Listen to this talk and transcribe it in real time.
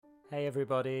Hey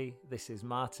everybody, this is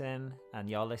Martin, and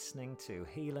you're listening to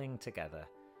Healing Together,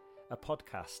 a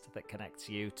podcast that connects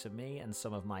you to me and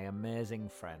some of my amazing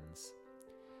friends,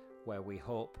 where we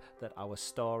hope that our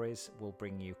stories will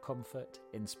bring you comfort,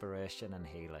 inspiration, and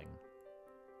healing.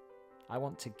 I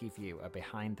want to give you a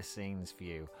behind-the-scenes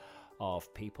view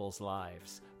of people's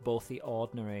lives, both the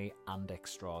ordinary and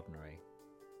extraordinary.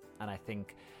 And I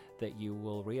think that you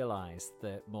will realise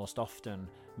that most often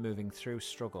moving through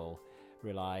struggle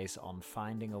relies on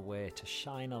finding a way to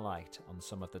shine a light on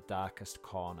some of the darkest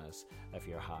corners of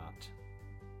your heart.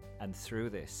 And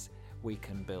through this, we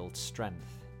can build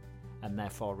strength and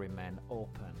therefore remain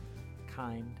open,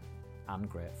 kind, and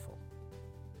grateful.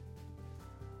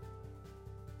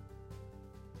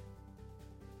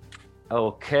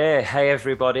 Okay, hey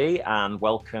everybody, and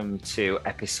welcome to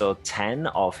episode 10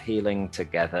 of Healing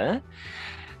Together.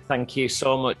 Thank you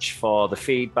so much for the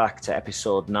feedback to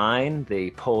episode 9,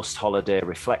 the post-holiday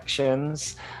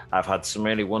reflections. I've had some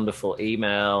really wonderful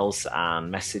emails and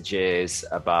messages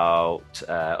about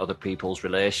other people's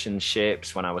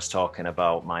relationships when I was talking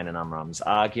about mine and Amram's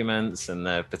arguments and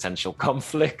the potential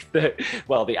conflict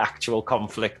the actual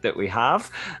conflict that we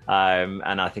have.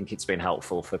 And I think it's been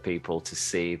helpful for people to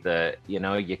see that,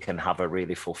 you can have a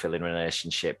really fulfilling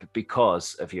relationship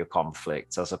because of your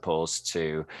conflicts as opposed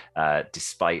to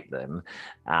despite them.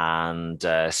 And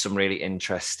some really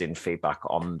interesting feedback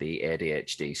on the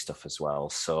ADHD stuff as well.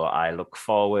 So I look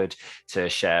forward to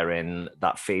sharing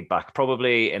that feedback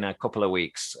probably in a couple of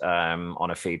weeks on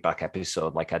a feedback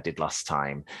episode like I did last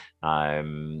time.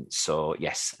 So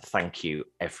yes, thank you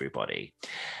everybody.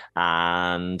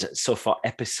 And so for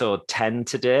episode 10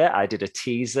 today, I did a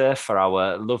teaser for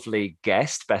our lovely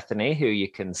guest, Bethany, who you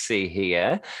can see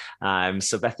here.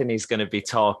 So Bethany's going to be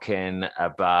talking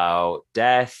about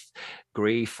death,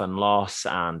 grief and loss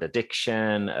and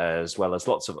addiction, as well as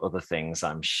lots of other things,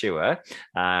 I'm sure.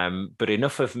 But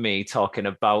enough of me talking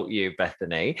about you,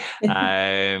 Bethany.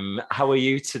 How are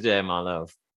you today, my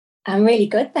love? I'm really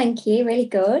good, thank you. Really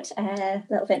good. A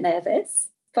little bit nervous,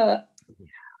 but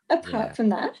apart from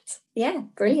that,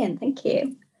 brilliant. Thank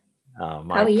you. Oh,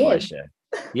 my pleasure.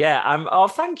 Yeah,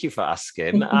 thank you for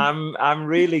asking. I'm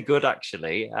really good,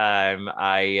 actually.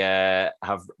 I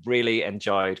have really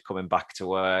enjoyed coming back to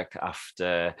work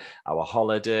after our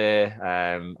holiday.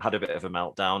 Had a bit of a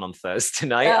meltdown on Thursday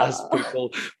night, as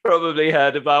people probably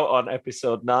heard about on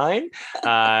episode 9.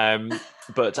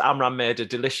 But Amram made a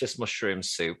delicious mushroom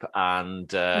soup, and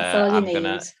that's all you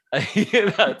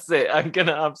need. That's it. I'm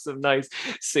gonna have some nice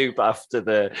soup after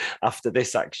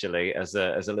this, actually, as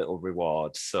a little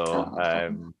reward.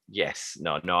 So yes,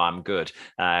 no, I'm good.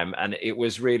 And it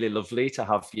was really lovely to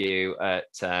have you at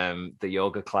the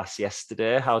yoga class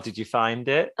yesterday. How did you find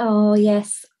it? Oh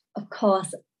yes, of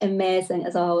course, amazing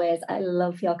as always. I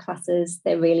love your classes.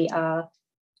 They really are.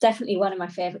 Definitely one of my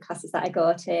favourite classes that I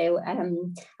go to.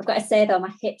 I've got to say though,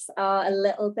 my hips are a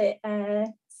little bit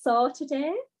sore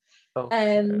today.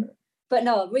 But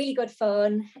no, really good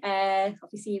fun.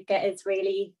 Obviously you get us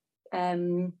really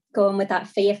going with that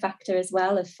fear factor as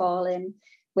well of falling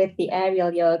with the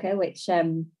aerial yoga, which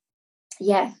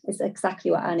is exactly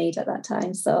what I need at that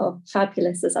time. So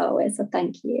fabulous as always. So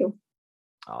thank you.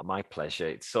 Oh, my pleasure.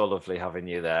 It's so lovely having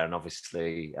you there, and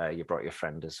obviously you brought your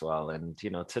friend as well. And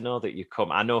to know that you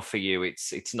come, I know for you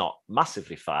it's not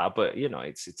massively far, but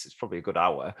it's probably a good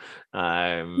hour.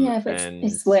 But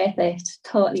it's worth it.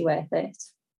 Totally worth it.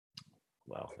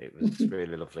 Well, it was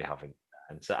really lovely having you.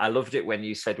 And so I loved it when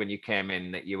you said when you came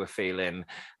in that you were feeling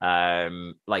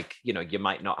like you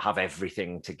might not have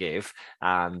everything to give,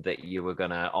 and that you were going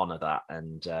to honour that.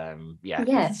 And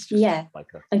like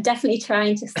I'm definitely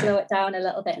trying to slow it down a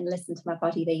little bit and listen to my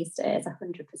body these days.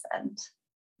 100%.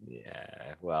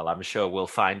 Yeah, well, I'm sure we'll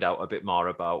find out a bit more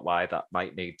about why that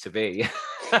might need to be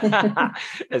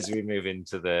as we move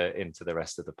into the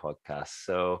rest of the podcast.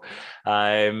 So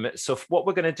what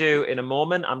we're going to do in a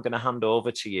moment, I'm going to hand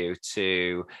over to you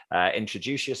to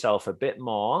introduce yourself a bit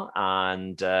more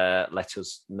and let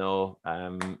us know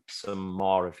some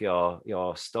more of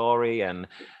your story and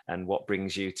what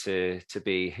brings you to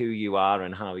be who you are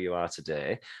and how you are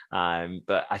today.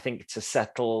 But I think to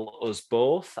settle us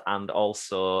both and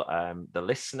also the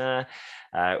listener,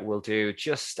 we'll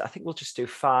just do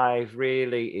 5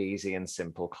 really very easy and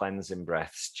simple cleansing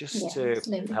breaths just to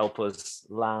absolutely. help us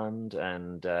land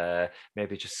and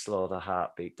maybe just slow the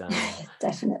heartbeat down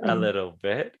Definitely a little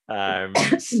bit.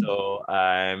 So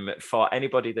for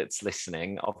anybody that's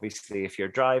listening, obviously, if you're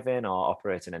driving or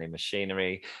operating any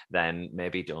machinery, then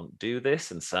maybe don't do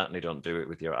this, and certainly don't do it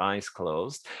with your eyes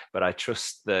closed. But I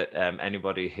trust that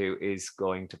anybody who is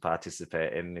going to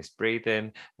participate in this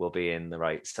breathing will be in the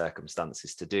right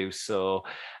circumstances to do so.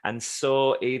 And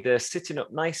so either sitting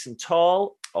up nice and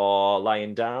tall or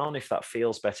lying down if that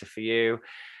feels better for you,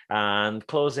 and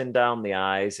closing down the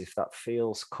eyes if that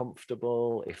feels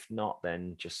comfortable. If not,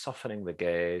 then just softening the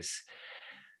gaze.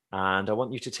 And I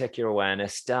want you to take your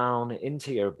awareness down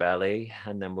into your belly,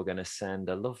 and then we're going to send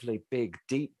a lovely big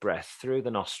deep breath through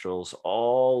the nostrils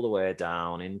all the way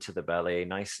down into the belly,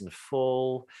 nice and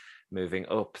full, moving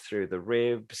up through the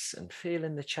ribs and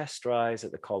feeling the chest rise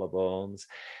at the collarbones,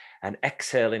 and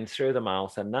exhaling through the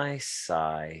mouth, a nice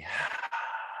sigh.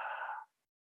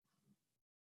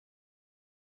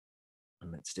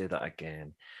 And let's do that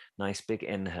again. Nice big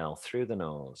inhale through the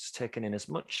nose, taking in as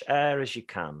much air as you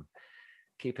can,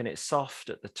 keeping it soft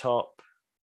at the top,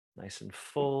 nice and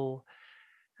full,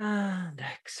 and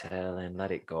exhaling,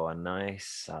 let it go, a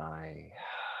nice sigh.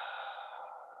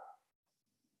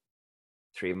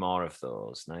 3 more of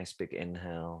those, nice big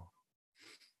inhale.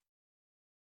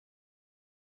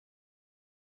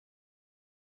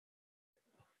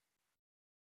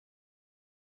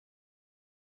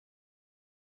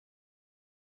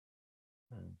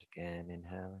 And again,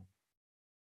 inhaling.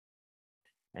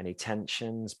 Any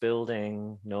tensions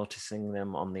building, noticing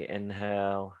them on the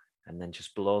inhale, and then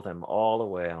just blow them all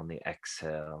away on the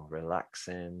exhale,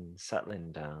 relaxing,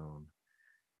 settling down.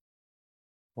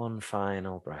 One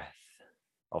final breath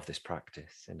of this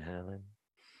practice, inhaling.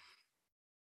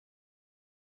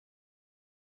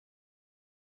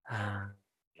 And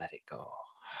let it go.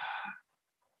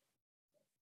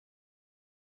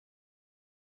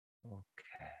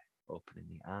 Okay, opening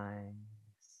the eyes.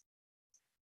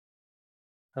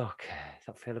 Okay, does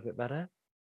that feel a bit better?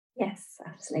 Yes,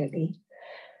 absolutely.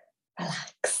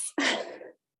 Relax.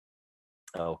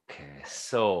 Okay,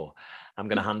 so I'm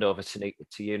going to hand over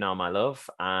to you now, my love,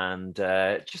 and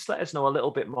just let us know a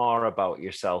little bit more about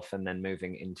yourself, and then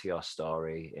moving into your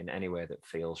story in any way that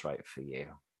feels right for you.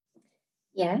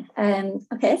 Yeah.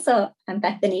 Okay, so I'm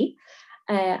Bethany.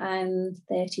 I'm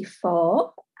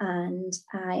 34 and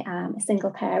I am a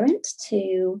single parent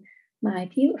to my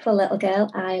beautiful little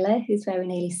girl, Isla, who's very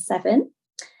nearly 7.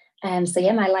 So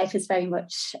yeah, my life is very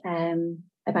much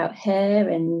about her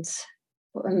and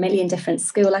a million different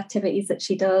school activities that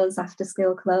she does, after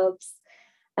school clubs.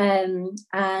 And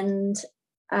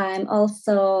I'm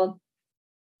also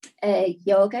a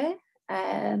yoga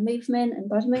movement and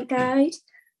embodiment guide,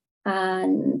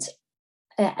 and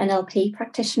NLP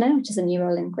practitioner, which is a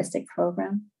neuro-linguistic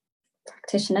program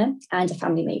practitioner, and a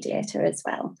family mediator as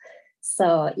well.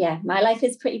 So yeah, my life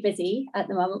is pretty busy at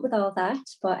the moment with all that,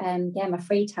 but yeah, my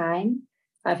free time,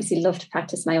 I obviously love to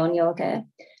practice my own yoga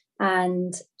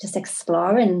and just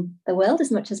exploring the world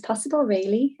as much as possible,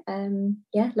 really.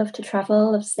 Yeah, love to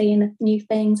travel, love seeing new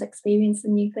things,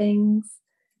 experiencing new things.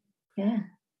 Yeah.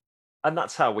 And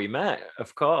that's how we met,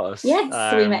 of course. Yes,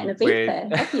 we met in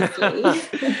Ibiza,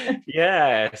 obviously.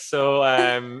 Yeah. So,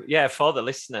 yeah, for the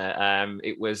listener,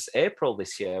 it was April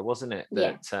this year, wasn't it,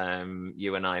 that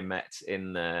you and I met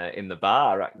in the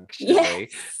bar, actually.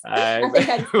 Yes. I think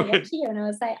I just came up to you and I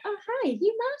was like, "Oh, hi,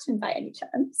 you Martin by any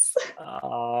chance?"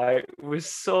 It was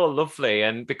so lovely,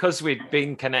 and because we'd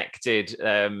been connected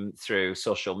through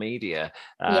social media,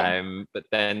 but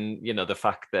then the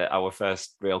fact that our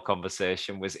first real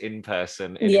conversation was in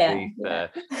person in Ibiza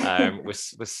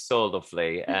was so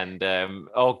lovely. And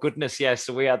oh goodness, yes,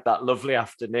 so we had that lovely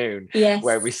afternoon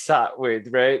where we sat with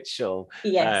Rachel.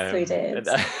 Yes, we did. And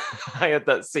I had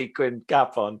that sequined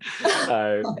cap on,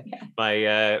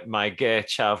 my gay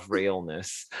chav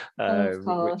realness,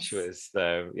 which was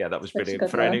that was brilliant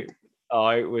for any. Oh,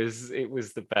 it was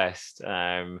the best.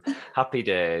 Happy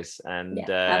days, and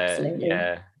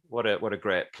absolutely. What a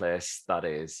great place that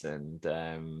is. And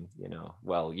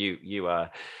well, you are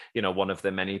one of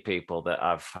the many people that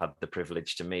I've had the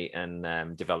privilege to meet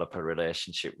and develop a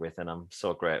relationship with, and I'm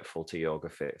so grateful to Yoga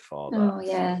Fit for that. Oh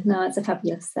yeah, no, it's a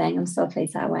fabulous thing. I'm so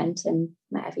pleased that I went and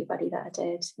met everybody that I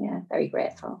did. Yeah, very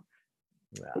grateful.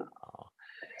 Yeah.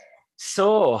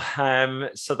 So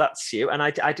that's you. And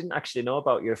I didn't actually know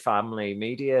about your family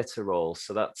mediator role,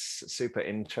 so that's super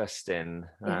interesting.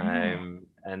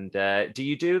 And do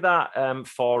you do that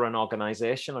for an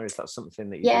organization, or is that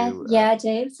something that you do? Yeah, I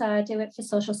do. So I do it for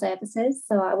social services.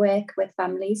 So I work with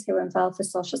families who are involved for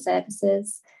social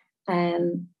services,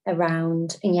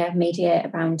 around, and yeah, mediate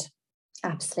around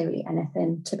absolutely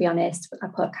anything, to be honest. I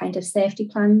put kind of safety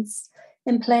plans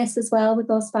in place as well with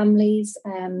those families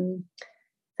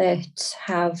that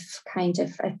have kind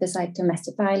of, if there's like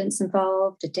domestic violence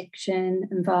involved, addiction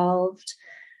involved,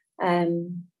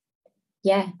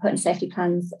 putting safety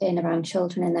plans in around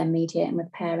children, and then mediating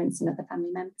with parents and other family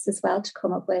members as well to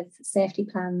come up with safety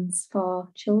plans for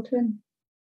children.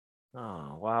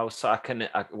 Oh, wow. So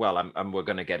we're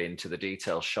going to get into the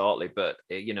details shortly, but,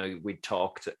 we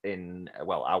talked in,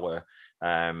 our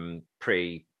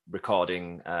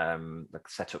pre-recording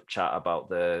setup chat about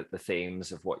the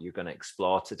themes of what you're going to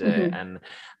explore today. Mm-hmm.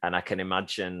 And I can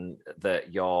imagine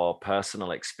that your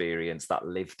personal experience, that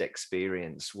lived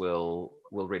experience will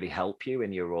really help you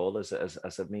in your role as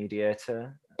a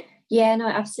mediator. Yeah, no,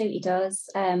 it absolutely does.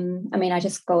 I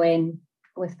just go in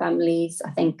with families.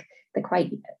 I think they're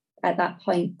quite, at that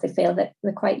point, they feel that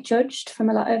they're quite judged from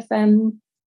a lot of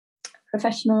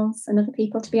professionals and other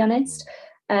people, to be honest.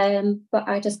 But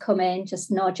I just come in, just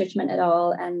no judgment at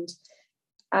all. And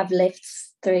I've lived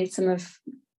through some of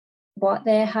what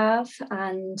they have.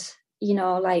 And,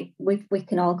 like we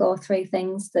can all go through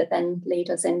things that then lead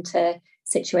us into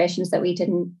situations that we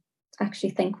didn't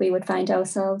actually think we would find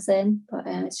ourselves in. But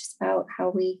it's just about how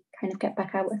we kind of get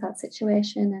back out with that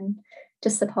situation and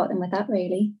just support them with that,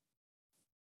 really.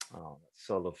 Oh, that's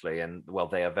so lovely. And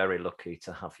they are very lucky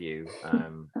to have you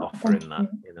offering that,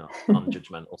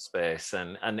 non-judgmental space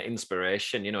and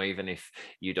inspiration, even if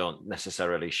you don't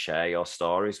necessarily share your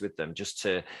stories with them,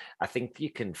 I think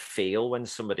you can feel when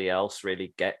somebody else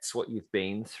really gets what you've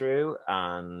been through,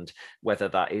 and whether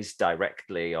that is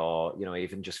directly or,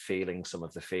 even just feeling some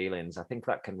of the feelings, I think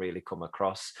that can really come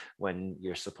across when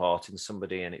you're supporting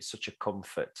somebody. And it's such a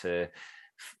comfort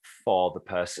for the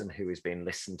person who is being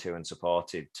listened to and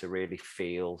supported to really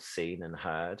feel seen and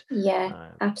heard. Yeah,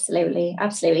 absolutely.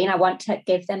 And I want to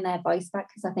give them their voice back,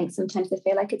 because I think sometimes they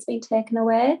feel like it's been taken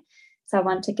away. So I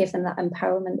want to give them that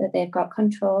empowerment that they've got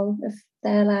control of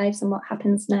their lives and what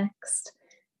happens next.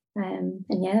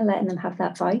 Letting them have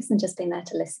that voice and just being there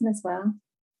to listen as well.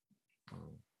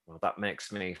 Well, that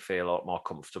makes me feel a lot more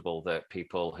comfortable that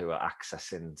people who are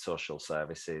accessing social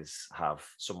services have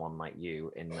someone like you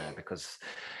in there, because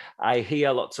I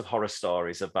hear lots of horror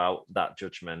stories about that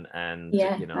judgment and,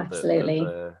 absolutely.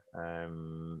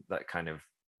 that kind of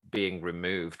being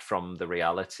removed from the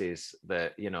realities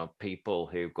that, people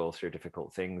who go through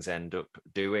difficult things end up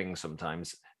doing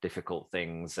sometimes difficult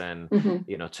things, and,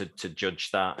 mm-hmm. To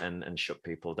judge that and shut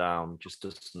people down just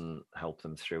doesn't help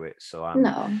them through it. So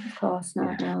no, of course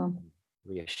not. Yeah, no. I'm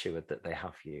reassured that they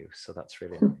have you. So that's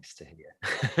really nice to hear.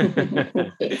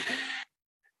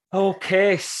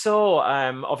 Okay, so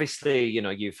obviously,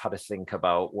 you've had to think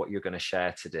about what you're going to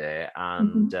share today,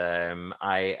 and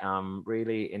I am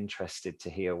really interested to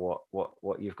hear what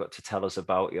you've got to tell us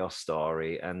about your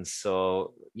story. And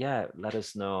so, let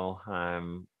us know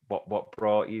what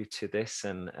brought you to this,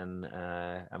 and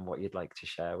what you'd like to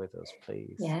share with us,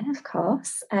 please. Yeah, of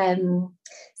course.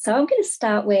 So I'm going to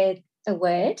start with a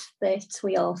word that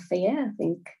we all fear. I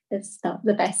think it's not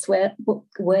the best word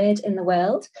in the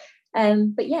world.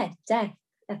 But death,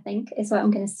 I think, is what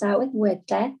I'm going to start with. The word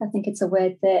death. I think it's a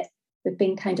word that we've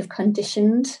been kind of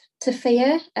conditioned to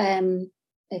fear.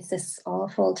 It's this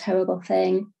awful, terrible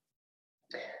thing.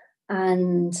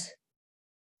 And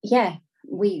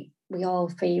we all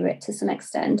fear it to some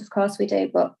extent. Of course we do,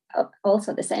 but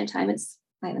also at the same time, it's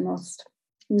like the most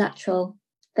natural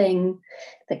thing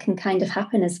that can kind of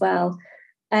happen as well.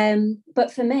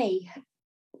 But for me,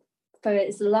 for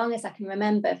as long as I can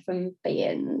remember, from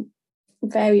being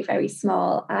very, very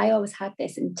small, I always had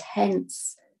this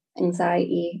intense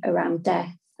anxiety around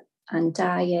death and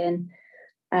dying.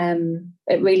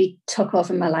 It really took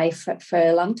over my life for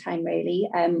a long time, really.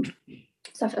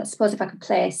 So I suppose if I could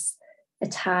place a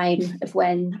time of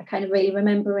when I kind of really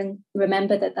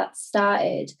remember that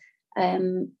started,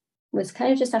 was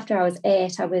kind of just after I was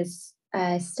 8. I was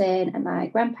staying at my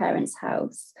grandparents'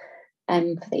 house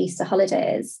for the Easter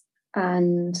holidays,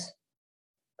 and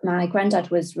my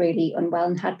granddad was really unwell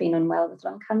and had been unwell with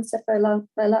lung cancer for a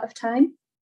lot of time.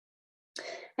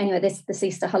 Anyway, this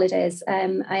Easter holidays,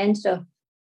 I ended up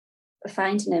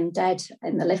finding him dead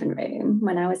in the living room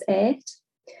when I was 8,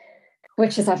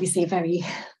 which is obviously a very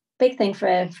big thing for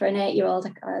an 8-year-old.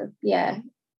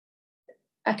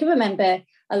 I can remember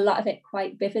a lot of it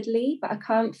quite vividly, but I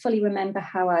can't fully remember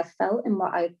how I felt and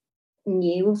what I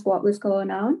knew of what was going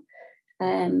on.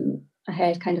 I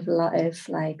heard kind of a lot of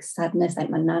like sadness,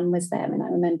 like my nan was there, and I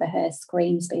remember her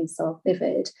screams being so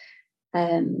vivid.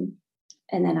 And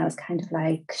then I was kind of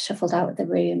like shuffled out of the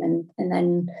room, and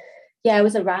then I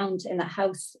was around in that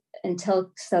house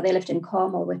so they lived in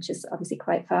Cornwall, which is obviously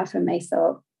quite far from me.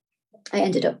 So I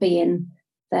ended up being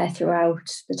there throughout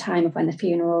the time of when the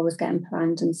funeral was getting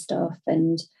planned and stuff,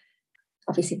 and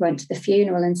obviously went to the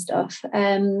funeral and stuff.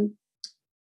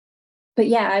 But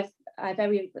yeah,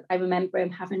 I remember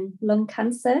him having lung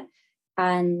cancer,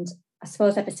 and I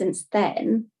suppose ever since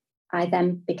then, I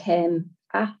then became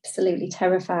absolutely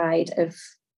terrified of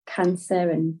cancer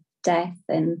and death,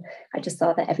 and I just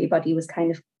thought that everybody was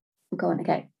kind of going to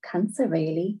get cancer,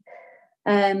 really.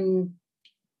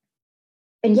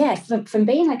 And yeah, from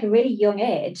being like a really young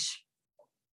age,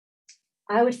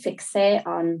 I would fixate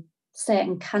on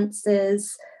certain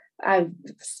cancers. I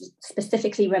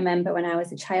specifically remember when I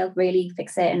was a child really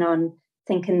fixating on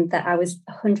thinking that I was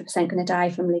 100% going to die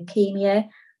from leukemia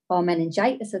or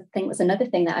meningitis. I think was another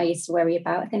thing that I used to worry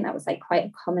about. I think that was like quite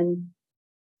a common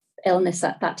illness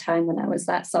at that time when I was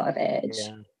that sort of age.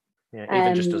 Yeah,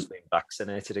 even just us being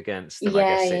vaccinated against them,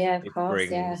 yeah, I guess it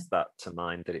brings that to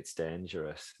mind, that it's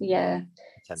dangerous. Yeah.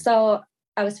 So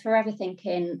I was forever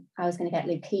thinking I was going to get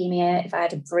leukemia. If I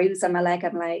had a bruise on my leg,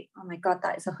 I'm like, oh my God,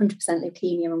 that is 100%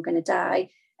 leukemia. I'm going to die.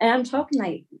 And I'm talking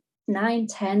like 9,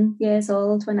 10 years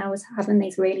old when I was having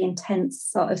these really intense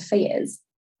sort of fears.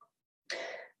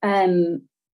 And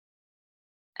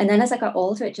then as I got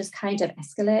older, it just kind of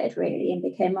escalated really and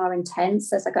became more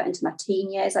intense. As I got into my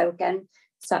teen years, I would again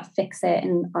start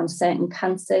fixating on certain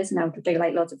cancers, and I would do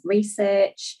like loads of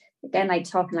research. Again, like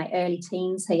talking like early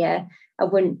teens here, I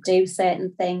wouldn't do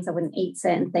certain things. I wouldn't eat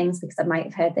certain things because I might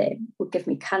have heard that it would give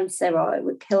me cancer or it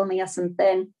would kill me or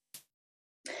something.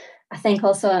 I think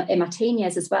also in my teen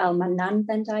years as well, my nan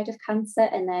then died of cancer.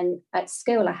 And then at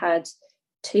school, I had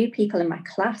 2 people in my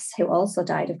class who also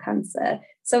died of cancer.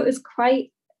 So it was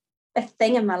quite a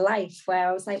thing in my life where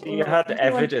I was like, you had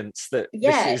evidence that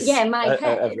this is in my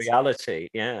head, a reality.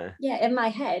 Yeah, in my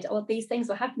head, all these things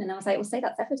were happening. I was like, well, say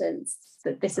that's evidence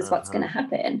that this is what's going to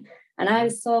happen. And I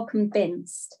was so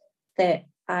convinced that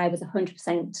I was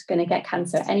 100% going to get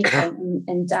cancer at any point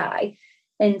and die.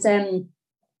 And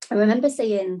I remember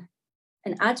seeing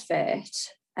an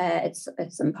advert at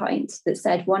some point that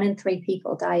said 1 in 3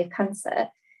 people die of cancer.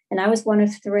 And I was one of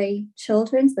 3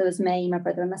 children. So there was me, my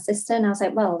brother, and my sister. And I was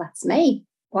like, well, that's me.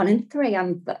 1 in 3.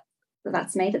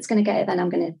 That's me that's going to get it. Then I'm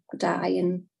going to die,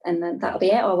 and then that'll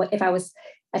be it. Or if I was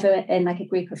ever in like a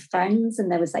group of friends and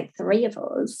there was like 3 of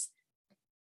us,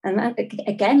 and that,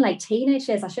 again, like teenage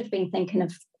years, I should have been thinking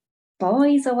of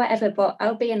boys or whatever. But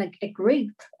I'll be in a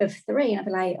group of 3, and I'll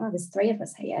be like, oh, there's 3 of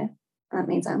us here. That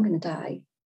means I'm going to die.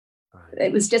 Right.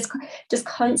 It was just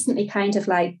constantly kind of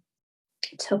like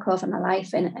took over my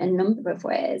life in a number of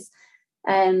ways,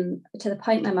 to the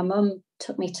point where my mum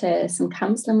took me to some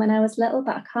counselling when I was little,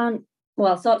 but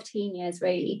sort of teen years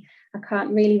really, I can't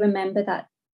really remember that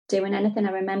doing anything.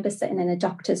 I remember sitting in a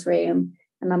doctor's room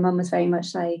and my mum was very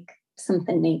much like,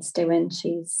 something needs doing,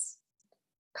 she's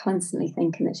constantly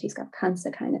thinking that she's got cancer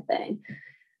kind of thing.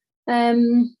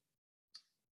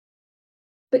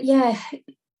 But yeah,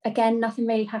 again, nothing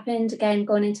really happened. Again,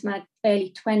 going into my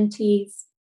early 20s,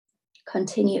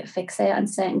 continue to fixate on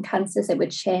certain cancers. It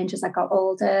would change as I got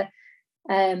older.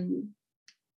 And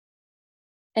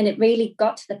it really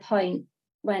got to the point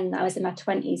when I was in my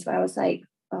 20s where I was like,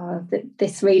 oh,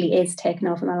 this really is taking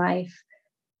over my life.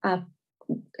 I,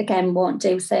 again, won't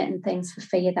do certain things for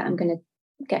fear that I'm going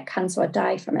to get cancer or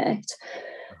die from it.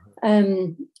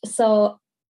 So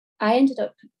I ended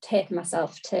up taking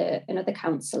myself to another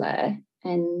counsellor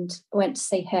and went to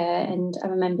see her. And I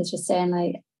remember just saying,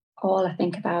 like, all I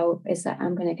think about is that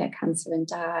I'm going to get cancer and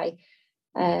die.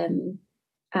 And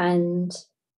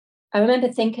I remember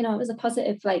thinking, it was a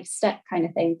positive like step kind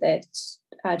of thing that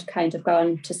I'd kind of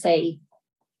gone to see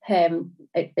him,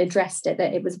 addressed it,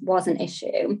 that it was an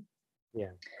issue.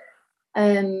 Yeah.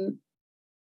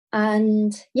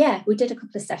 And yeah, we did a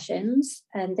couple of sessions,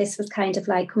 and this was kind of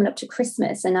like coming up to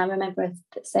Christmas. And I remember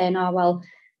saying, oh, well,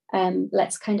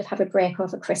 let's kind of have a break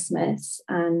over Christmas.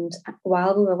 And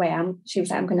while we were away, she was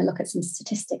like, I'm going to look at some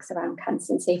statistics around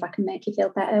cancer and see if I can make you feel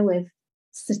better with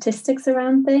statistics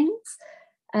around things.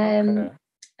 And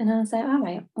I was like, all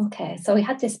right, okay. So we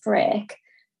had this break.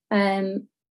 And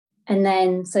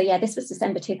then, so yeah, this was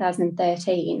December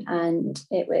 2013, and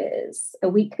it was a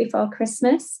week before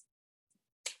Christmas.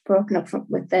 Broken up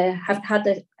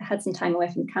had some time away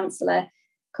from the counsellor. A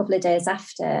couple of days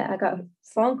after, I got a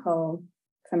phone call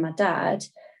from my dad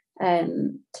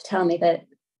to tell me that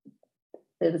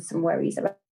there was some worries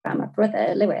around my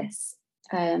brother Lewis.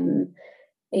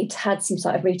 He'd had some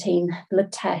sort of routine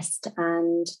blood test,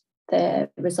 and the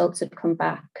results had come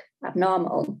back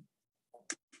abnormal.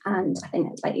 And I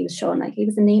think like he was showing like he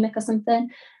was anemic or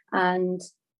something. And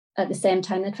at the same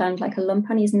time they found like a lump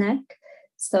on his neck.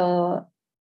 So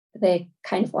they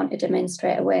kind of wanted him in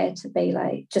straight away to be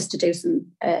like, just to do some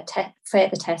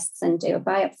further tests and do a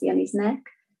biopsy on his neck.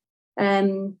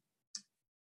 And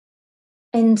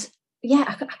yeah,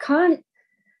 I can't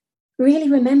really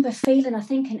remember feeling or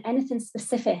thinking anything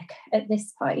specific at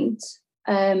this point.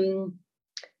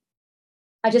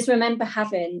 I just remember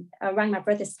I rang my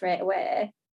brother straight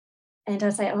away, and I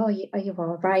was like, "Oh, are you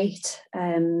all right?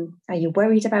 Are you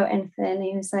worried about anything?" And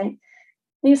he was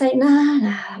like,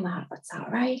 "Nah, that's all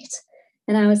right."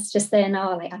 And I was just saying,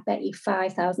 "Oh, like I bet you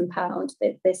 £5,000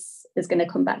 that this is going to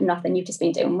come back nothing. You've just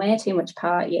been doing way too much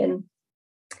partying.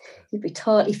 You'd be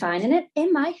totally fine." And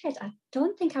in my head, I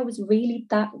don't think I was really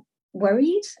that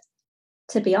worried,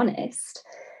 to be honest.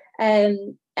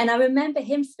 And I remember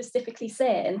him specifically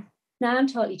saying, "No, I'm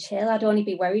totally chill. I'd only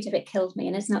be worried if it killed me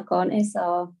and it's not gone to,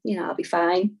 so, I'll be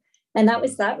fine." And that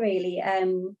was that really.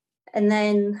 And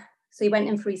then, so he went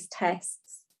in for his tests.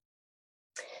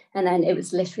 And then it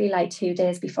was literally like 2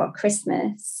 days before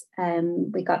Christmas,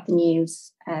 we got the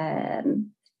news that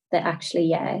actually,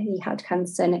 he had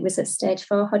cancer, and it was at stage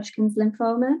 4 Hodgkin's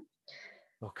lymphoma.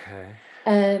 Okay.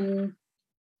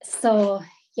 So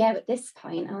yeah, at this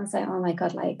point, I was like, oh my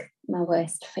God, like my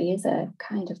worst fears are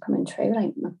kind of coming true.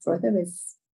 Like my brother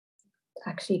has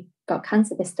actually got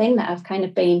cancer. This thing that I've kind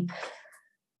of been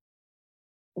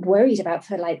worried about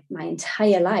for like my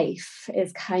entire life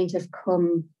is kind of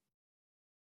come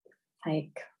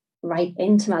like right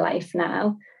into my life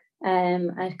now.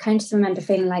 I kind of remember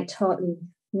feeling like totally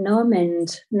numb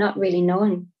and not really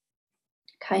knowing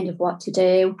kind of what to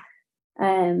do.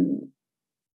 And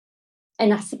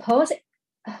I suppose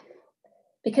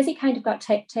because he kind of got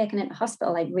taken into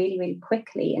hospital like really, really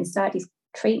quickly and started his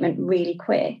treatment really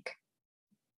quick,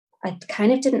 I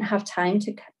kind of didn't have time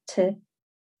to I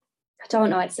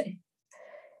don't know,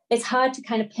 it's hard to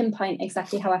kind of pinpoint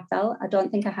exactly how I felt. I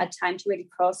don't think I had time to really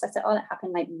process it all. It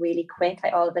happened like really quick.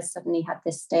 Like all of a sudden he had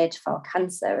this stage 4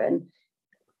 cancer, and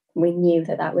we knew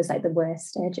that was like the worst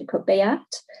stage it could be at.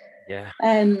 Yeah.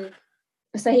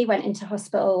 So he went into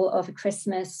hospital over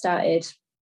Christmas, started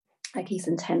like his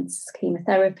intense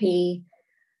chemotherapy.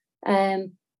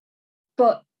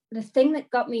 But the thing that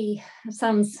got me,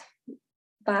 sounds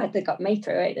bad, that got me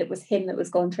through it was him that was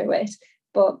going through it.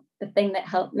 But the thing that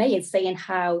helped me is seeing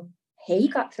how he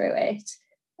got through it.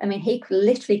 I mean, he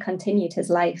literally continued his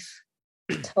life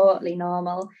totally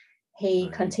normal. He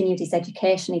continued his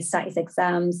education. He sat his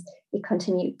exams. He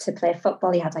continued to play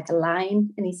football. He had like a line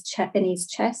in his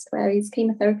chest where his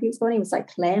chemotherapy was going. He was like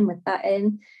playing with that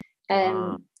in.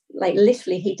 Like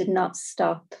literally, he did not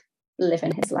stop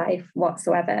living his life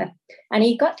whatsoever. And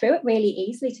he got through it really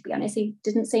easily, to be honest. He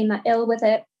didn't seem that ill with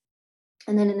it.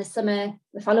 And then in the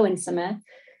following summer,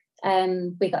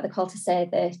 we got the call to say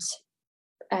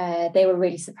that they were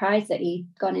really surprised that he'd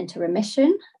gone into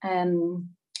remission.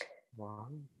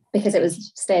 Because it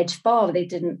was stage 4.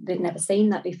 They'd never seen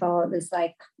that before. It was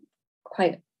like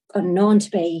quite unknown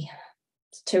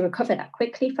to recover that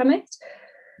quickly from it.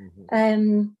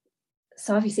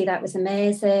 So obviously that was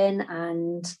amazing.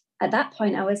 And at that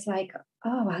point I was like,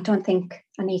 oh, I don't think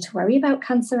I need to worry about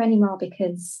cancer anymore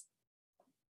because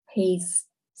he's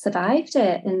survived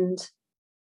it. And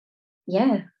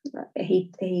yeah,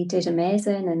 he did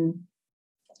amazing and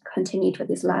continued with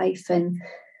his life. And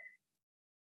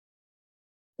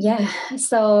yeah,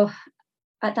 so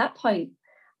at that point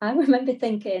I remember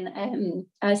thinking,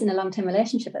 I was in a long-term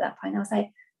relationship at that point. I was like,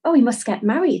 oh, we must get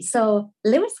married so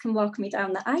Lewis can walk me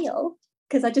down the aisle,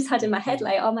 because I just had in my head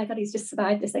like, oh my God, he's just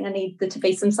survived this thing. I need there to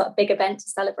be some sort of big event to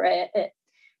celebrate it.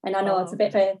 And I know it's a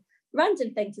bit of a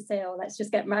random thing to say, oh, let's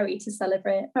just get married to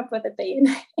celebrate my brother being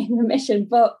in remission,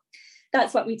 but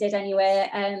that's what we did anyway.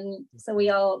 So we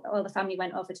all the family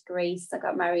went over to Greece. I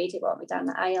got married. He walked me down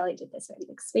the aisle. He did this really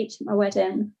big speech at my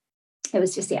wedding. It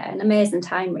was just an amazing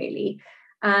time, really.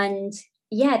 And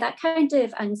yeah, that kind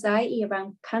of anxiety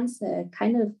around cancer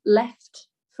kind of left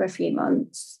for a few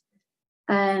months.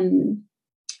 And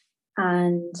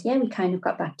yeah, we kind of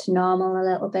got back to normal a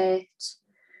little bit.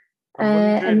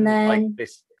 And then like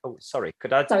this. Oh, sorry.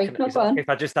 If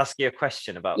I just ask you a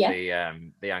question about the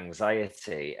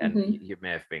anxiety, and you may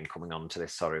have been coming on to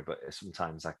this. Sorry, but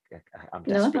sometimes I'm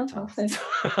desperate to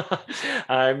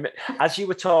ask. As you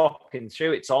were talking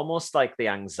through, it's almost like the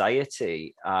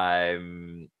anxiety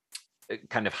kind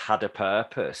of had a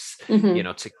purpose,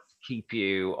 to keep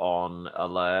you on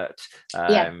alert.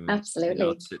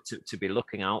 Absolutely. To be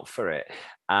looking out for it.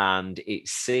 And it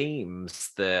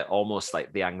seems that almost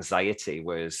like the anxiety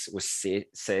was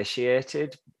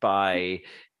satiated by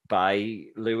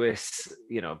Lewis,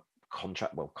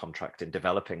 contracting,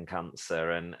 developing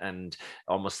cancer, and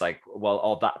almost like, well,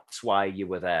 oh, that's why you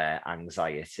were there,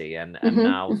 anxiety, and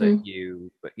now that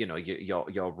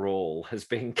your role has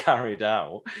been carried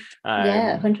out,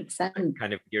 100%,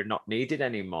 kind of you're not needed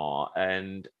anymore,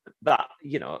 and that,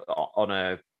 on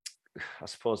a, I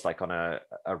suppose, like on a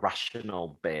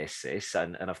rational basis,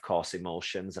 and of course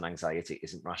emotions and anxiety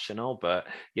isn't rational, but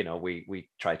we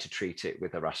try to treat it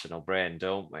with a rational brain,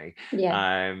 don't we?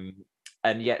 Yeah.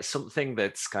 And yet something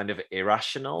that's kind of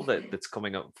irrational that was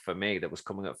coming up for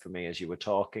me as you were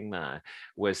talking there,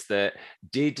 was that,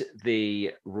 did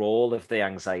the role of the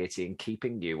anxiety in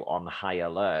keeping you on high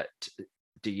alert,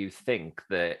 do you think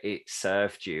that it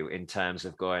served you in terms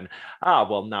of going,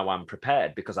 well, now I'm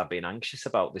prepared because I've been anxious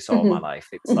about this all my life?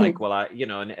 It's like, well,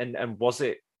 and was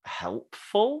it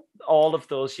helpful, all of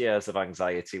those years of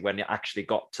anxiety, when you actually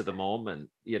got to the moment,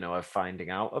 of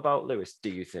finding out about Lewis, do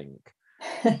you think?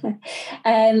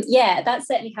 Yeah, that's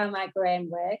certainly how my brain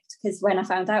worked, because when I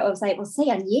found out, I was like, well,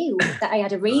 see, I knew that I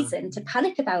had a reason to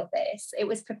panic about this. It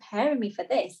was preparing me for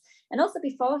this. And also,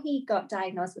 before he got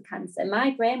diagnosed with cancer, my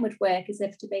brain would work as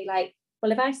if to be like,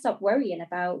 well, if I stop worrying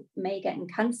about me getting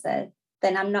cancer,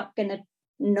 then I'm not going to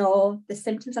know the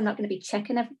symptoms. I'm not going to be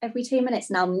checking every 2 minutes,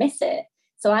 and I'll miss it.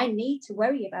 So I need to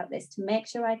worry about this to make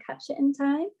sure I catch it in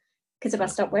time. Because if I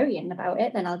stop worrying about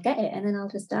it, then I'll get it, and then I'll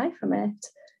just die from it.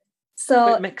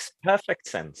 So it makes perfect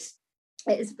sense.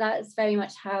 That's very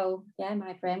much how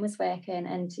my brain was working.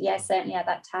 And certainly at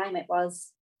that time it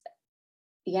was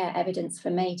evidence for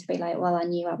me to be like, well, I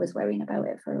knew I was worrying about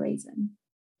it for a reason.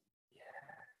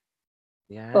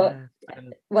 But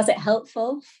was it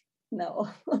helpful? No.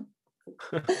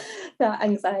 That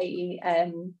anxiety,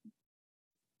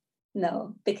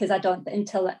 no, because I don't,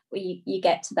 until you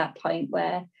get to that point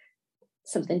where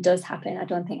something does happen, I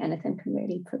don't think anything can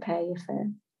really prepare you for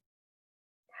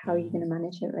how are you going to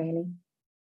manage it, really.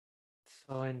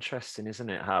 So interesting, isn't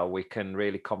it, how we can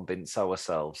really convince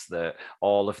ourselves that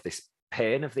all of this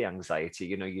pain of the anxiety,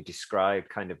 you describe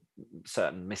kind of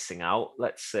certain missing out,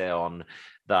 let's say, on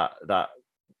that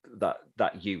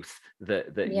youth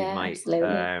that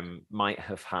you might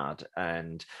have had,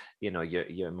 and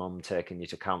your mum taking you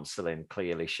to counselling,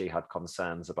 clearly she had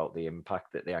concerns about the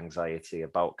impact that the anxiety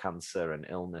about cancer and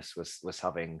illness was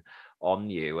having on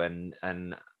you, and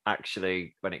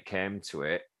actually when it came to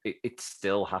it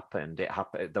still happened. It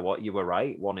happened. What you were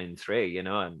right, 1 in 3, and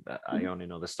I only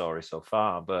know the story so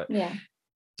far, but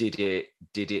did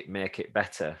it make it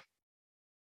better?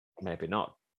 Maybe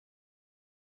not.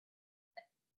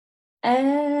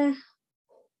 It's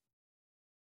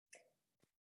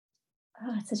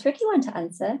a tricky one to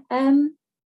answer.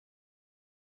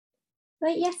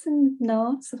 Like yes and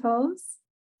no, I suppose.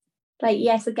 Like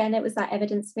yes, again, it was that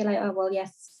evidence to be like, oh well,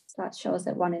 yes, that shows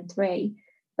that 1 in 3,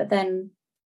 but then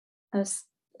I was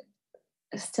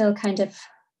still kind of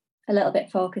a little bit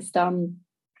focused on,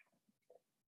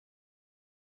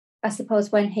 I suppose,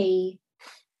 when he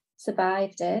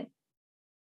survived it,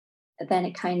 then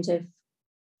it kind of,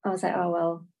 I was like, oh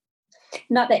well,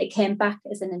 not that it came back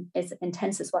as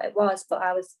intense as what it was, but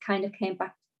I was kind of came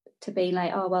back to be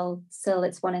like, oh well, still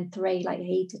it's 1 in 3, like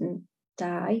he didn't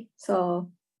die, so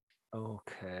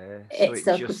okay, so it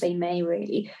still could be me,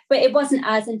 really. But it wasn't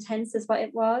as intense as what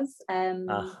it was.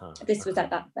 This was at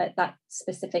that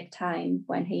specific time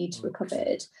when he'd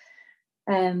recovered.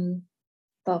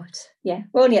 But we're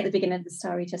only at the beginning of the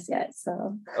story just yet,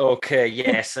 so okay,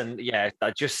 yes. And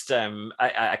I just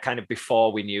I kind of,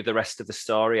 before we knew the rest of the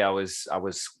story, I was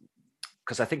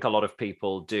because I think a lot of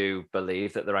people do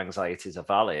believe that their anxieties are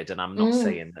valid, and I'm not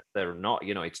saying that they're not,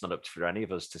 it's not up for any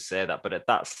of us to say that, but at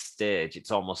that stage it's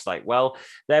almost like, well,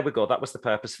 there we go, that was the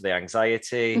purpose of the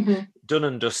anxiety, done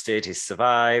and dusted, he's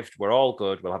survived, we're all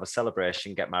good, we'll have a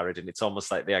celebration, get married, and it's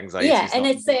almost like the anxiety and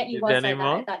it certainly was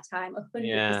anymore. Like that at that time,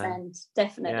 100%,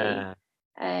 definitely.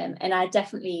 And I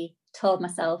definitely told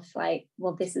myself, like,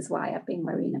 well, this is why I've been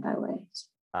worrying about it.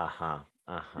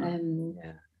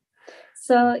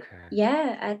 So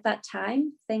at that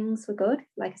time things were good.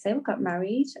 Like I say, we got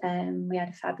married, we had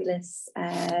a fabulous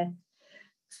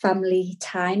family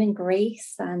time in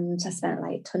Greece, and I spent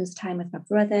like tons of time with my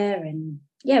brother, and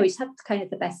we just had kind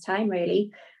of the best time,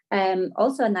 really.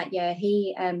 Also in that year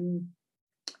we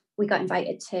got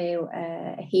invited to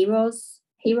a Hero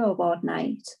Award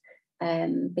night,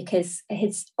 because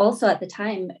also at the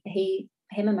time him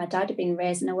and my dad had been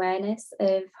raising awareness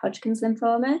of Hodgkin's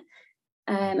lymphoma.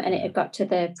 And it had got to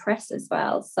the press as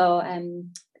well. So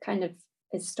kind of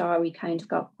his story kind of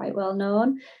got quite well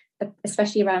known,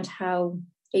 especially around how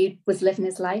he was living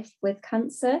his life with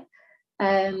cancer.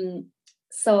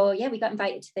 So yeah, we got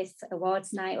invited to this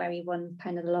awards night where he won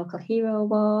kind of the local hero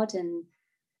award, and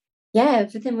yeah,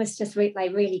 everything was just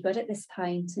really good at this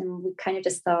point, and we kind of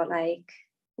just thought like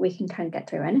we can kind of get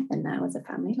through anything now as a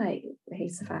family. Like, he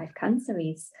survived cancer,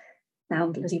 he's now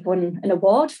bloody won an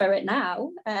award for it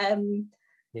now.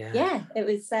 Yeah, it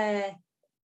was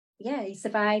he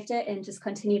survived it and just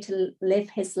continued to live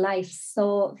his life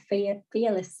so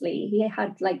fearlessly. He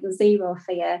had like zero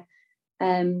fear,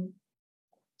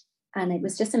 and it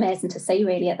was just amazing to see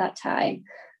really at that time.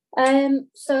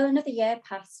 So another year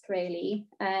passed really,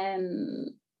 and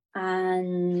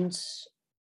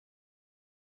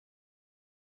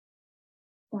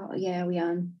what year are we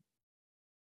on?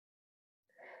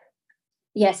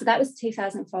 Yeah, so that was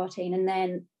 2014, and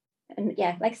then, and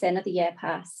yeah, like I said, another year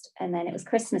passed, and then it was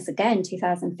Christmas again,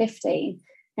 2015,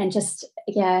 and just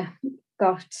because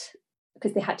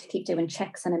they had to keep doing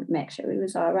checks on him to make sure he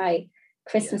was all right.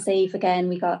 Christmas Eve again,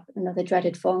 we got another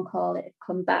dreaded phone call. It had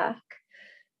come back.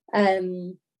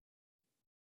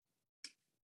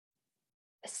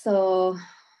 So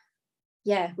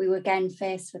yeah, we were again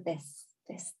faced with this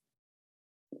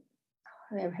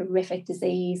horrific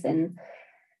disease and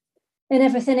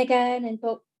everything again. And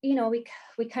but you know, we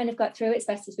kind of got through it as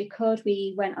best as we could.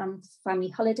 We went on family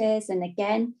holidays, and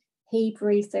again he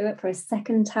breathed through it for a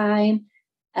second time,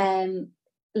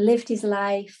 lived his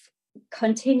life,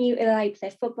 continued to like play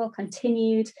football,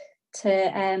 continued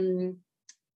to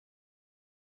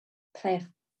play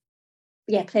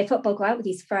football, go out with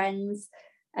his friends.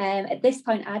 At this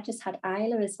point, I just had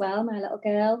Isla as well, my little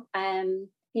girl.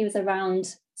 He was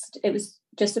around, it was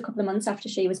just a couple of months after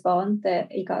she was born that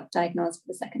he got diagnosed for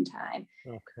the second time.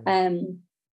 Okay.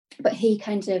 But he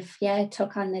kind of,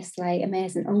 took on this like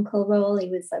amazing uncle role. He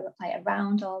was like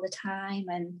around all the time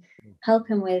and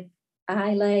helping with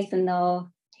Isla, even though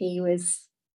he was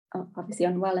obviously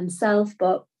unwell himself.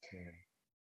 But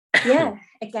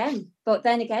but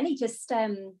then again, he just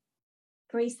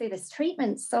breezed through this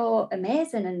treatment so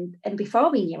amazing, and before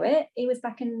we knew it, he was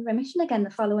back in remission again the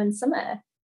following summer.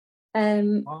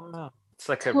 Wow, it's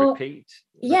like a repeat.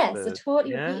 So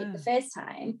totally repeated the first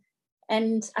time,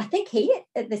 and I think he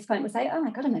at this point was like, "Oh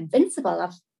my god, I'm invincible!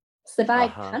 I've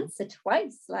survived cancer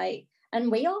twice!" Like, and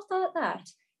we all thought that.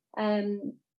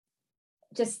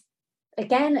 Just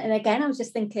again and again, I was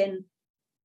just thinking,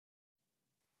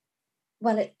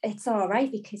 well, it's all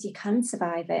right because you can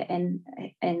survive it,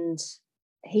 and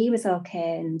he was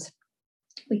okay, and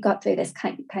we got through this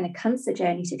kind of cancer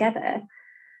journey together.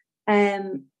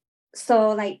 So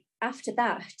like after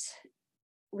that,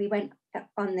 we went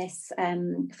on this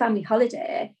family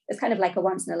holiday. It's kind of like a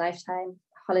once in a lifetime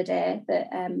holiday that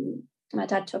my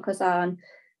dad took us on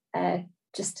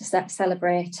just to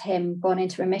celebrate him going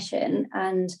into remission.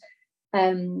 And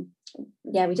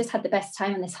we just had the best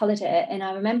time on this holiday. And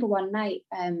I remember one night,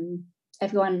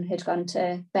 everyone had gone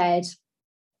to bed,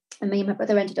 and me and my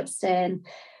brother ended up staying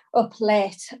up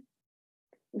late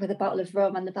with a bottle of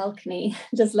rum on the balcony,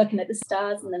 just looking at the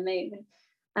stars and the moon.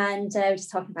 And we were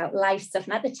just talking about life stuff.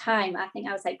 And at the time, I think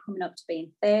I was like coming up to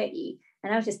being 30,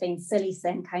 and I was just being silly,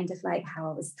 saying kind of like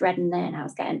how I was dreading it and I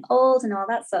was getting old and all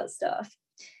that sort of stuff.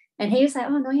 And he was like,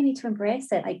 "Oh no, you need to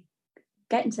embrace it. Like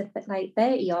getting to like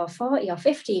 30 or 40 or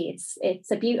 50,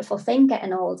 it's a beautiful thing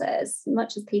getting older. As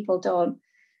much as people don't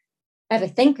ever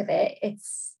think of it,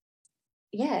 it's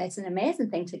an amazing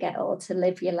thing to get old, to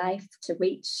live your life, to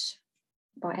reach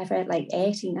whatever, like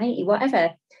 80, 90,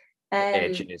 whatever.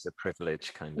 Aging is a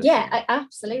privilege, kind of.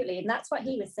 Absolutely. And that's what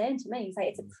he was saying to me. He's like,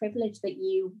 it's a privilege that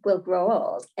you will grow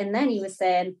old. And then he was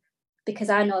saying, because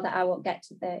I know that I won't get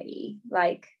to 30,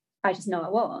 like I just know I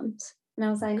won't. And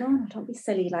I was like, no, don't be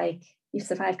silly. Like, you've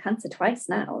survived cancer twice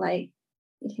now. Like,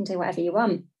 you can do whatever you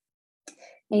want. And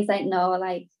he's like, no,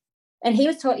 like, and he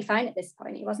was totally fine at this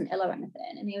point. He wasn't ill or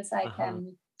anything. And he was like,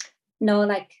 no,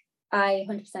 like, I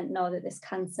 100% know that this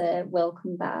cancer will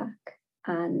come back,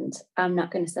 and I'm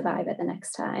not going to survive it the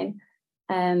next time.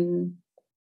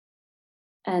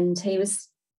 And he was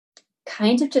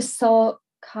kind of just so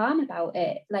calm about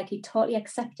it, like he totally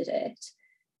accepted it.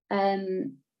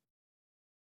 And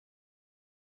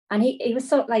he was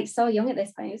so young at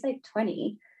this point. He was like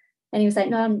 20, and he was like,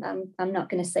 no, I'm not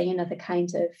going to say another kind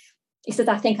of. He says,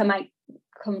 I think I might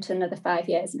come to another 5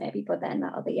 years maybe, but then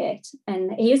that'll be it.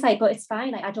 And he was like, but it's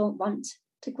fine. Like, I don't want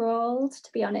to grow old, to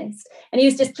be honest. And he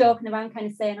was just joking around, kind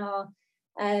of saying,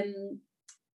 I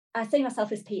see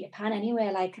myself as Peter Pan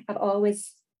anyway. Like, I've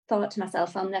always thought to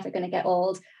myself, I'm never going to get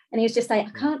old. And he was just like,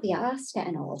 I can't be arsed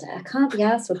getting older. I can't be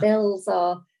arsed for bills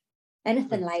or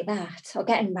anything like that, or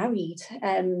getting married.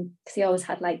 Because he always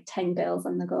had like 10 girls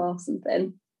on the go or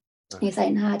something. He was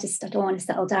like, nah, I don't want to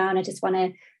settle down. I just want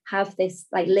to have this,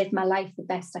 like, live my life the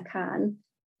best I can.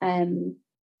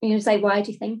 He was like, why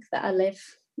do you think that I live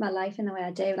my life in the way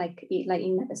I do? Like he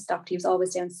never stopped. He was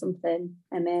always doing something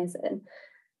amazing.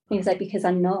 He was like, because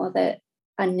I know that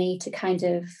I need to kind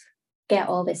of get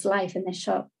all this life in this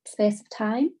short space of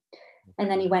time. And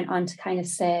then he went on to kind of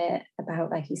say about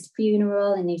like his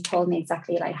funeral, and he told me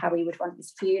exactly like how he would want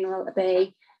his funeral to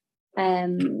be.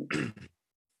 And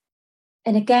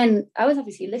again, I was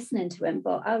obviously listening to him,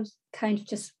 but I was kind of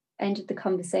just ended the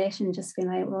conversation just being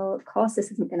like, well, of course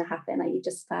this isn't going to happen. Like, you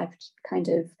just survived kind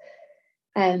of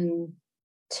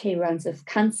 2 rounds of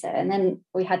cancer. And then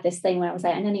we had this thing where I was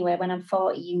like, and anyway, when I'm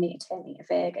 40, you need to take me to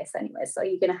Vegas anyway. So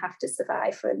you're going to have to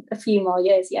survive for a few more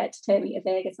years yet to take me to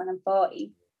Vegas when I'm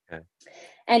 40. Okay.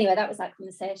 Anyway, that was that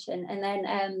conversation. And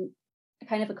then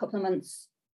kind of a couple of months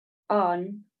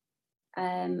on,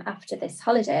 after this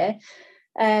holiday,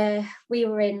 we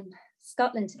were in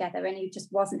Scotland together, and he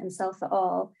just wasn't himself at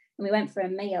all. And we went for a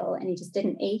meal and he just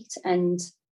didn't eat. And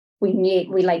we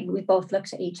both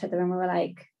looked at each other and we were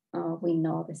like, oh, we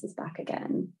know this is back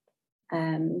again.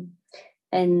 And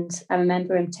I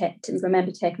remember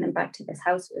taking him back to this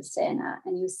house we were staying at,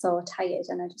 and he was so tired,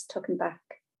 and I just took him back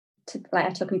to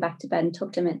bed and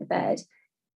tucked him into bed.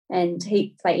 And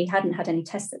he hadn't had any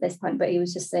tests at this point, but he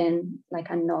was just saying, like,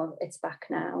 I know it's back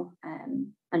now,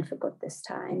 and for good this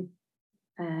time.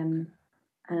 And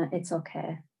it's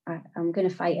okay. I'm going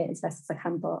to fight it as best as I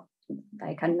can, but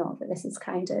like, I know that this is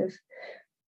kind of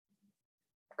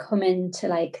coming to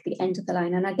like the end of the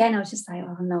line. And again, I was just like,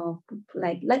 oh no,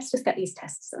 like, let's just get these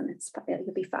tests done.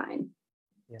 It'll be fine.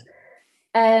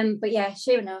 Yeah. But yeah,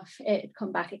 sure enough, it had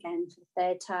come back again for the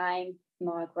 3rd time,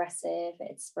 more aggressive.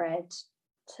 It spread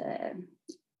to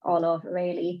all over,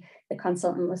 really. The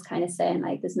consultant was kind of saying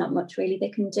like, there's not much really they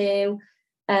can do.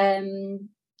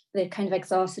 They kind of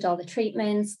exhausted all the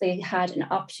treatments. They had an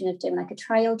option of doing like a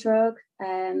trial drug,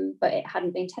 but it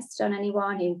hadn't been tested on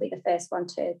anyone. He would be the first one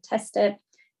to test it.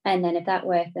 And then if that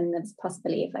worked, then there was a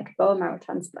possibility of like a bone marrow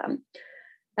transplant.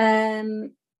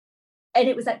 And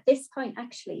it was at this point,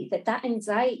 actually, that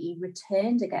anxiety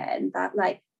returned again. But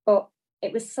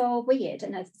it was so weird.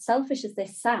 And as selfish as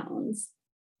this sounds,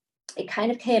 it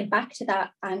kind of came back to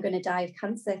that I'm going to die of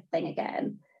cancer thing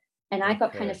again. And I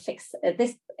got kind of fixed at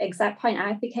this exact point.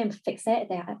 I became fixated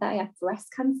that I had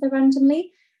breast cancer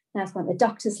randomly. And I was going to the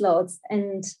doctor's loads.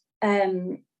 And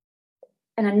I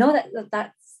know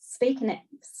that's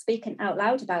speaking out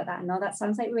loud about that. I know that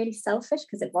sounds like really selfish,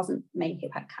 because it wasn't me who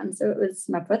had cancer. It was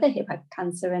my brother who had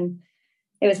cancer, and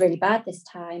it was really bad this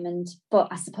time. But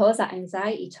I suppose that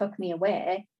anxiety took me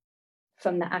away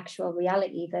from the actual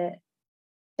reality that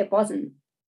it wasn't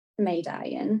me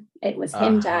dying, it was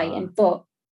him dying. But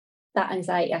that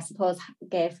anxiety, I suppose,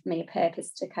 gave me a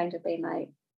purpose to kind of be like,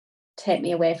 take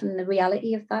me away from the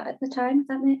reality of that at the time, if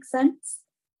that makes sense.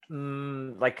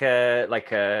 Like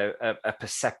a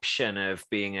perception of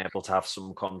being able to have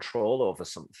some control over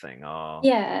something, or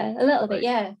yeah, a little bit,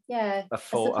 yeah. A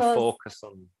focus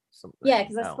on something. Yeah,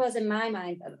 because I suppose in my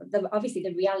mind, obviously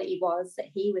the reality was that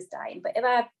he was dying, but if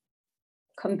I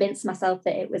convinced myself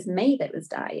that it was me that was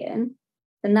dying,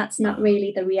 then that's not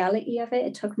really the reality of it.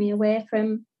 It took me away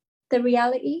from the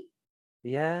reality.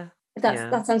 Yeah.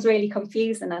 That sounds really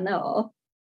confusing, I know.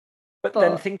 But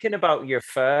then thinking about your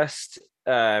first,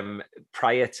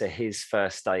 prior to his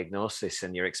first diagnosis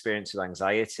and your experience with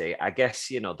anxiety, I guess,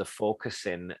 the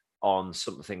focusing on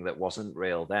something that wasn't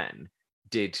real then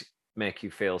did make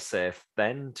you feel safe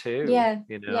then too. Yeah.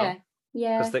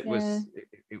 Yeah. Because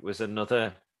it was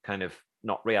another kind of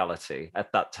not reality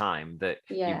at that time that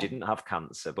you didn't have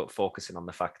cancer, but focusing on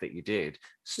the fact that you did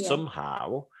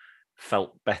somehow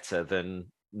felt better than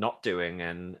not doing,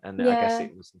 and I guess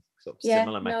it was sort of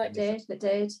similar mechanism. No, it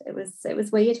did. It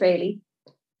was weird, really.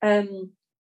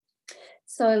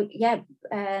 So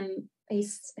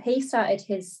he started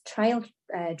his trial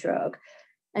drug,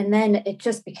 and then it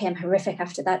just became horrific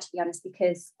after that, to be honest,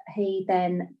 because he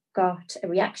then got a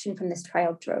reaction from this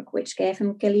trial drug, which gave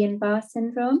him Guillain-Barré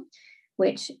syndrome,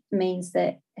 which means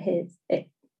that it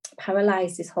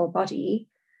paralyzed his whole body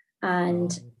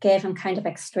and gave him kind of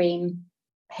extreme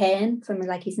pain from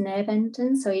like his nerve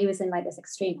endings. So he was in like this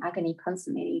extreme agony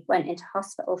constantly. He went into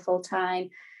hospital full time.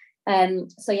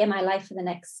 My life for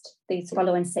these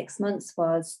following 6 months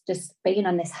was just being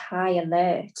on this high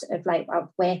alert of like, I'd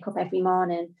wake up every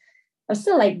morning. I was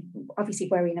still like obviously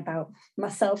worrying about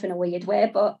myself in a weird way,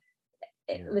 but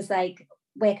it was like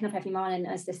waking up every morning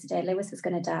as this day Lewis was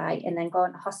going to die, and then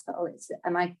going to hospital.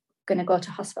 Am I going to go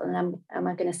to hospital, and am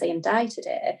I going to see him die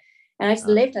today? And I just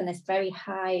lived on this very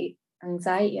high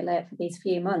anxiety alert for these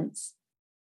few months.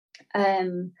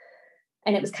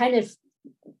 And it was kind of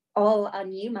all I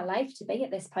knew my life to be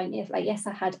at this point. If like, yes,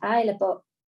 I had Isla, but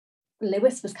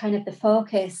Lewis was kind of the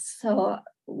focus. So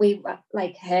we,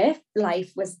 like, her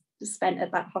life was spent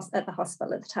at the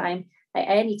hospital at the time. Like,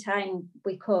 any time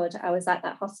we could, I was at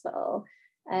that hospital.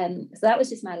 So that was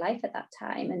just my life at that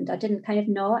time, and I didn't kind of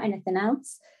know anything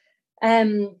else.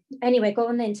 Anyway,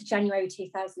 going into January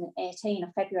 2018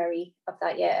 or February of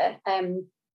that year,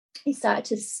 he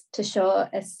started to show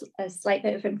a slight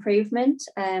bit of improvement,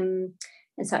 and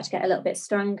started to get a little bit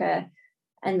stronger.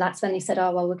 And that's when they said,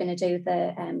 oh, well, we're going to do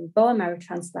the bone marrow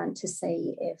transplant to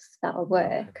see if that'll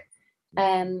work.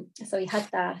 So he had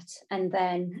that, and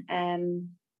then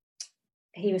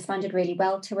he responded really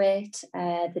well to it.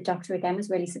 The doctor again was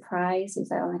really surprised. He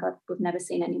was like, oh my God, we've never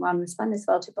seen anyone respond this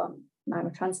well to bone marrow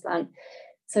transplant.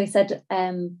 So he said,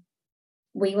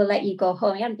 we will let you go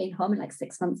home. He hadn't been home in like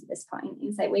 6 months at this point. He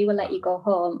was like, we will let you go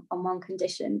home on one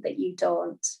condition, that you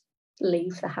don't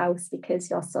leave the house because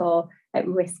you're so at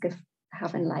risk of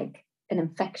having like an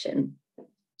infection.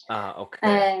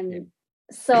 Okay.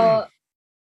 So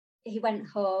he went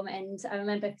home, and I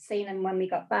remember seeing him when we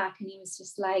got back, and he was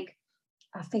just like,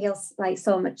 I feel like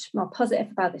so much more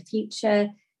positive about the future.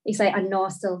 He's like, I know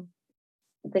still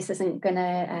this isn't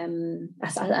gonna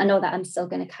I know that I'm still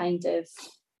gonna kind of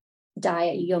die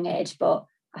at a young age, but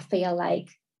I feel like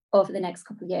over the next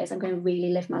couple of years I'm going to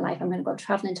really live my life. I'm going to go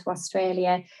traveling to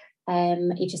Australia.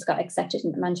 He just got accepted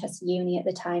into Manchester Uni at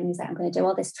the time. He's like, I'm going to do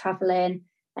all this traveling,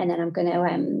 and then I'm going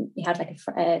to he had like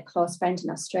a close friend in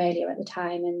Australia at the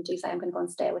time, and he's like, I'm going to go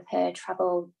and stay with her,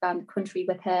 travel around the country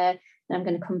with her, and I'm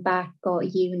going to come back, go to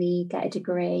uni, get a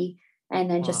degree, and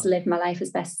then just live my life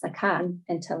as best as I can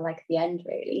until like the end,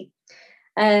 really.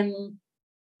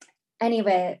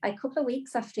 Anyway, a couple of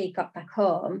weeks after he got back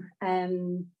home,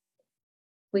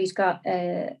 we'd got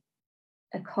a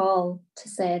call to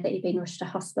say that he'd been rushed to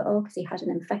hospital because he had an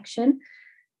infection.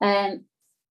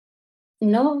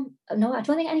 No, I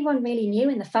don't think anyone really knew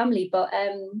in the family, but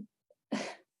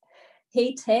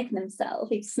he'd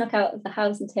snuck out of the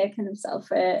house and taken himself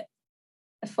for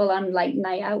a full-on like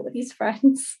night out with his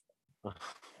friends.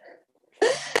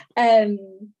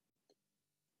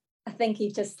 I think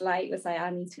he just like was like, I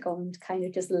need to go and kind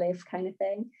of just live, kind of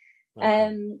thing.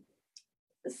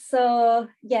 So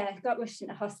yeah, got rushed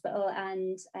into hospital,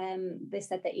 and they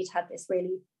said that he'd had this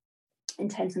really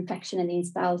intense infection in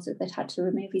his bowels, that they'd had to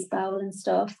remove his bowel and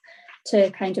stuff to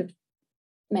kind of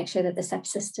make sure that the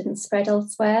sepsis didn't spread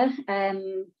elsewhere.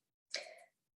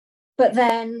 But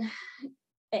then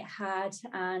it had,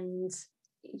 and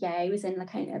yeah, he was in a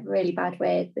kind of really bad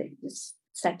way. The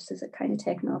sepsis had kind of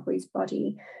taken over his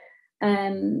body.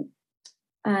 And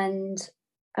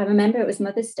I remember it was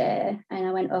Mother's Day, and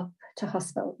I went up to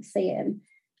hospital to see him,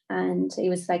 and he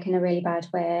was like in a really bad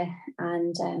way,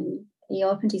 and he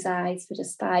opened his eyes for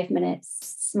just 5 minutes,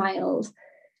 smiled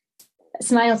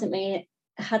at me,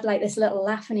 had like this little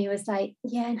laugh, and he was like,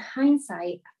 yeah, in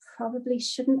hindsight, I probably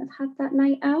shouldn't have had that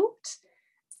night out,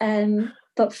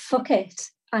 but fuck it,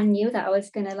 I knew that I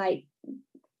was gonna like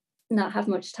not have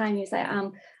much time. He was like,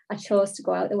 I chose to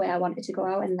go out the way I wanted to go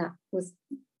out, and that was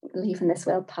leaving this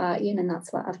world partying, and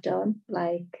that's what I've done.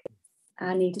 Like,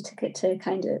 I needed to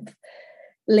kind of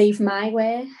leave my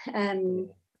way. And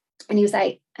he was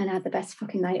like, and I had the best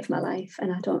fucking night of my life,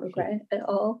 and I don't regret it at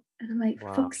all. And I'm like,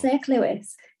 wow. Fuck's sake,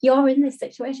 Lewis, you're in this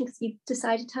situation because you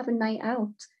decided to have a night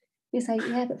out. He's like,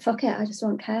 yeah, but fuck it, I just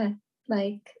don't care.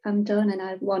 Like, I'm done, and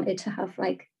I wanted to have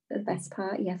like the best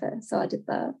party ever, so I did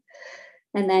that.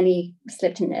 And then he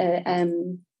slipped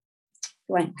into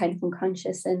went kind of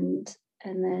unconscious, and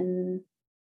then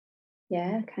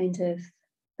yeah, kind of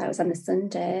that was on the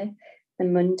Sunday. The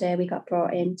Monday we got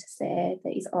brought in to say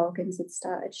that his organs had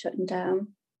started shutting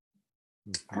down,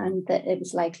 and that it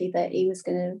was likely that he was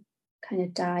going to kind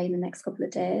of die in the next couple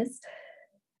of days.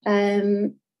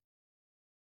 And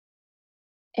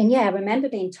yeah, I remember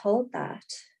being told that,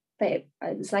 but it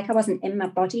was like I wasn't in my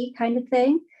body kind of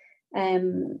thing. I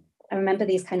remember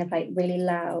these kind of like really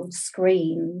loud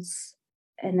screams,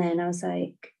 and then I was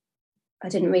like, I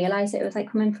didn't realize it was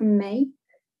like coming from me.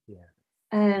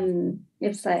 It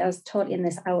was like I was totally in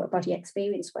this out of body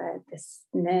experience where this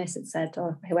nurse had said,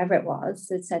 or whoever it was,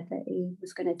 had said that he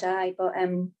was going to die. But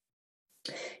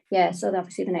yeah, so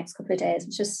obviously the next couple of days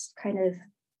was just kind of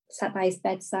sat by his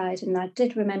bedside, and I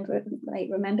did remember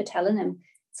telling him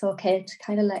it's okay to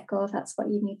kind of let go. That's what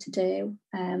you need to do.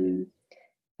 And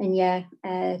yeah,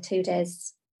 2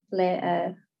 days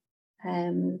later,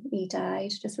 he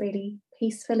died just really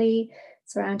peacefully,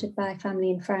 surrounded by family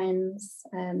and friends.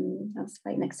 I was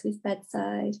like next to his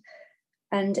bedside,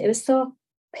 and it was so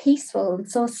peaceful and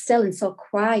so still and so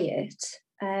quiet.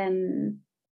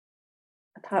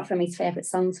 apart from his favourite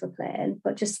songs were playing,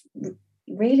 but just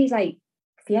really like,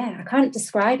 I can't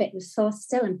describe it. It was so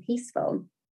still and peaceful,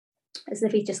 as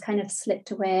if he just kind of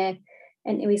slipped away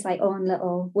into his like own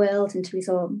little world, into his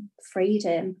own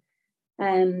freedom.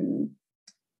 And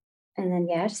then,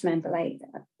 I just remember like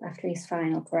after his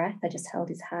final breath, I just held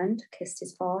his hand, kissed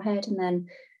his forehead, and then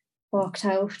walked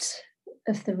out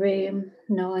of the room,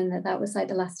 knowing that that was like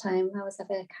the last time I was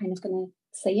ever kind of going to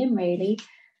see him, really.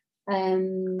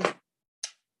 And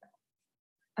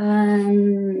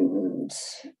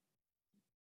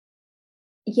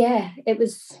it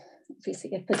was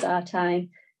obviously a bizarre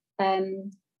time.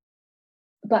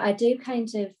 But I do kind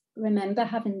of remember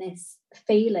having this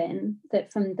feeling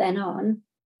that from then on,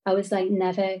 I was like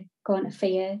never going to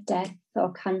fear death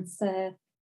or cancer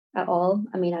at all.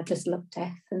 I mean, I just looked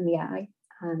death in the eye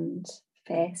and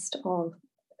faced all,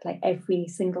 like every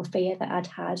single fear that I'd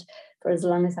had for as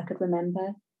long as I could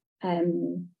remember.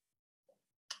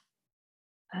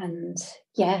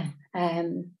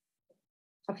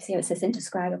 Obviously it was this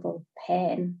indescribable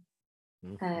pain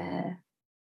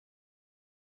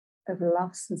of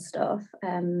loss and stuff.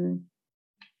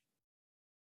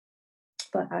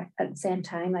 But at the same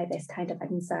time, like this kind of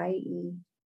anxiety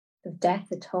of death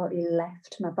had totally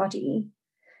left my body.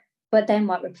 But then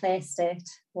what replaced it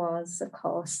was, of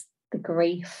course, the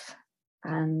grief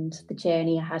and the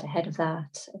journey I had ahead of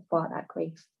that, of what that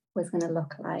grief was going to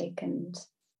look like. And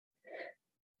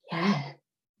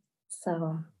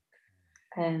so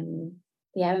I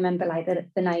remember like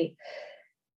the night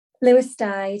Lewis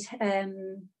died,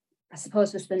 I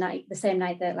suppose was the same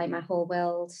night that like my whole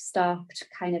world stopped,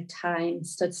 kind of time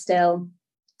stood still.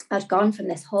 I'd gone from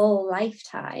this whole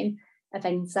lifetime of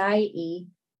anxiety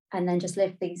and then just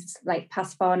lived these like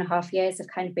past 4.5 years of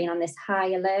kind of being on this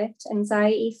high alert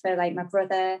anxiety for like my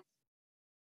brother,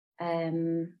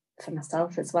 for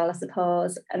myself as well, I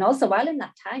suppose. And also while in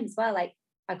that time as well, like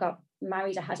I got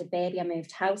married, I had a baby, I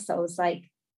moved house. So I was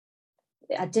like,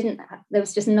 there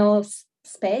was just no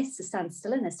space to stand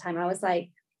still in this time. I was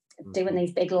like doing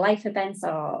these big life events,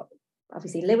 or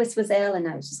obviously Lewis was ill, and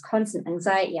I was just constant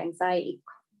anxiety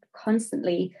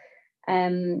constantly.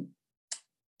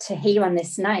 To hear on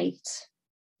this night,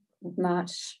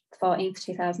 March 14th,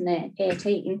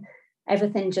 2018,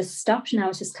 everything just stopped, and I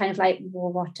was just kind of like,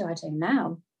 well, what do I do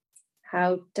now?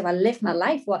 How do I live my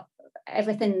life?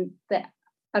 Everything that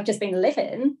I've just been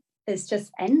living is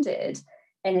just ended,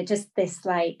 and it just this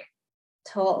like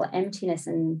total emptiness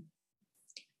and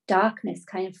darkness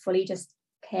kind of fully just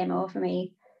came over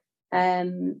me,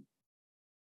 and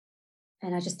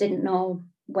I just didn't know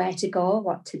where to go,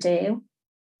 what to do.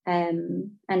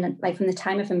 And like from the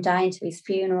time of him dying to his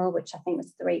funeral, which I think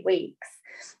was 3 weeks,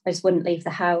 I just wouldn't leave the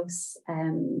house.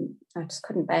 I just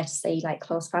couldn't bear to see like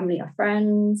close family or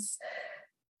friends.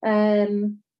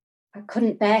 I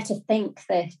couldn't bear to think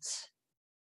that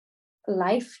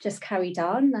life just carried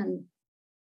on, and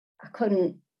I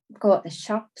couldn't go at the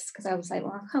shops because I was like,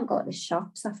 well, I can't go at the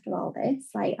shops after all this.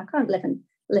 Like, I can't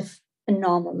live a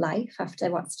normal life after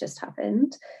what's just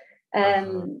happened.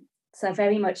 So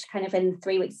very much kind of in the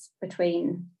 3 weeks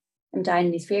between him dying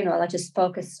and his funeral, I just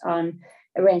focused on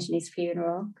arranging his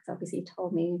funeral, because obviously he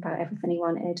told me about everything he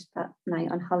wanted that night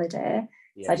on holiday.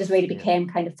 Yes, so I just really became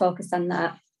kind of focused on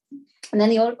that. And then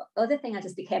the other thing I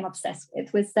just became obsessed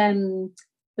with was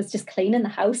just cleaning the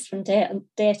house from day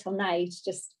till night,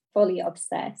 just fully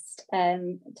obsessed,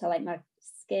 until like my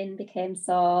skin became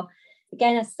sore.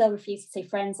 Again, I still refused to see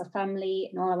friends or family,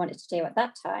 and all I wanted to do at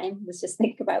that time was just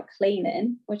think about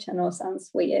cleaning, which I know sounds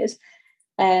weird.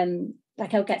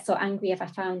 Like I would get so angry if I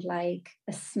found like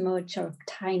a smudge or a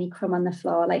tiny crumb on the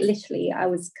floor. Like literally, I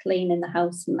was cleaning the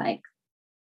house from like,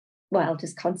 well,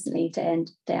 just constantly day in,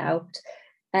 day out.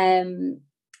 And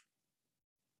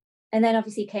then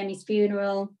obviously came his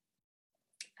funeral,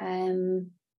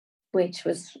 which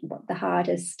was the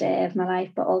hardest day of my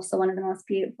life, but also one of the most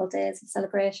beautiful days of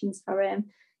celebrations for him.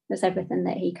 It was everything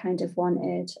that he kind of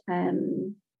wanted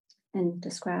and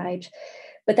described.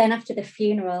 But then after the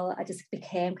funeral, I just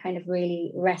became kind of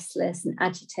really restless and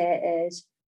agitated.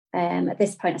 At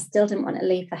this point, I still didn't want to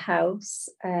leave the house,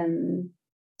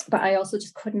 but I also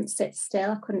just couldn't sit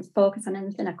still. I couldn't focus on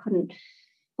anything. I couldn't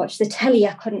watch the telly.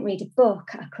 I couldn't read a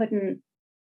book. I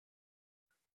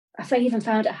even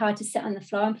found it hard to sit on the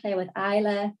floor and play with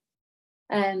Isla.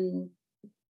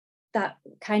 That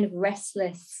kind of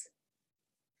restless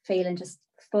feeling just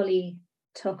fully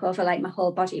took over like my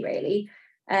whole body, really.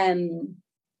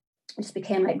 It just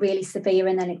became like really severe,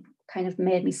 and then it kind of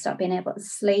made me stop being able to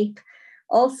sleep.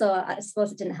 Also, I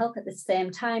suppose it didn't help at the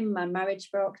same time, my marriage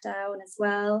broke down as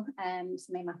well.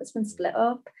 So me and my husband split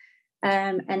up.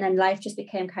 And then life just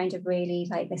became kind of really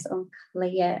like this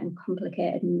unclear and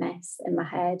complicated mess in my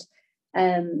head.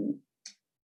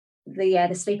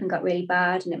 The sleeping got really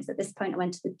bad, and it was at this point I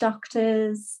went to the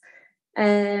doctors,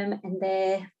 and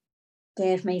they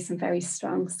gave me some very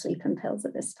strong sleeping pills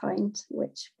at this point,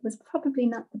 which was probably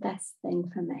not the best thing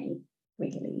for me,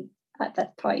 really, at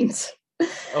that point.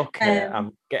 Okay,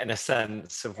 I'm getting a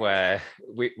sense of where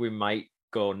we might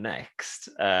go next,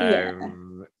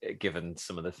 given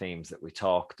some of the themes that we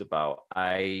talked about.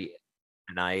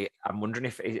 I'm wondering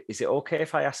if is it okay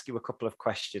if I ask you a couple of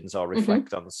questions or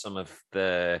reflect on some of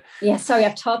the... Yeah, sorry,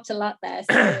 I've talked a lot there.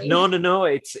 Sorry. No,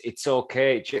 it's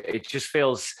okay. It just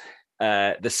feels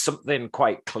there's something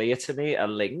quite clear to me, a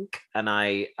link, and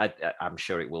I'm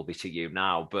sure it will be to you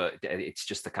now, but it's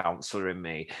just the counselor in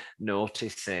me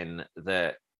noticing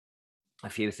that a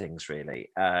few things really.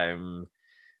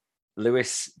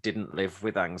 Lewis didn't live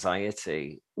with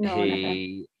anxiety. No,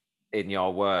 he, never. In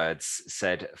your words,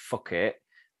 said, "Fuck it,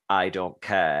 I don't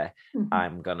care.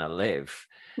 I'm gonna live,"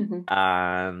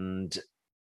 and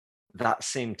that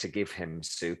seemed to give him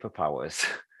superpowers.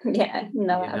 Yeah,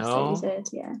 no, absolutely did.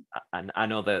 Yeah, and I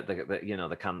know that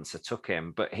the cancer took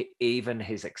him, but even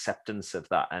his acceptance of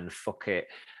that and "fuck it,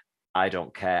 I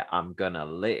don't care, I'm gonna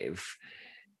live,"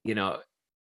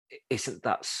 isn't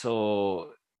that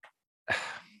so?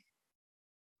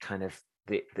 Kind of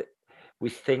we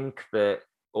think that,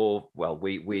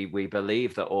 we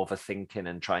believe that overthinking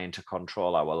and trying to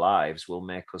control our lives will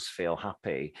make us feel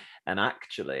happy and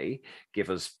actually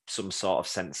give us some sort of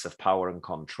sense of power and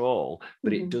control,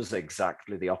 but it does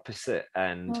exactly the opposite.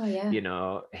 And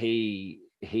he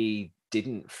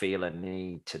didn't feel a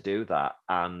need to do that,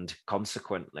 and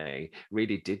consequently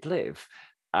really did live.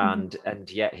 And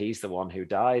yet he's the one who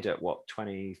died at what,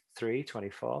 23,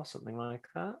 24, something like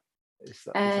that. Is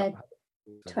that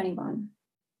 21.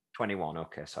 21.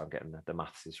 Okay, so I'm getting the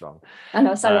maths is wrong. I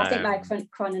know, sorry, I think my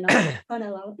chronology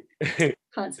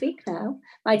can't speak now.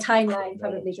 My timeline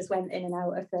probably just went in and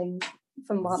out of things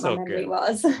from what my memory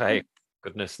was. Hey,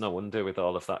 goodness, no wonder with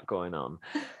all of that going on.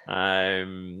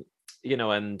 And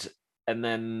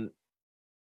then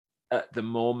at the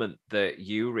moment that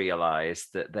you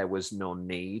realized that there was no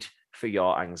need for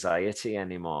your anxiety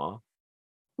anymore,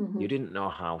 you didn't know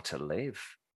how to live.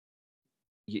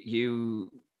 You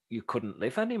couldn't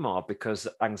live anymore because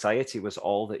anxiety was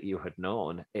all that you had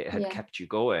known. It had kept you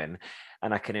going.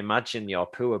 And I can imagine your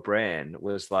poor brain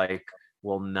was like,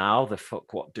 well, now the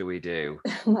fuck, what do we do?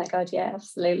 Oh my God, yeah,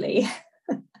 absolutely.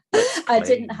 I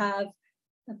didn't have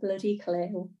a bloody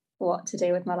clue what to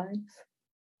do with my life.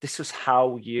 This was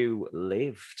how you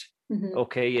lived.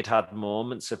 Okay, you'd had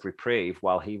moments of reprieve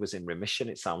while he was in remission.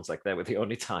 It sounds like they were the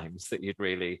only times that you'd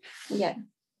really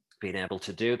been able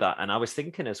to do that. And I was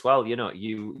thinking as well,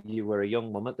 you were a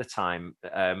young mum at the time.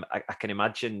 I can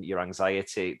imagine your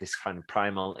anxiety, this kind of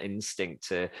primal instinct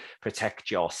to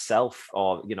protect yourself,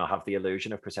 or have the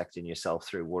illusion of protecting yourself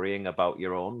through worrying about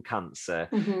your own cancer,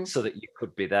 so that you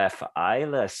could be there for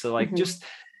Isla. So just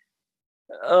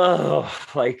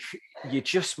you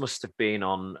just must have been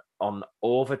on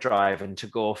overdrive, and to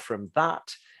go from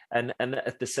that and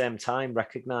at the same time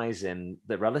recognizing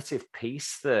the relative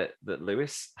peace that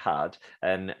Lewis had,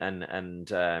 and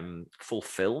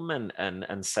fulfillment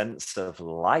and sense of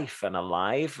life and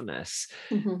aliveness,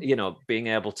 being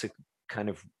able to kind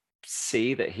of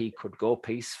see that he could go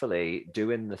peacefully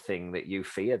doing the thing that you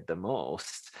feared the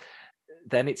most.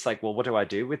 Then it's like, well, what do I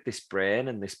do with this brain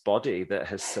and this body that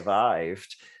has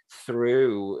survived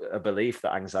through a belief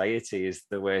that anxiety is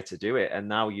the way to do it? And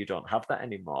now you don't have that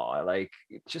anymore. Like,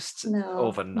 just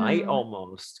overnight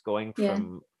almost going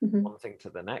from one thing to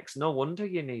the next. No wonder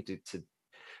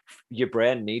your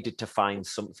brain needed to find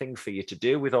something for you to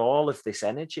do with all of this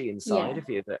energy inside of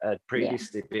you that had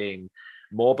previously been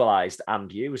mobilized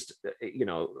and used,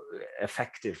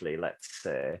 effectively, let's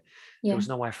say. There was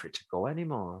nowhere for it to go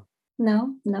anymore.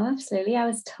 No, absolutely. I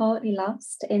was totally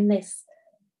lost in this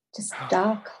just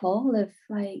dark hole of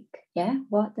like,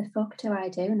 what the fuck do I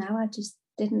do now? I just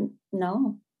didn't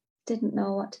know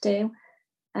what to do.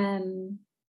 And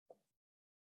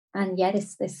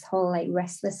this whole like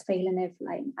restless feeling of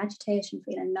like agitation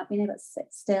feeling, not being able to sit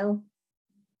still,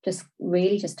 just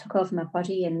really just took over my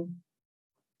body. And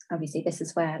obviously this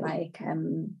is where like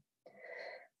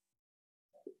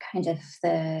kind of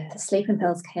the sleeping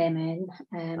pills came in,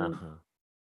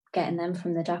 getting them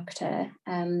from the doctor.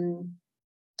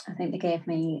 I think they gave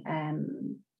me at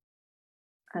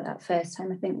that first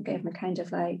time, I think they gave me kind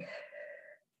of like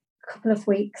a couple of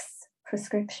weeks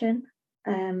prescription.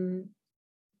 And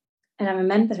I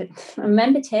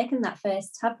remember taking that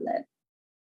first tablet,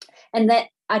 and that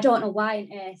I don't know why on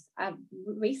earth. I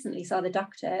recently saw the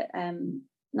doctor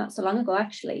not so long ago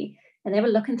actually, and they were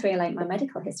looking through like my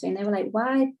medical history, and they were like,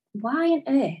 why on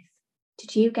earth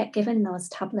did you get given those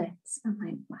tablets? I'm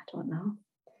like, I don't know.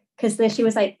 Because she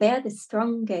was like, they're the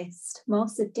strongest,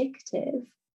 most addictive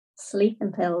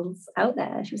sleeping pills out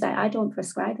there. She was like, I don't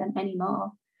prescribe them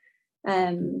anymore.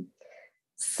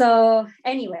 So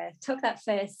anyway, took that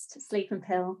first sleeping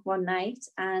pill one night,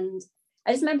 and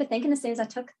I just remember thinking as soon as I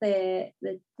took the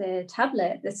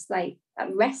tablet, this like a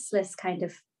restless kind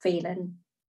of feeling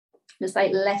just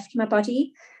like left my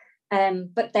body.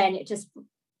 But then it just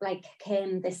like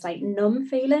came this like numb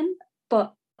feeling.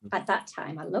 But at that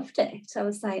time I loved it. So I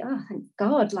was like, oh, thank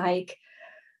God, like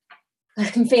I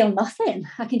can feel nothing.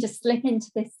 I can just slip into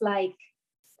this like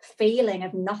feeling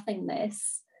of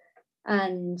nothingness.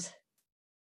 And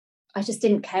I just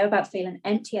didn't care about feeling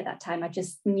empty at that time. I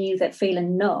just knew that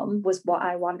feeling numb was what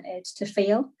I wanted to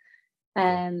feel.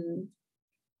 And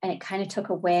it kind of took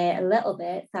away a little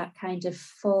bit that kind of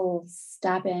full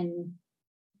stabbing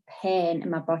pain in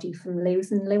my body from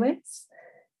losing Lewis.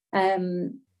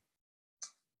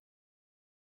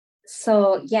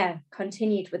 So yeah,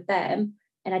 continued with them.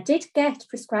 And I did get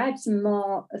prescribed some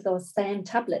more of those same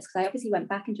tablets, because I obviously went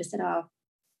back and just said, oh,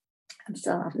 I'm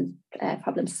still having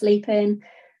problems sleeping.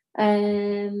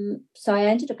 So I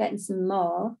ended up getting some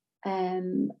more.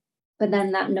 But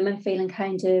then that numbing feeling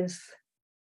kind of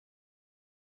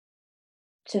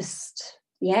just,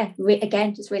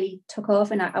 again, just really took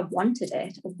off, and I wanted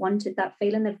it. I wanted that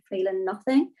feeling of feeling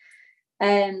nothing.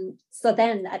 So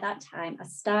then at that time, I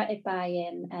started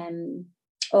buying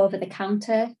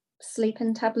over-the-counter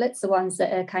sleeping tablets, the ones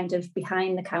that are kind of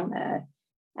behind the counter.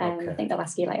 I think they'll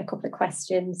ask you like a couple of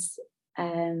questions.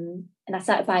 And I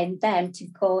started buying them to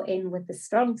go in with the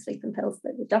strong sleeping pills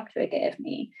that the doctor gave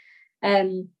me,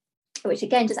 which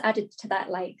again just added to that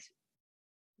like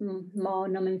more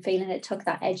numbing feeling. It took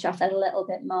that edge off a little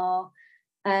bit more.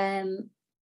 And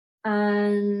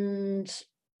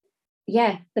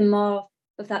yeah, the more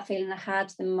of that feeling I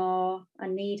had, the more I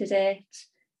needed it.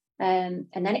 And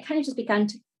then it kind of just began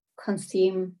to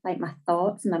consume like my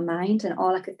thoughts and my mind, and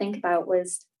all I could think about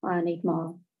was, oh, I need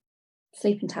more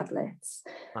sleeping tablets.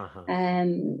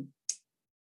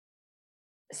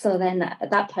 So then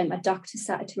at that point my doctor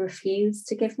started to refuse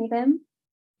to give me them,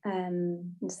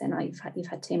 and saying, oh, you've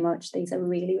had too much, these are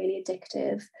really, really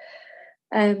addictive.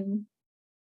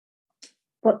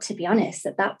 But to be honest,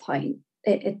 at that point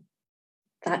that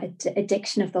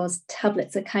addiction of those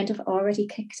tablets had kind of already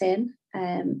kicked in,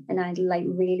 and I like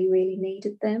really, really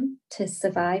needed them to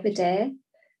survive a day.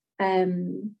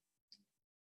 And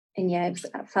yeah,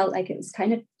 I felt like it was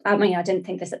kind of, I mean, I didn't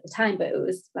think this at the time, but it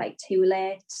was like too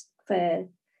late to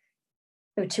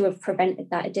have prevented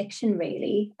that addiction,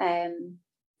 really. And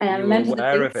I remember you were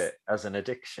aware of it as an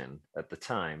addiction at the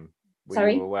time? Were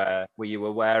you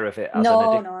aware of it as an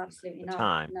addiction? No, absolutely not.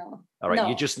 Time? No. All right, no.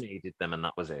 You just needed them and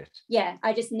that was it? Yeah,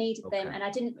 I just needed them,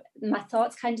 and my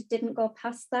thoughts kind of didn't go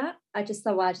past that. I just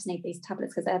thought, well, I just need these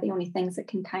tablets because they're the only things that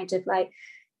can kind of like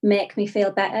make me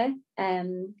feel better.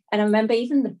 And I remember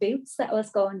even the Boots that I was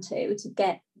going to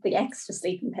get the extra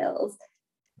sleeping pills,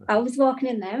 I was walking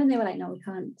in there and they were like, no, we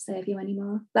can't serve you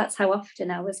anymore. That's how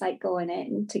often I was like going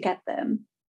in to get them.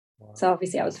 Wow. So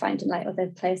obviously I was finding like other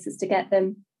places to get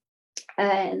them.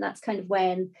 And that's kind of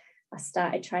when I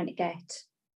started trying to get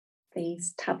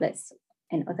these tablets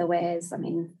in other ways. I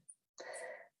mean,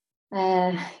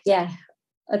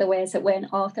 other ways that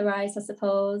weren't authorised, I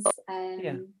suppose. So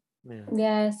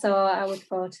I would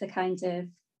go to kind of,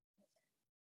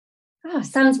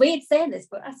 sounds weird saying this,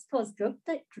 but I suppose drug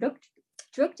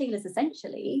dealers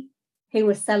essentially who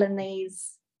were selling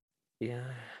these.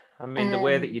 Yeah, I mean, the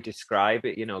way that you describe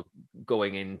it,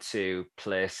 going into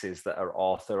places that are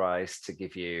authorized to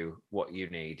give you what you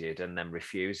needed and then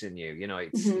refusing you,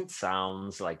 it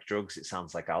sounds like drugs, it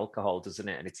sounds like alcohol, doesn't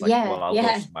it? And it's like, I'll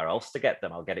go somewhere else to get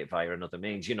them, I'll get it via another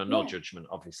means, no judgment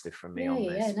obviously from me on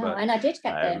this. But and I did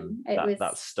get them.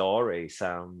 That story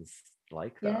sounds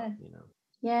like that,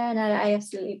 Yeah, no, I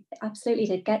absolutely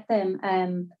did get them.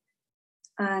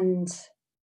 And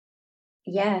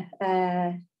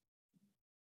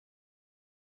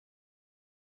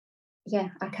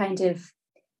I kind of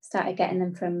started getting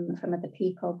them from other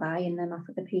people, buying them off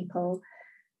other people.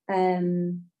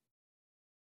 And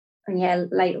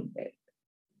like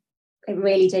it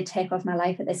really did take off my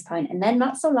life at this point. And then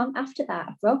not so long after that,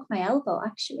 I broke my elbow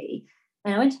actually.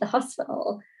 And I went to the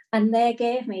hospital and they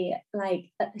gave me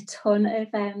like a ton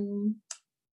of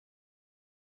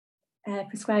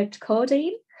prescribed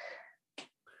codeine.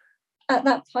 at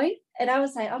that point. And I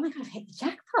was like, oh my God, I've hit the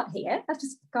jackpot here. I've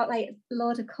just got like a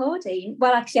load of codeine.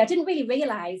 Well, actually, I didn't really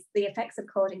realise the effects of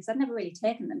codeine because I've never really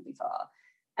taken them before.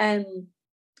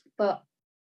 But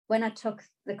when I took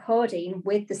the codeine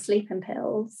with the sleeping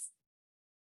pills,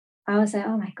 I was like,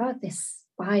 oh my God,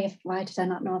 why did I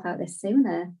not know about this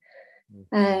sooner?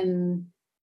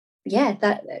 Yeah,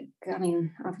 that, I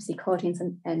mean, obviously codeine's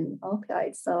and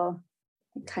opioids, so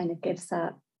it kind of gives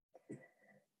that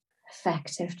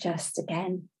effect of just,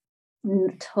 again,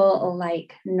 total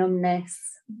like numbness,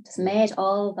 just made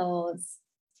all those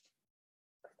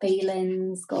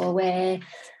feelings go away,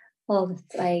 all the,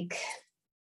 like,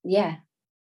 yeah,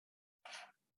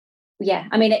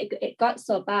 I mean, it got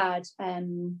so bad. I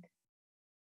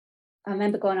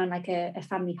remember going on like a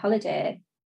family holiday,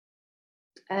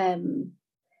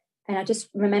 and I just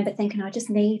remember thinking, I just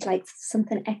need like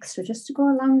something extra just to go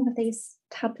along with these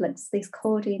tablets, these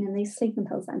codeine and these sleeping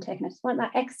pills that I'm taking. I just want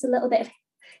that extra little bit of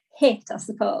hit, I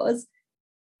suppose.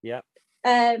 Yeah.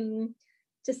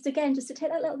 Just to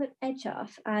take that little bit of edge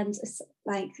off. And it's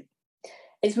like,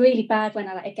 it's really bad when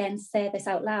I like, again say this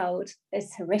out loud.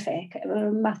 It's horrific.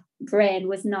 My brain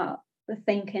was not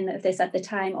thinking of this at the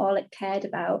time. All it cared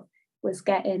about was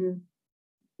getting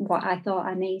what I thought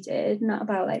I needed, not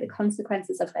about like the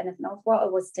consequences of anything, of what I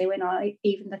was doing, or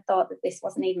even the thought that this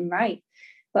wasn't even right.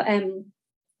 But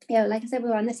yeah, like I said, we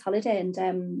were on this holiday, and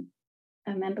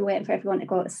I remember waiting for everyone to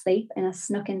go to sleep, and I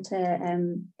snuck into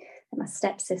my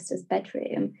stepsister's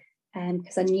bedroom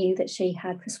because I knew that she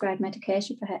had prescribed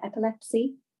medication for her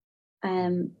epilepsy,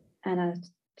 and I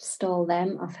stole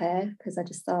them off her because I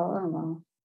just thought, oh well,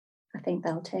 I think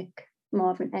they'll take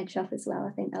more of an edge off as well.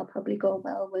 I think they'll probably go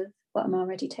well with what I'm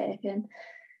already taking.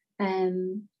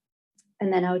 And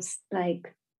then I would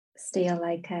like steal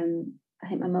like I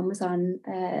think my mum was on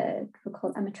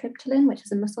called amitriptyline, which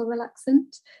is a muscle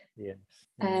relaxant. Yes.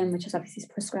 Which was obviously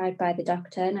prescribed by the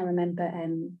doctor. And I remember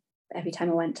every time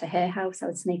I went to her house, I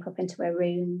would sneak up into her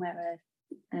room where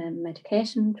a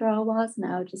medication drawer was,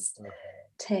 and I would just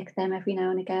take them every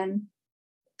now and again.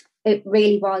 It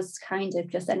really was kind of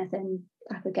just anything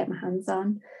I could get my hands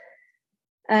on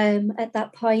at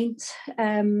that point,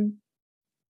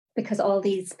 because all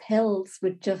these pills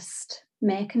were just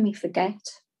making me forget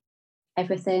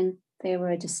everything. They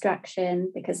were a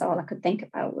distraction because all I could think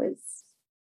about was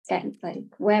getting like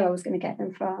where I was going to get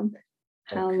them from,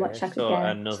 how much I could get.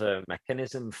 Another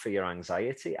mechanism for your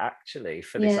anxiety, actually,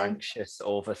 for this anxious,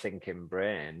 overthinking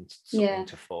brain, something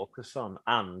to focus on,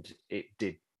 and it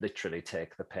did literally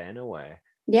take the pain away.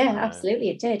 Yeah, absolutely,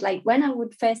 it did. Like when I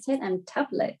would first take them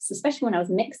tablets, especially when I was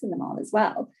mixing them all as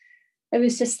well, it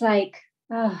was just like,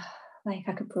 oh, like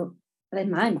I could put, in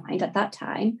my mind at that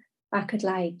time, I could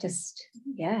like just,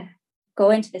 go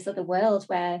into this other world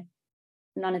where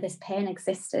none of this pain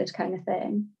existed, kind of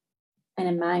thing. And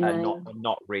in my mind,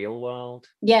 not real world.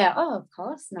 Yeah. Oh, of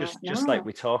course not. Just like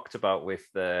we talked about with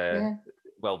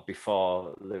well,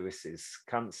 before Lewis's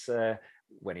cancer,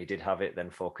 when he did have it,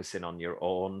 then focusing on your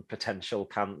own potential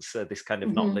cancer, this kind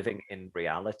of not living in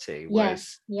reality,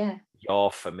 whereas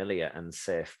your familiar and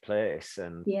safe place.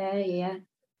 And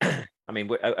I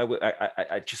mean,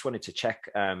 I just wanted to check,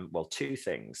 well, two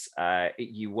things.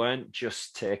 You weren't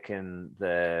just taking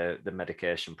the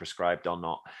medication prescribed or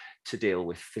not to deal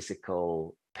with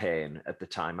physical pain at the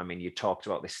time. I mean, you talked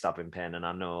about this stabbing pain, and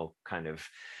I know kind of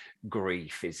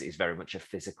grief is very much a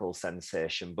physical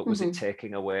sensation, but was it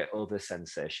taking away other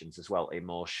sensations as well,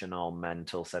 emotional,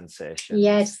 mental sensations?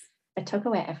 Yes, it took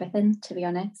away everything, to be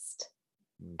honest.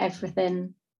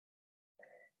 Everything.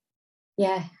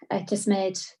 Yeah, it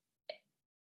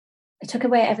took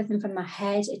away everything from my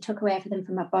head. It took away everything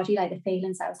from my body, like the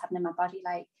feelings I was having in my body,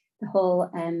 like the whole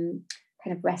kind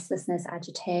of restlessness,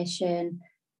 agitation,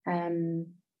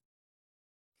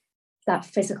 that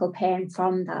physical pain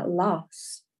from that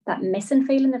loss, that missing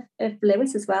feeling of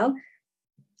Lewis as well.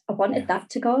 I wanted that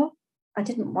to go. I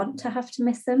didn't want to have to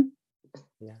miss him.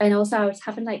 Yeah. And also I was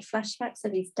having like flashbacks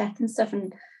of his death and stuff,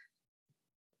 and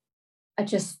I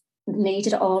just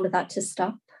needed all of that to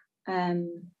stop. I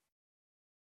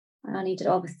needed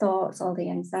all the thoughts, all the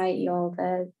anxiety,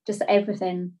 just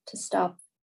everything to stop.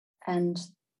 And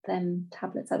them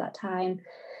tablets at that time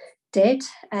did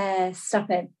stop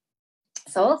it.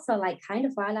 So also like kind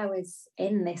of while I was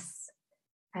in this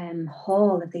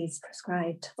hall of these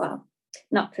prescribed, well,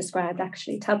 not prescribed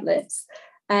actually, tablets,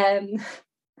 at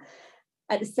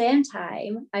the same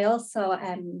time, I also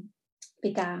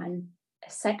began a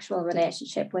sexual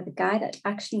relationship with a guy that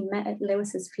actually met at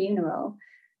Lewis's funeral.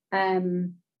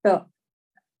 But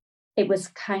it was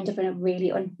kind of in a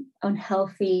really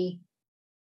unhealthy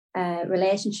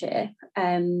relationship.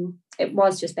 It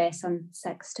was just based on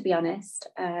sex, to be honest.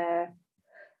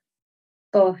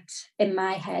 But in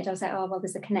my head, I was like, oh, well,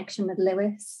 there's a connection with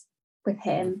Lewis, with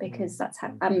him, because that's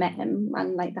how I met him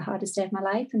on like the hardest day of my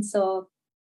life. And so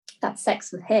that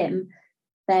sex with him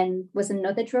then was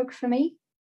another drug for me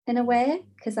in a way,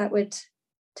 because that would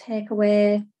take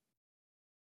away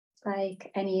like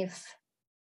any of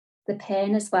the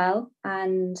pain as well.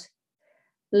 And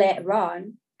later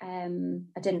on, I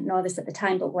didn't know this at the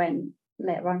time, but when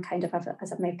later on, kind of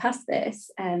as I've moved past this,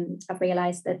 I've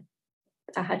realised that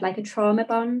I had like a trauma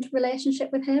bond relationship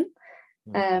with him,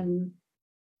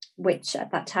 which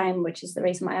at that time, which is the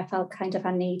reason why I felt kind of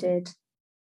I needed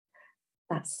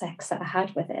that sex that I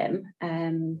had with him.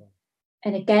 And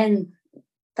again,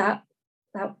 that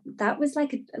was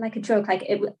like a drug. Like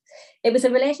it was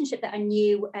a relationship that I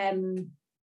knew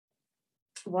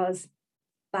was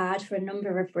bad for a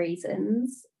number of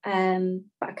reasons,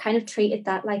 but I kind of treated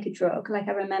that like a drug. Like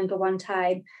I remember one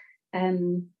time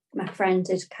my friend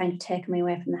had kind of taken me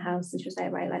away from the house, and she was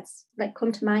like, right, let's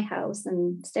come to my house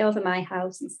and stay over my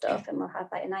house and stuff, and we'll have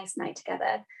like a nice night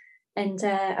together. And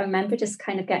I remember just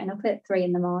kind of getting up at 3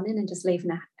 a.m. and just leaving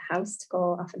the house to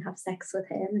go off and have sex with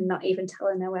him, and not even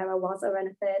telling her where I was or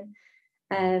anything.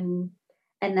 And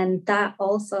then that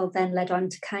also then led on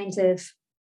to kind of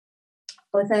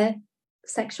other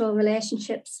sexual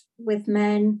relationships with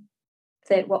men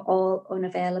that were all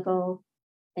unavailable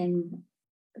in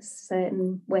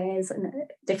certain ways and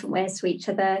different ways to each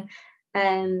other.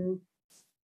 And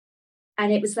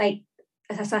it was like,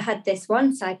 as I had this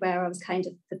one side where I was kind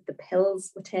of, the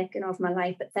pills were taking over my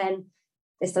life, but then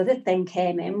this other thing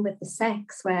came in with the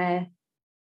sex, where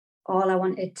all I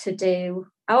wanted to do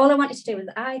was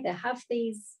either have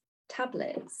these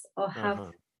tablets or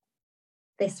have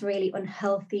this really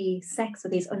unhealthy sex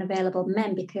with these unavailable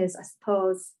men, because I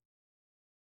suppose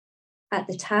at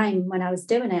the time when I was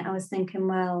doing it, I was thinking,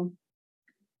 well,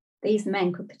 these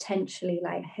men could potentially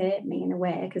like hurt me in a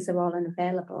way because they're all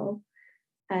unavailable.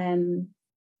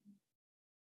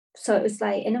 So it was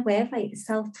like, in a way, of like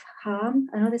self-harm.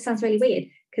 I know this sounds really weird,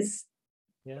 because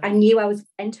I knew I was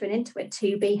entering into it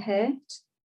to be hurt.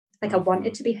 Like I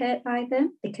wanted to be hurt by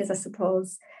them, because I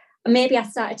suppose maybe I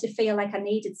started to feel like I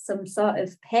needed some sort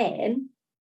of pain,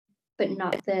 but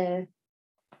not the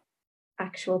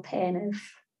actual pain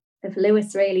of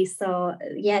Lewis, really. So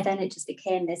yeah, then it just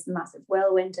became this massive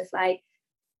whirlwind of like,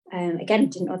 again, I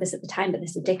didn't know this at the time, but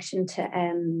this addiction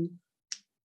to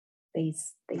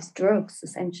these drugs,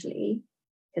 essentially,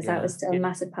 because that was still a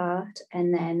massive part.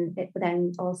 And then it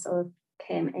then also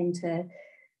came into,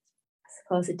 I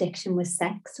suppose, addiction with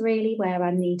sex, really, where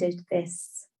I needed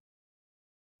this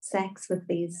sex with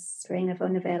these string of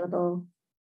unavailable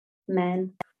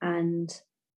men, and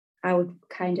I would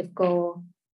kind of go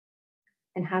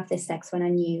and have this sex when I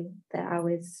knew that I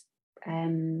was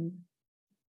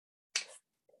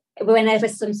whenever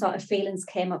some sort of feelings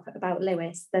came up about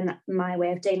Lewis, then my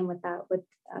way of dealing with that would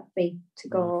be to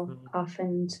go off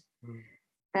and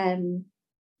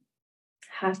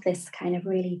have this kind of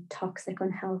really toxic,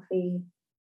 unhealthy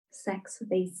sex with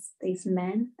these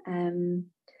men.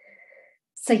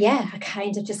 So yeah, I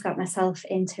kind of just got myself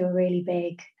into a really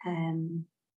big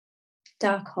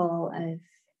dark hole of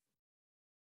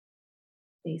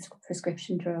these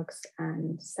prescription drugs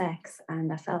and sex,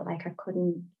 and I felt like I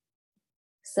couldn't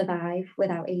survive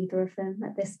without either of them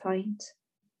at this point.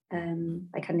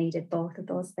 Like I needed both of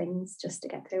those things just to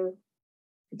get through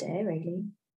the day, really.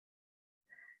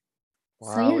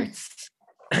 Wow, so,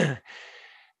 yeah.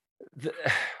 It's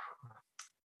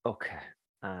okay.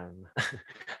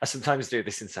 I sometimes do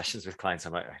this in sessions with clients.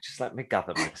 I'm like, just let me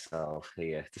gather myself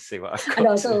here to see what I've got. I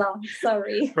know, it's a lot.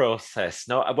 Sorry. Process.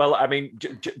 No, well, I mean,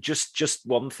 just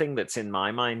one thing that's in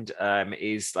my mind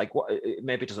is like, what?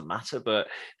 Maybe it doesn't matter, but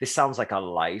this sounds like a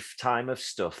lifetime of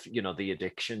stuff. You know, the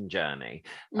addiction journey.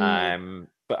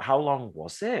 But how long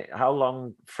was it? How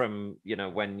long from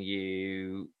when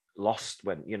you lost,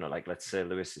 when like let's say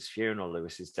Lewis's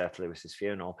death, Lewis's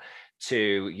funeral,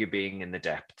 to you being in the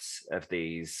depths of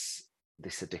this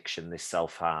addiction, this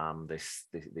self-harm,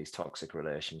 these toxic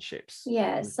relationships?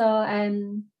 Yeah, so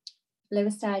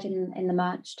Lewis died in the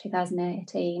March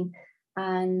 2018,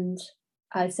 and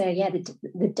I'd say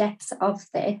the depths of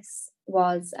this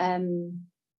was kind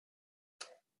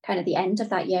of the end of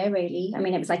that year, really. I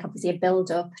mean, it was like obviously a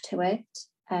build up to it.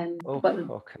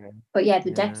 But yeah,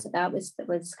 the depths of that was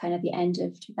kind of the end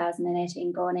of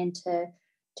 2018 going into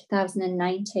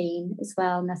 2019 as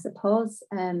well. And I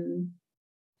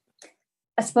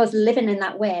suppose living in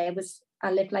that way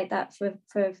I lived like that for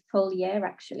a full year,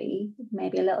 actually,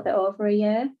 maybe a little bit over a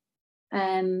year.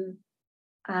 And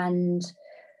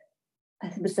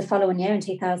it was the following year in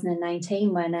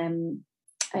 2019 when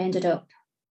I ended up,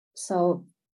 so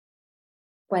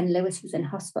when Lewis was in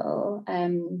hospital,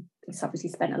 he's obviously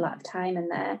spent a lot of time in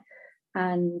there,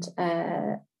 and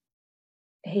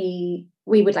we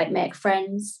would like make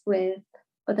friends with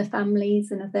other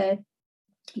families and other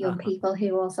young people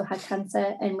who also had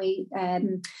cancer, and we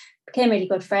became really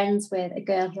good friends with a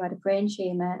girl who had a brain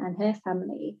tumor and her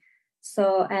family.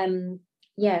 So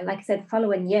like I said, the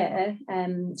following year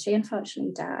she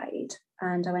unfortunately died,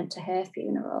 and I went to her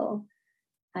funeral,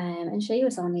 and she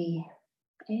was only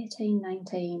 18,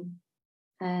 19,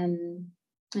 and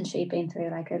she'd been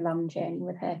through like a long journey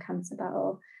with her cancer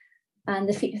battle, and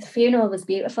the funeral was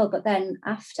beautiful. But then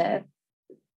after,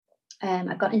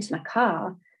 I got into my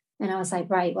car and I was like,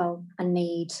 right, well, I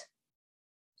need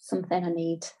something, I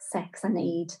need sex, I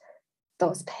need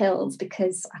those pills,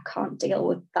 because I can't deal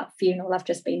with that funeral I've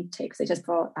just been to, because it just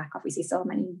brought back obviously so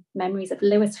many memories of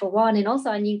Lewis for one, and also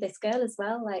I knew this girl as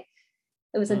well, like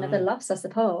it was another loss, I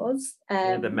suppose.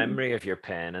 The memory of your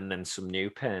pain, and then some new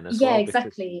pain as well. Yeah,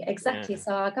 exactly. Yeah.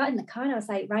 So I got in the car and I was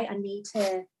like, right, I need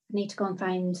to go and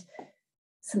find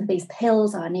some of these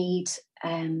pills. I need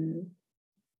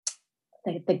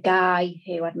the guy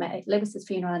who I'd met at Lewis's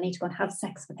funeral, I need to go and have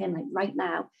sex with him like right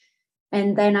now.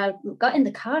 And then I got in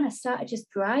the car and I started just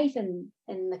driving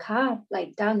in the car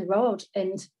like down the road,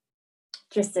 and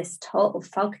just this total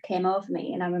fog came over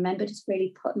me, and I remember just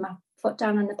really putting my foot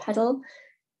down on the pedal,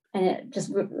 and it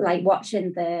just like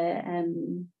watching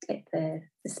the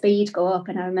speed go up,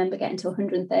 and I remember getting to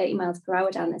 130 miles per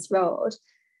hour down this road,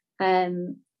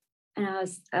 and I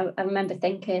remember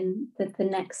thinking that the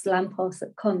next lamppost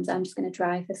that comes, I'm just going to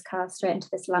drive this car straight into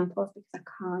this lamppost, because I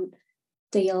can't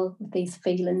deal with these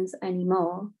feelings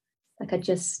anymore. Like I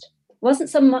just wasn't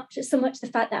so much the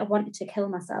fact that I wanted to kill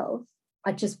myself,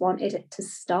 I just wanted it to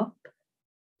stop.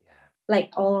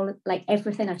 Like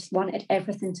everything, I just wanted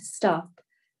everything to stop.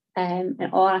 And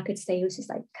all I could see was just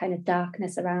like kind of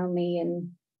darkness around me,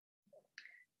 and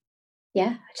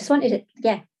I just wanted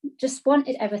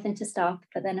everything to stop.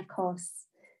 But then of course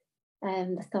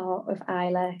the thought of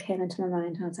Isla came into my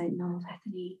mind, and I was like, no,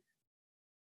 Bethany,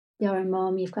 you're a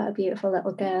mom, you've got a beautiful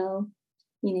little girl,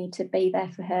 you need to be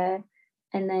there for her.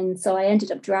 And then so I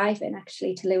ended up driving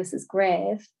actually to Lewis's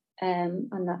grave on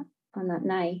that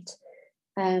night.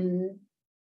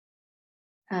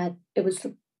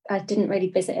 I didn't really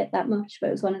visit it that much, but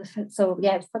it was it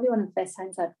was probably one of the first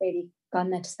times I'd really gone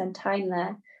there to spend time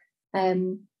there.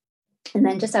 And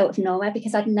then just out of nowhere,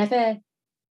 because it never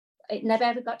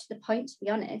ever got to the point, to be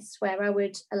honest, where I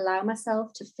would allow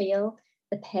myself to feel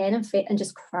the pain and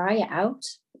just cry it out.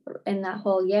 In that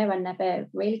whole year, I never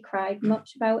really cried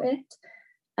much about it.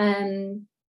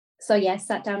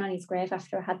 Sat down on his grave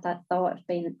after I had that thought of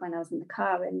being when I was in the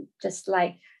car, and just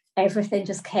like everything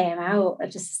just came out. I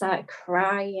just started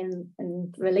crying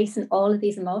and releasing all of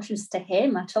these emotions to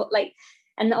him.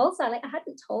 And also I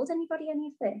hadn't told anybody any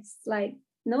of this. Like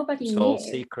nobody knew. It's all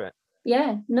secret.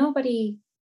 Yeah, nobody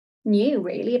knew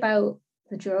really about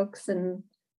the drugs and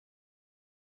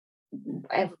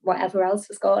whatever else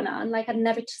was going on. Like I'd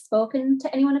never spoken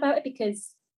to anyone about it,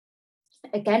 because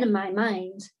again, in my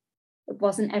mind, it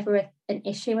wasn't ever an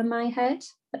issue in my head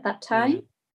at that time.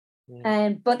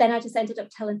 But then I just ended up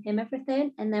telling him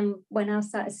everything, and then when I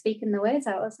started speaking the words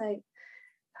out, I was like,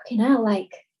 okay, now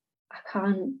like I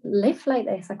can't live like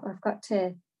this. Like I've got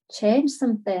to change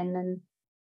something.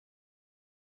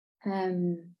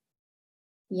 And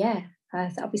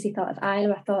I obviously thought of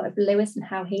Isla, I thought of Lewis and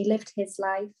how he lived his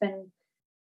life, and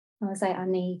I was like, I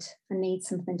need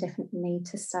something different, I need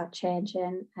to start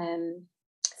changing.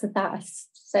 So that I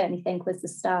certainly think was the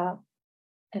start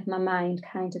of my mind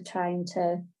kind of trying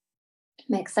to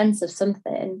make sense of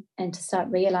something, and to start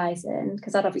realising,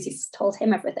 because I'd obviously told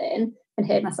him everything and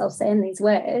heard myself saying these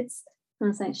words, and I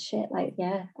was like, shit, like,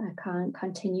 I can't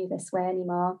continue this way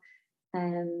anymore.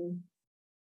 And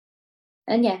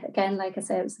again, like I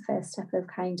say, it was the first step of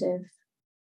kind of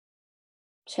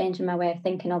changing my way of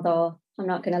thinking, although I'm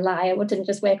not going to lie, I wouldn't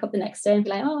just wake up the next day and be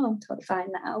like, oh, I'm totally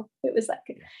fine now. It was like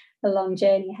a long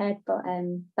journey ahead, but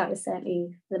that was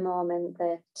certainly the moment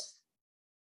that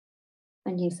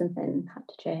I knew something had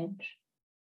to change.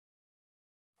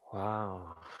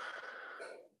 Wow.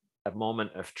 A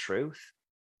moment of truth.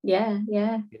 Yeah.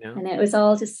 And it was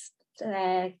all just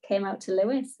came out to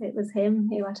Lewis. It was him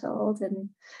who I told, and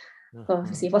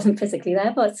obviously he wasn't physically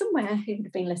there, but somewhere he would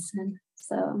have been listening.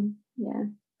 So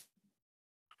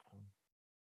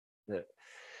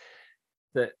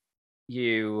that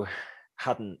you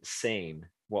hadn't seen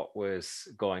what was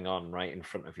going on right in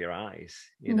front of your eyes.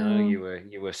 You know,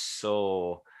 you were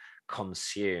so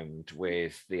consumed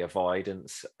with the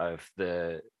avoidance of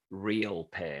the real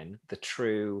pain, the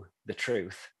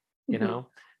truth, you know,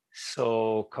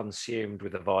 so consumed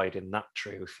with avoiding that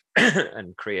truth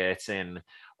and creating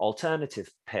alternative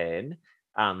pain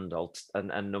and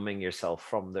numbing yourself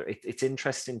from the it's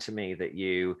interesting to me that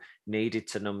you needed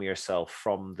to numb yourself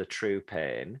from the true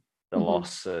pain, the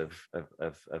loss of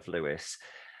Lewis,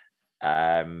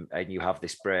 and you have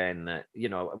this brain that, you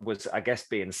know, was, I guess,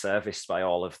 being serviced by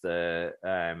all of the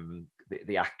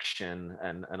action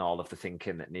and all of the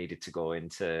thinking that needed to go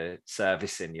into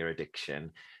servicing your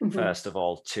addiction, first of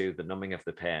all, to the numbing of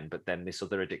the pain, but then this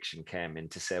other addiction came in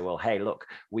to say, well, hey, look,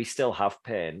 we still have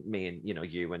pain, me and, you know,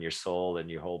 you and your soul and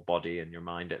your whole body and your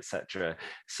mind, etc.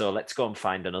 So let's go and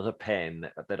find another pain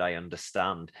that I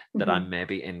understand, that I'm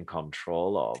maybe in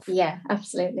control of. Yeah,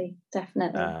 absolutely,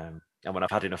 definitely. And when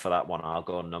I've had enough of that one, I'll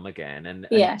go numb again. And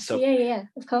so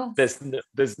of course.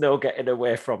 There's no getting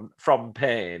away from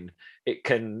pain. It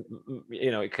can,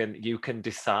 you know, you can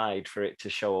decide for it to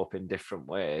show up in different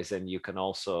ways, and you can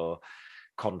also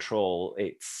control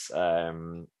its,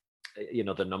 you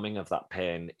know, the numbing of that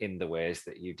pain in the ways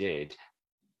that you did.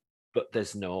 But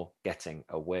there's no getting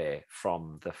away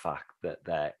from the fact that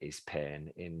there is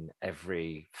pain in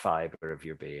every fiber of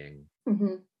your being.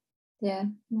 Yeah,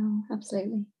 no,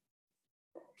 absolutely.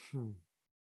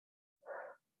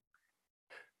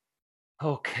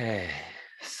 Okay,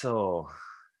 so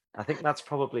I think that's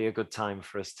probably a good time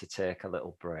for us to take a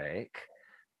little break.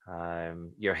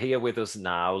 You're here with us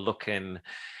now, looking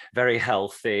very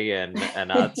healthy and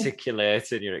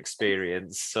articulate in your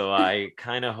experience. So I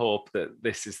kind of hope that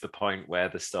this is the point where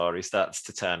the story starts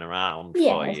to turn around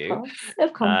for you.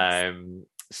 Of course.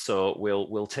 So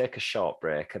we'll take a short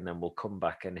break, and then we'll come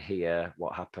back and hear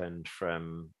what happened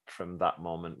from that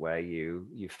moment where you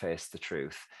faced the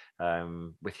truth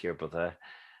with your brother,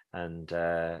 and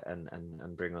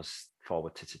bring us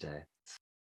forward to today.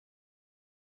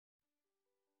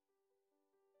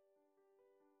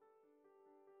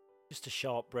 Just a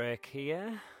short break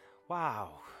here.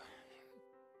 Wow,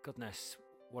 goodness,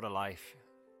 what a life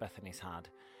Bethany's had.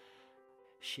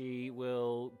 She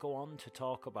will go on to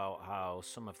talk about how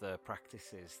some of the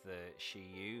practices that she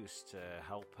used to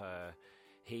help her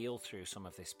heal through some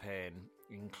of this pain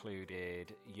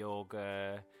included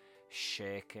yoga,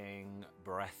 shaking,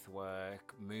 breath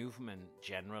work, movement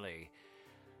generally,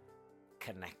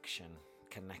 connection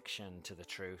to the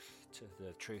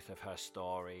truth of her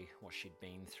story, what she'd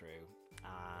been through.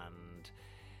 And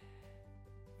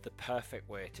the perfect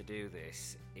way to do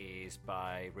this is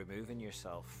by removing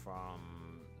yourself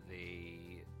from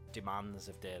the demands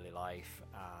of daily life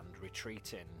and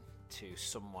retreating to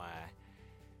somewhere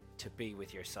to be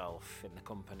with yourself in the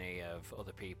company of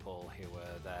other people who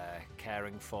are there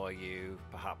caring for you,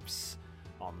 perhaps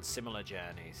on similar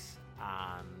journeys.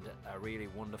 And a really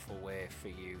wonderful way for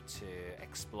you to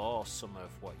explore some of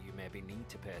what you maybe need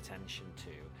to pay attention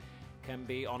to can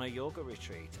be on a yoga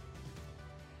retreat.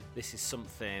 This is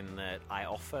something that I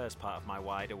offer as part of my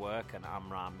wider work, and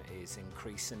Amram is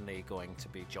increasingly going to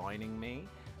be joining me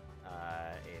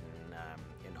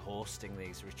in hosting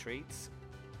these retreats.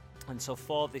 And so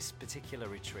for this particular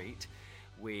retreat,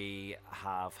 we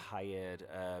have hired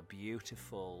a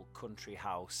beautiful country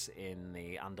house in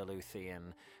the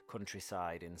Andalusian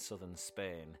countryside in southern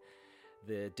Spain.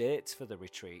 The dates for the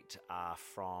retreat are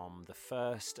from the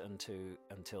 1st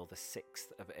until the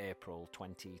 6th of April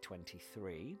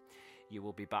 2023. You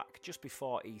will be back just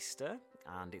before Easter,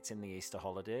 and it's in the Easter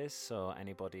holidays, so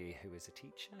anybody who is a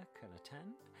teacher can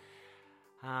attend.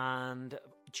 And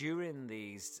during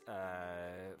these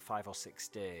 5 or 6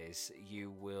 days, you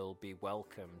will be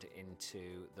welcomed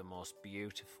into the most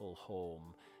beautiful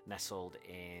home nestled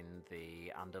in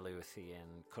the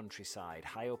Andalusian countryside,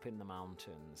 high up in the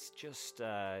mountains, just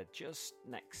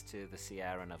next to the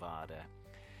Sierra Nevada.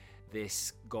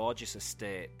 This gorgeous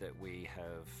estate that we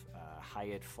have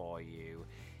hired for you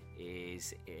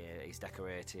is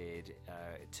decorated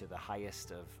to the highest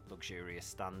of luxurious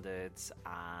standards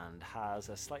and has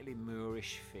a slightly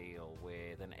Moorish feel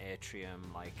with an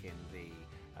atrium like in the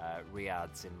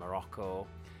riads in Morocco.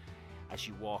 As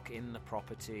you walk in the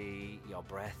property, your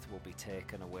breath will be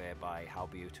taken away by how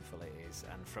beautiful it is,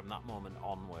 and from that moment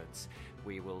onwards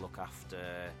we will look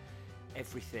after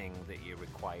everything that you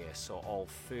require. So all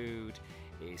food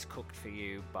is cooked for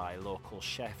you by local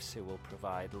chefs who will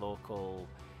provide local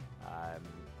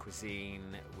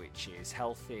cuisine which is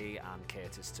healthy and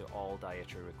caters to all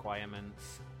dietary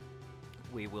requirements.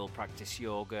 We will practice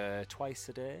yoga twice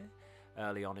a day.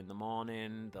 Early on in the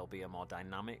morning, there'll be a more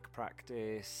dynamic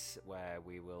practice where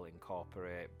we will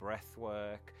incorporate breath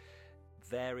work,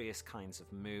 various kinds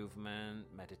of movement,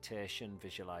 meditation,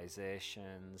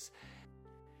 visualizations.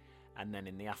 And then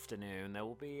in the afternoon, there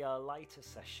will be a lighter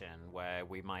session where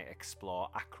we might explore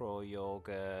acro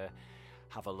yoga,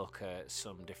 have a look at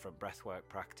some different breathwork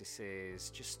practices,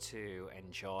 just to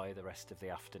enjoy the rest of the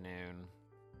afternoon.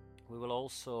 We will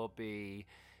also be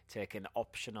taking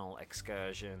optional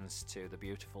excursions to the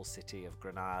beautiful city of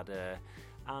Granada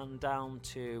and down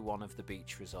to one of the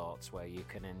beach resorts where you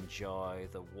can enjoy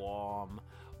the warm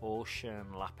ocean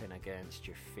lapping against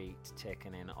your feet,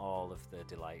 taking in all of the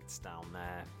delights down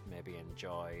there. Maybe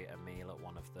enjoy a meal at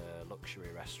one of the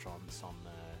luxury restaurants on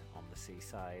the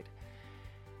seaside.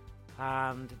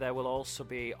 And there will also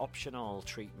be optional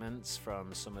treatments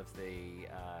from some of the,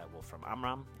 from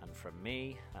Amram and from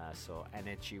me, so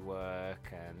energy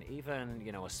work, and even,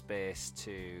 a space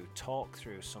to talk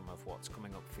through some of what's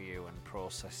coming up for you and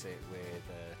process it with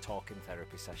a talking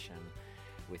therapy session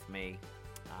with me.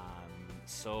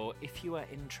 So if you are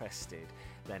interested,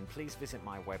 then please visit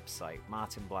my website,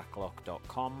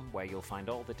 martinblacklock.com, where you'll find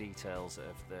all the details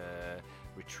of the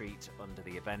retreat under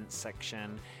the events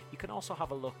section. You can also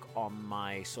have a look on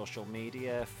my social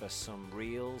media for some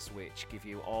reels which give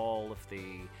you all of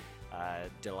the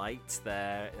delights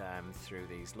there through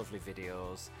these lovely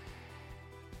videos.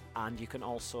 And you can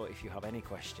also, if you have any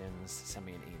questions, send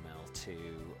me an email to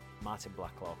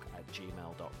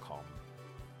martinblacklock@gmail.com.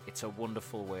 It's a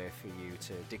wonderful way for you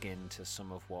to dig into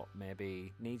some of what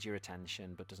maybe needs your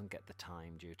attention but doesn't get the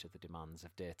time due to the demands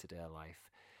of day-to-day life.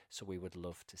 So we would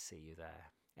love to see you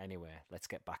there. Anyway, let's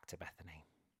get back to Bethany.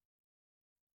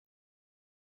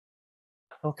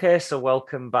 Okay, so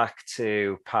welcome back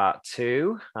to part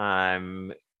 2.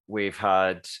 We've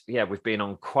been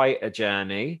on quite a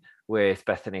journey with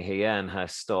Bethany here and her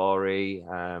story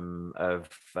of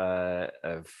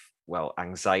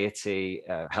anxiety,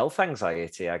 health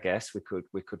anxiety, I guess we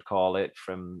could call it,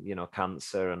 from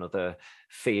cancer and other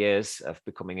fears of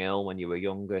becoming ill when you were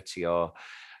younger, to your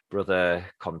brother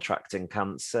contracting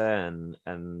cancer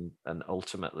and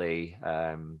ultimately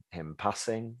him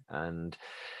passing, and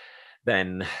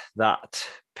then that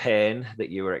pain that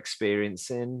you were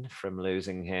experiencing from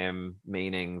losing him,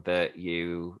 meaning that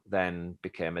you then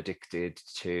became addicted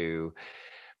to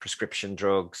prescription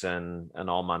drugs and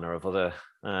all manner of other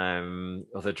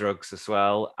drugs as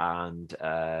well, and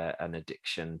an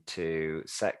addiction to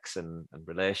sex and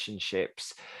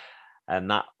relationships,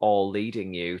 and that all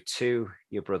leading you to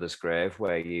your brother's grave,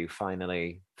 where you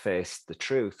finally faced the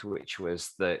truth, which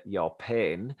was that your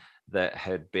pain that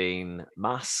had been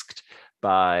masked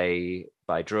by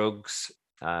drugs,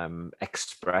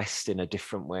 expressed in a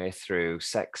different way through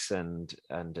sex and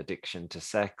addiction to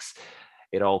sex,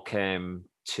 it all came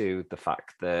to the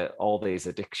fact that all these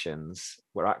addictions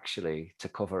were actually to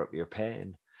cover up your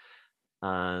pain.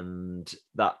 And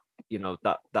that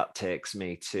takes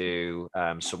me to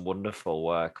some wonderful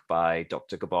work by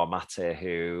Dr. Gabor Mate,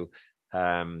 who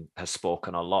has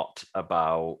spoken a lot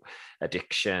about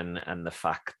addiction and the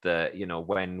fact that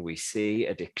when we see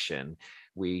addiction,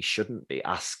 we shouldn't be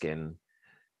asking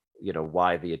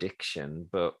why the addiction,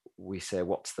 but we say,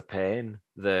 what's the pain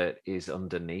that is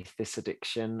underneath this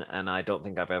addiction? And I don't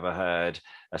think I've ever heard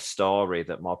a story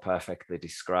that more perfectly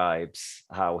describes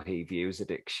how he views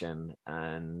addiction.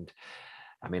 And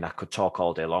I mean, I could talk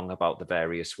all day long about the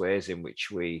various ways in which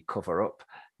we cover up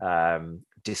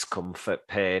discomfort,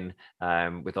 pain,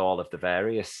 with all of the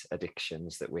various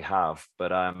addictions that we have.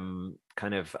 But and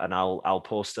I'll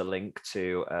post a link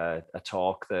to a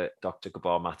talk that Dr.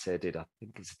 Gabor Mate did. I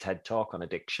think it's a TED talk on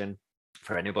addiction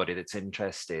for anybody that's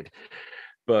interested.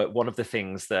 But one of the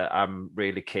things that I'm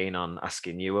really keen on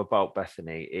asking you about,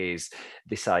 Bethany, is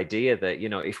this idea that,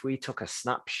 if we took a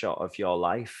snapshot of your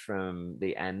life from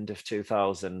the end of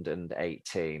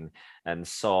 2018 and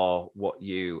saw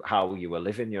how you were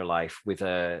living your life with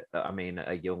a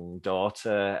young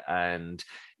daughter, and,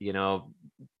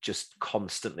 just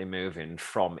constantly moving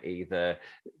from either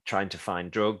trying to find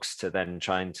drugs to then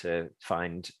trying to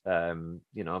find,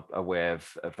 a way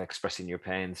of expressing your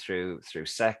pain through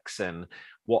sex, and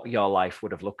what your life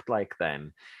would have looked like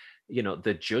then,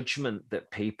 the judgment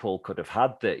that people could have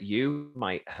had, that you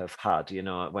might have had,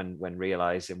 when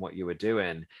realizing what you were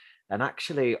doing. And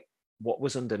actually what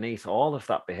was underneath all of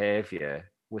that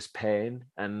behavior was pain,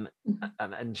 and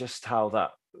just how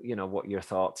that, what your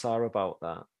thoughts are about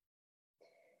that.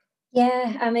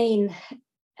 Yeah, I mean,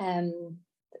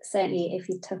 certainly if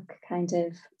you took kind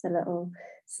of the little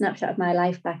snapshot of my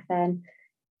life back then,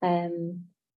 I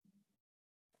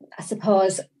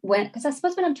suppose when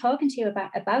I'm talking to you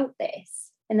about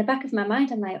this, in the back of my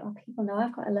mind, I'm like, oh, people know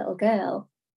I've got a little girl.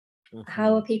 Mm-hmm.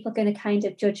 How are people going to kind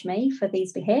of judge me for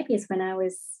these behaviours when I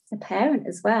was a parent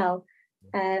as well.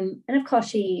 And of course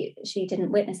she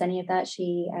didn't witness any of that.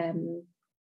 She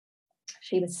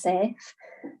was safe.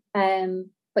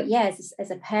 But yeah,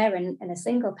 as a parent and a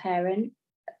single parent,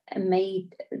 and me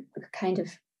kind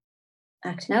of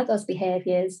acting out those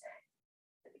behaviours,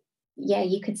 yeah,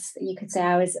 you could say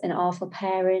I was an awful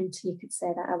parent. You could say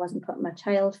that I wasn't putting my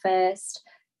child first.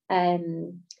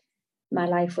 My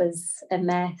life was a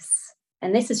mess.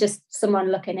 And this is just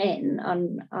someone looking in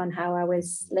on how I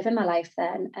was living my life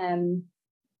then.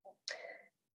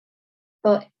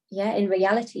 But yeah, in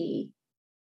reality,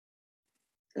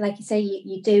 like you say,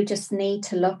 you do just need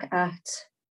to look at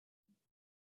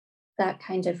that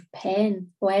kind of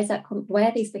pain. Where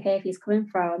are these behaviours coming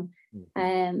from?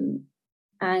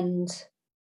 And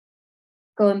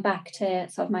going back to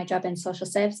sort of my job in social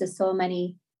services, so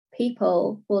many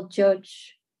people will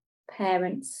judge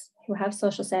parents who have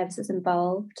social services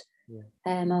involved,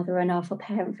 or they're an awful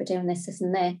parent for doing this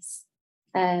and this.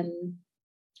 And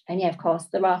yeah, of course,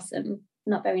 there are some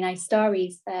not very nice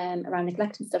stories around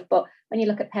neglect and stuff. But when you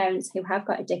look at parents who have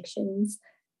got addictions,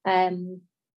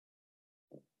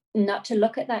 not to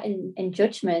look at that in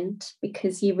judgment,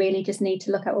 because you really just need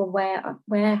to look at, well,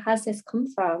 where has this come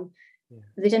from?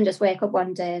 They didn't just wake up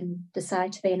one day and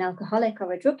decide to be an alcoholic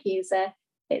or a drug user.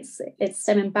 It's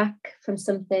stemming back from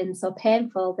something so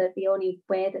painful that the only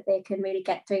way that they can really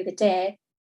get through the day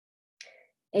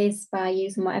is by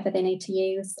using whatever they need to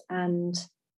use. And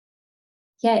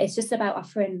yeah, it's just about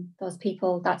offering those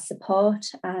people that support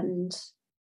and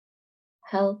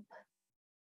help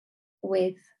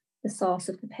with the source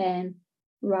of the pain,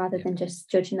 rather than just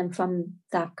judging them from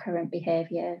that current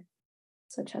behaviour,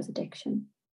 such as addiction.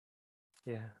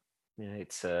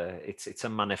 It's a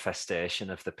manifestation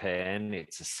of the pain.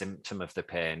 It's a symptom of the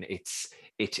pain.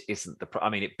 It isn't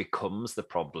it becomes the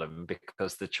problem,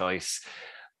 because the choice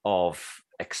of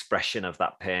expression of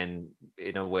that pain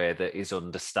in a way that is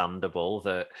understandable,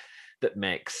 that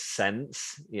makes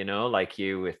sense, like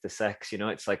you with the sex,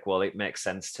 it's like, well, it makes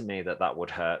sense to me that would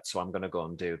hurt, so I'm going to go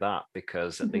and do that,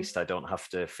 because at least I don't have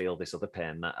to feel this other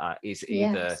pain that is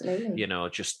either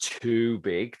just too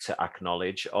big to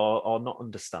acknowledge or not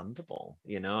understandable,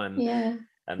 and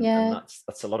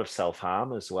that's a lot of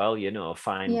self-harm as well,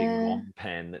 finding one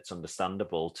pain that's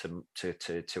understandable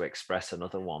to express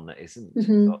another one that isn't.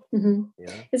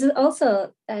 This is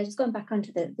also just going back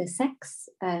onto the sex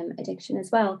addiction as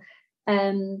well.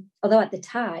 Although at the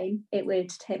time it would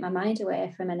take my mind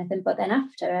away from anything, but then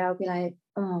after I would be like,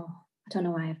 oh, I don't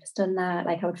know why I've just done that.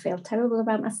 Like, I would feel terrible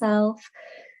about myself.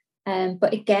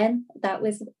 But again, that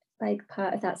was like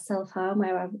part of that self-harm,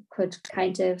 where I could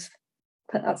kind of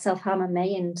put that self-harm on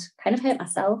me and kind of hurt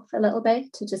myself a little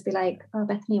bit, to just be like, oh,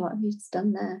 Bethany, what have you just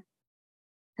done there?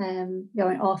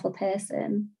 You're an awful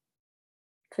person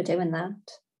for doing that.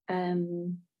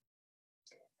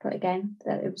 But again,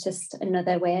 it was just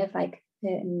another way of like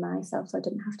hurting myself, so I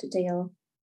didn't have to deal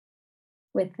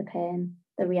with the pain,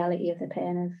 the reality of the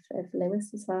pain of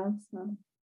Lewis as well. So.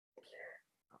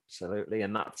 Absolutely,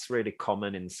 and that's really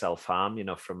common in self-harm.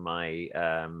 From my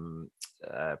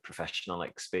professional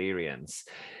experience,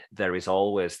 there is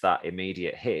always that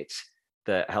immediate hit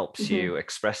that helps you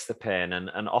express the pain,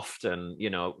 and often,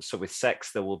 so with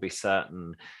sex there will be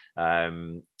certain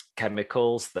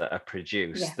chemicals that are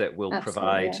produced that will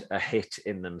provide a hit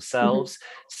in themselves.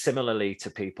 Similarly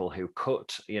to people who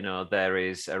cut, there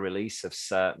is a release of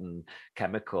certain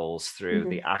chemicals through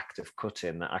the act of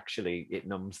cutting that actually it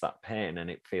numbs that pain and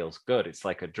it feels good. It's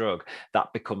like a drug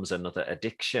that becomes another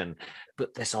addiction.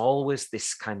 But there's always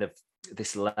this kind of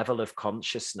this level of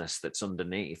consciousness that's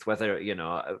underneath, whether,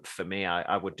 for me,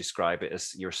 I would describe it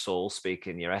as your soul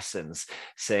speaking, your essence,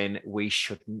 saying we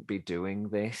shouldn't be doing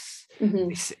this.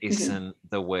 This isn't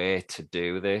the way to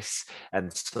do this.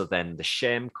 And so then the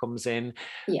shame comes in,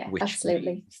 which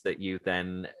means that you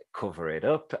then cover it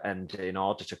up. And in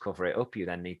order to cover it up, you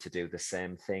then need to do the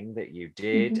same thing that you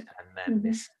did. And then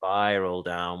this spiral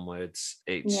downwards.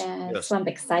 It's just one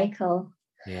big cycle.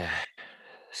 Yeah.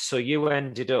 So you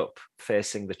ended up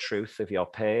facing the truth of your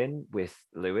pain with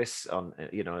Lewis on,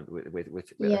 with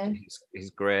his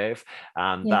grave,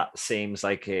 and that seems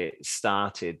like it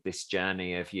started this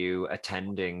journey of you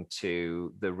attending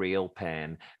to the real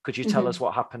pain. Could you tell us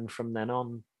what happened from then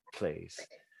on, please?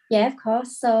 Yeah, of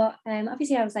course. So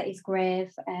obviously I was at his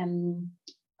grave on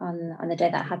the day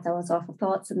that I had those awful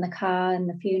thoughts in the car and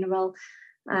the funeral,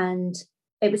 and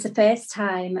it was the first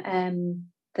time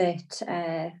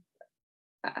that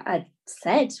I'd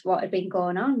said what had been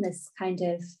going on this kind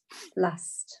of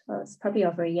it's probably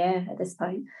over a year at this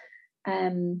point.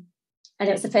 And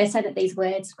it was the first time that these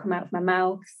words come out of my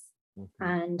mouth.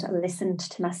 and I listened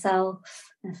to myself.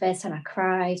 And the first time I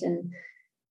cried, and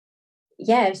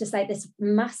yeah, it was just like this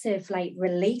massive like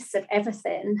release of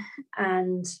everything,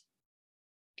 and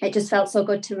it just felt so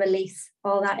good to release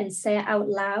all that and say it out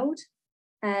loud.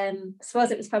 I suppose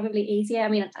it was probably easier. I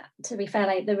mean, to be fair,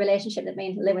 like the relationship that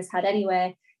me and Lewis had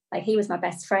anyway, like he was my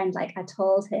best friend. Like I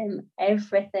told him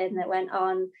everything that went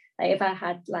on. Like if I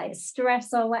had like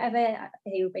stress or whatever,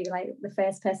 he would be like the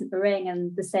first person to ring,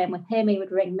 and the same with him. He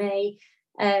would ring me.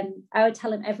 I would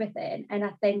tell him everything, and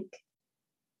I think,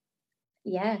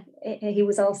 yeah, he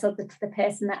was also the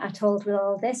person that I told with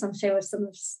all this. I'm sure some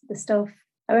of the stuff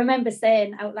I remember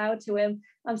saying out loud to him,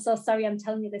 "I'm so sorry I'm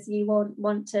telling you this. You won't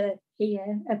want to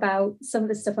hear about some of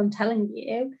the stuff I'm telling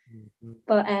you."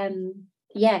 But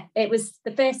yeah, it was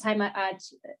the first time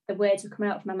the words were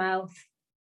coming out of my mouth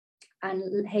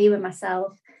and hearing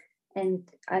myself, and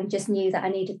I just knew that I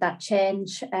needed that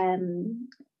change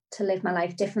to live my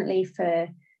life differently for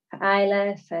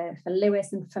Isla, for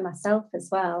Lewis, and for myself as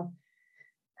well.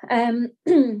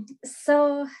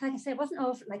 So like I said, it wasn't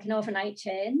an overnight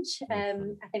change. I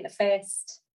think the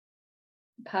first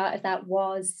part of that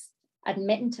was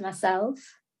admitting to myself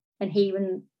and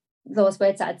hearing those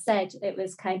words that I'd said. It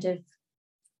was kind of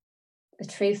the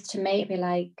truth to me, to be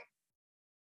like,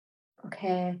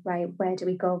 okay, right, where do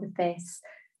we go with this?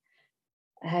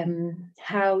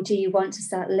 How do you want to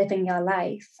start living your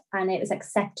life? And it was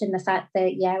accepting the fact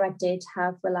that, yeah, I did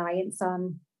have reliance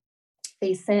on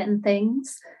these certain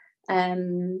things.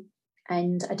 And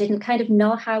I didn't kind of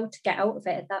know how to get out of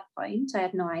it at that point. I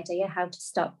had no idea how to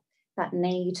stop that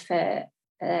need for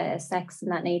sex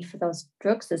and that need for those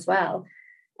drugs as well.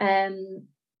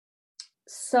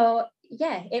 So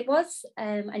yeah, it was,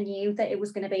 I knew that it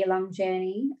was going to be a long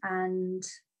journey and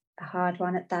a hard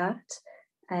one at that.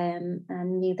 And I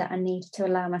knew that I needed to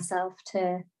allow myself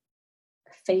to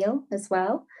feel as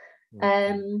well.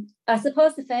 I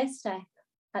suppose the first step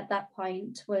at that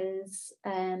point was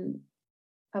I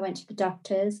went to the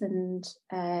doctors and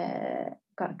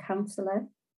got a counsellor.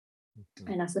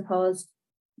 And I suppose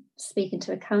speaking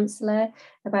to a counsellor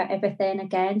about everything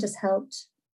again just helped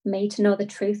me to know the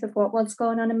truth of what was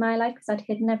going on in my life, because I'd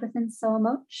hidden everything so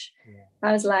much.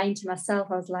 I was lying to myself,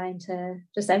 I was lying to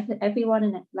just everyone,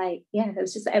 and it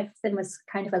was just everything was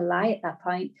kind of a lie at that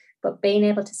point. But being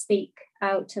able to speak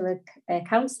out to a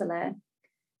counsellor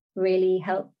really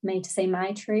helped me to see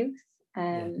my truth,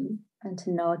 and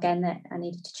to know again that I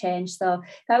needed to change. So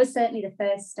that was certainly the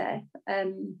first step.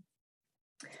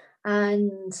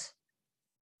 And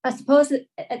I suppose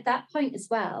at that point as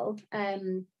well,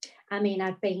 I mean,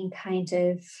 I'd been kind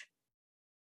of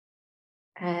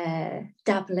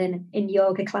dabbling in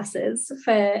yoga classes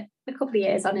for a couple of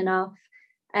years on and off.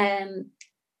 And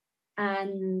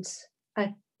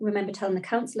I remember telling the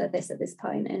counsellor this at this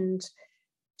point, and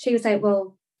she was like,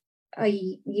 well, are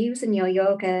you using your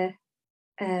yoga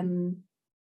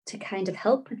to kind of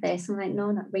help with this? I'm like,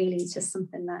 no, not really. It's just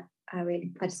something that I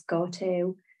just go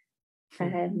to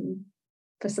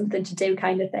for something to do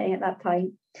kind of thing at that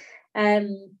point.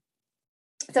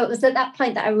 So it was at that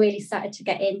point that I really started to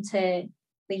get into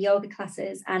the yoga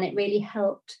classes, and it really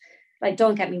helped. Like,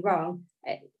 don't get me wrong,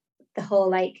 the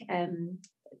whole the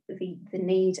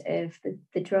need of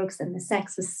the drugs and the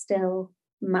sex was still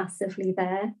massively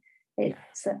there. It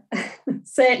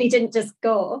certainly didn't just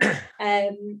go,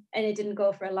 and it didn't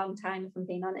go for a long time, if I'm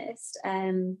being honest.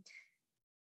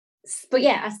 But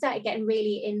yeah, I started getting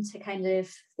really into kind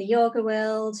of the yoga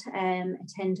world,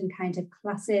 attending kind of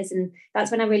classes, and that's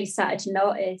when I really started to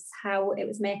notice how it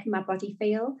was making my body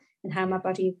feel and how my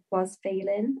body was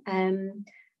feeling.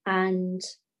 And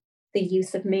the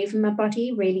use of moving my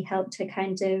body really helped to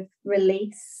kind of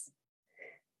release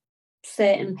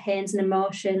certain pains and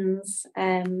emotions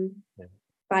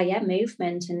by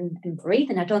movement and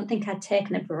breathing. I don't think I'd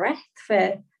taken a breath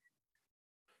for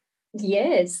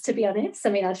years, to be honest.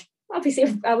 I mean,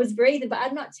 I was breathing, but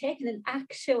I'd not taken an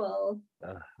actual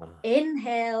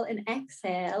inhale and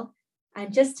exhale,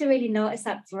 and just to really notice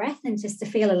that breath and just to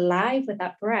feel alive with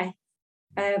that breath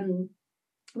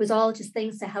was all just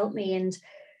things to help me. And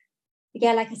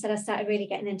yeah, like I said, I started really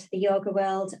getting into the yoga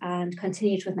world and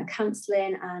continued with my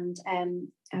counselling. And I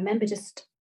remember just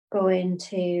going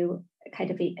to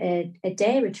kind of a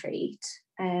day retreat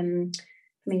from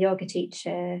a yoga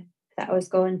teacher that I was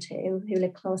going to, who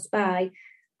lived close by.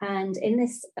 And in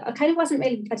this, I kind of I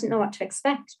didn't know what to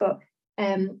expect, but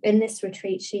in this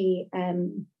retreat, she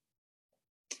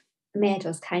made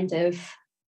us kind of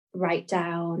write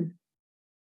down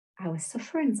our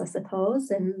sufferings, I suppose.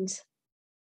 And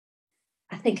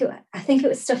I think it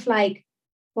was stuff like,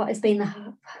 what has been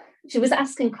she was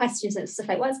asking questions, and stuff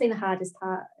like, what's been the hardest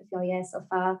part of your year so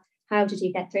far? how did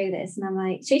you get through this? And I'm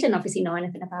like, she didn't obviously know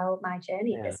anything about my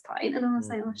journey at this point. And I was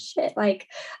like, oh shit, like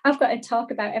I've got to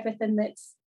talk about everything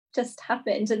that's just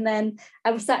happened. And then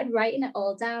I started writing it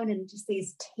all down, and just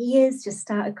these tears just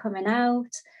started coming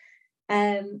out.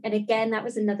 And again, that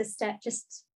was another step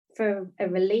just for a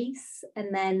release.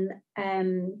 And then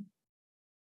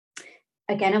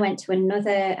again, I went to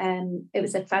another, it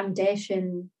was a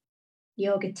foundation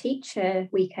yoga teacher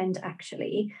weekend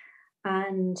actually.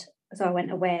 And so I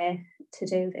went away to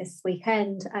do this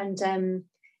weekend. And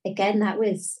again, that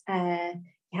was,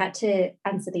 you had to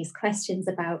answer these questions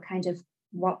about kind of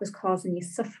what was causing you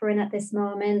suffering at this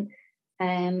moment.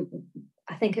 I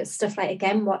think it's stuff like,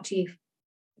 again, what do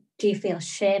you feel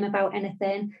shame about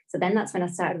anything? So then that's when I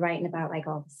started writing about like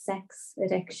all the sex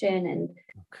addiction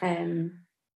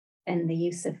and the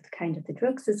use of kind of the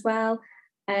drugs as well.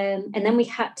 And then we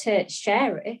had to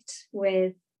share it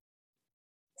with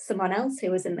someone else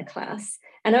who was in the class.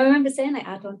 And I remember saying, like,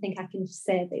 I don't think I can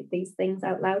say these things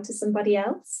out loud to somebody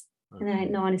else. And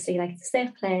then, no, honestly, like, it's a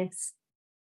safe place.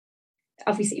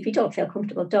 Obviously, if you don't feel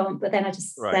comfortable, don't. But then I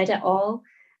just said it all.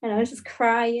 And I was just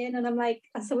crying. And I'm like,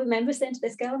 I still remember saying to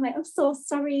this girl, I'm like, I'm so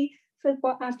sorry for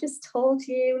what I've just told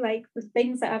you, like the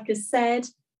things that I've just said.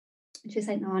 And she's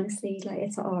like, no, honestly, like,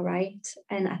 it's all right.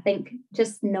 And I think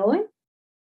just knowing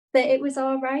that it was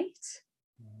all right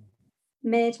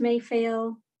made me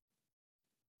feel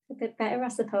a bit better, I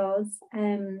suppose.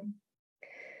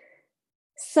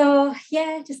 So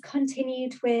yeah, just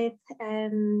continued with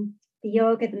the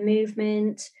yoga, the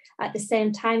movement. At the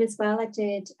same time as well, I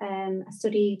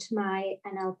studied my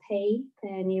NLP,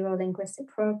 the Neuro-Linguistic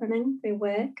Programming through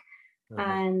work.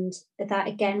 And that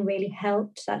again really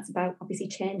helped. That's about obviously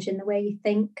changing the way you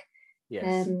think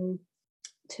to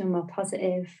a more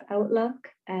positive outlook.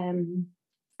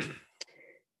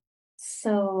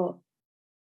 So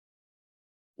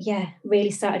yeah,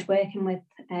 really started working with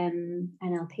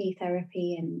NLP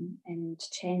therapy and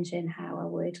changing how I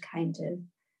would kind of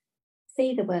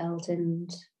see the world and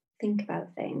think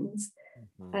about things.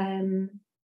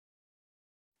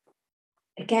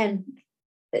 Again,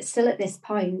 but still at this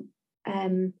point,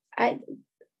 I'd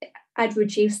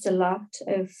reduced a lot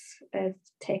of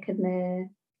taking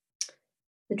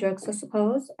the drugs, I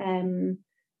suppose. I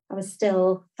was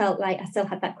still felt like I still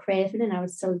had that craving and I would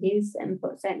still use them,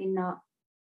 but certainly not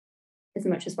as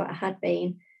much as what I had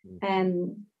been.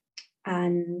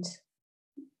 And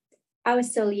I was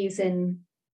still using,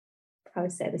 I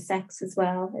would say, the sex as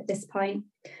well at this point.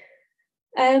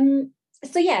 So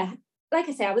yeah, like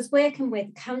I say, I was working with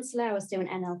a counsellor, I was doing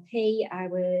NLP, I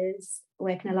was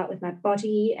working a lot with my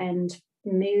body and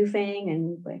moving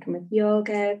and working with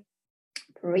yoga,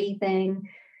 breathing.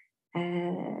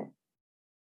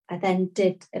 I then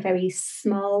did a very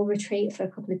small retreat for a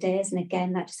couple of days. And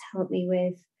again, that just helped me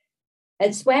with,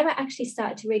 it's where I actually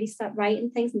started to really start writing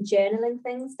things and journaling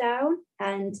things down.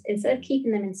 And instead of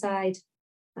keeping them inside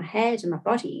my head and my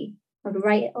body, I would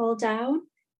write it all down.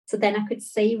 So then I could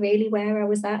see really where I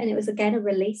was at. And it was, again, a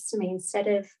release to me instead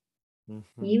of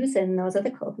using those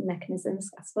other coping mechanisms.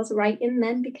 I suppose writing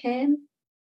then became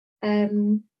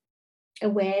a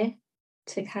way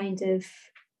to kind of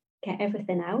get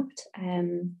everything out.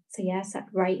 So yeah, I started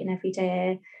writing every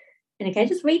day. And again,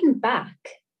 just reading back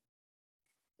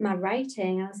my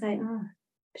writing, I was like, oh,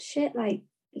 shit, like,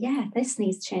 yeah, this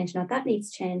needs changing or that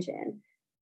needs changing.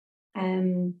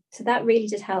 So that really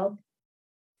did help.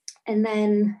 And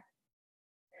then,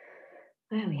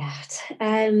 where are we at?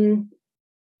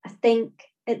 I think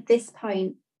at this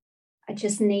point, I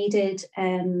just needed,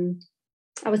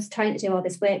 I was trying to do all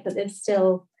this work, but there's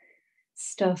still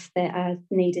stuff that I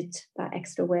needed that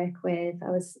extra work with.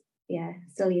 I was,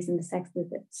 still using the sex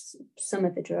with some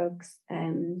of the drugs.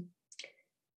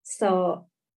 So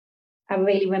I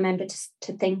really remember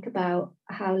to think about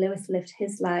how Lewis lived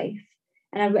his life.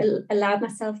 And I allowed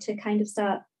myself to kind of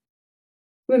start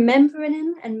remembering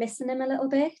him and missing him a little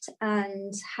bit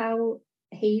and how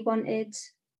he wanted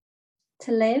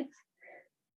to live.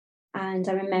 And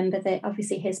I remember that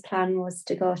obviously his plan was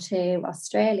to go to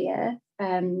Australia.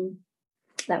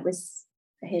 That was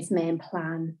his main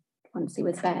plan once he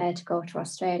was there, to go to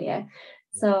Australia.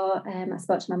 So I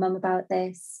spoke to my mum about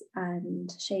this and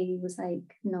she was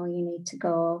like, no, you need to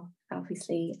go.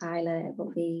 Obviously Isla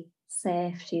will be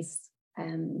safe. She's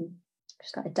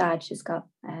got a dad, she's got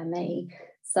me.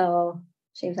 So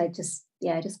she was like, just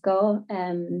go.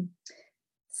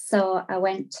 So I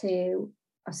went to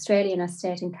Australia and I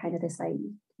stayed in kind of this like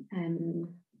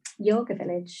yoga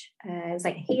village. It was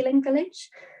like a healing village.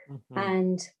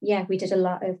 And yeah, we did a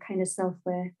lot of kind of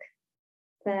self-work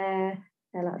there,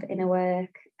 a lot of inner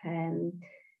work.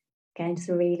 again, just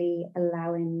really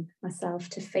allowing myself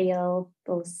to feel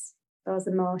those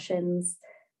emotions.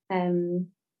 And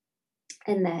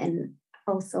then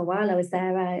also while I was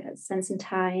there, I spent some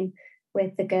time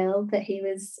with the girl that he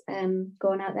was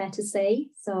going out there to see.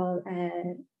 So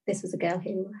this was a girl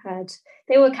who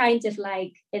they were kind of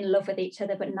like in love with each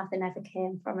other, but nothing ever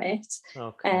came from it.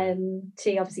 Okay.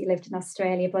 She obviously lived in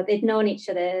Australia, but they'd known each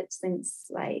other since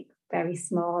like very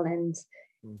small. And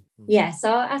yeah,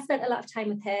 so I spent a lot of time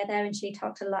with her there, and she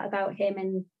talked a lot about him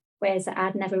in ways that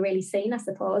I'd never really seen, I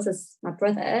suppose, as my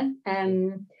brother.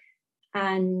 And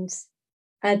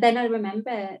then I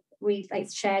remember we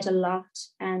like shared a lot,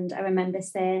 and I remember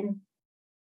saying,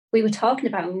 we were talking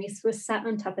about when we were sat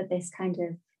on top of this kind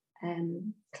of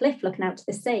cliff looking out to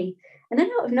the sea, and then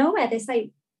out of nowhere this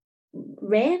like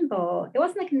rainbow. It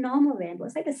wasn't like a normal rainbow, it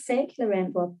was like a circular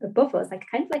rainbow above us, like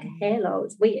kind of like a halo. It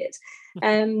was weird.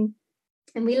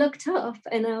 And we looked up,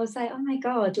 and I was like, oh my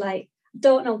God, like,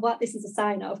 don't know what this is a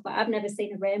sign of, but I've never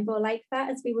seen a rainbow like that,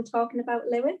 as we were talking about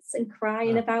Lewis and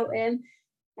crying about him.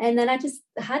 And then I just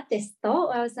had this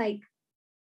thought. I was like,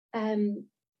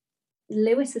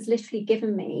 Lewis has literally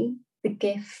given me the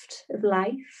gift of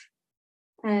life.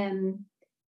 And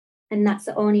that's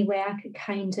the only way I could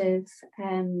kind of,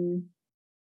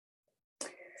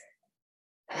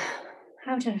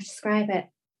 how do I describe it?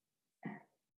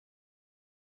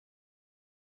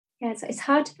 Yeah, it's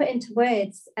hard to put into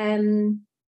words. But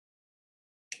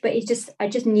I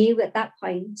just knew at that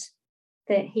point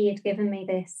that he had given me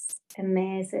this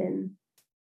amazing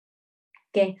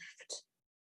gift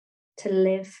to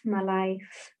live my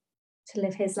life, to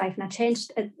live his life. And I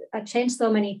changed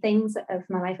so many things of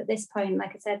my life at this point.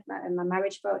 Like I said, my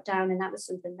marriage broke down, and that was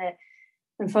something that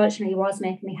unfortunately was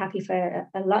making me happy for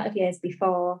a lot of years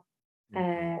before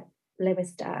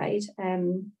Lewis died.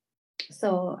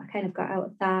 So I kind of got out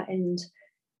of that, and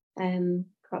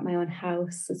got my own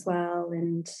house as well,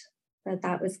 and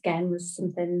that was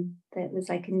something that was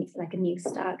like a new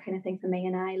start kind of thing for me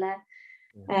and Isla.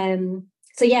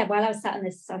 So yeah, while I was sat on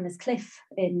this cliff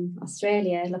in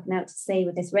Australia looking out to sea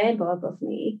with this rainbow above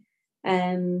me,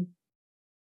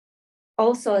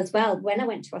 also as well, when I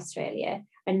went to Australia,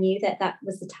 I knew that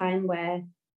was the time where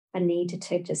I needed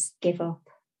to just give up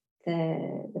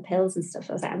the pills and stuff.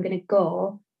 I was like, I'm going to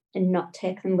go and not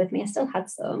take them with me. I still had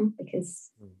some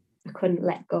because I couldn't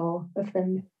let go of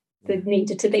them. They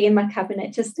needed to be in my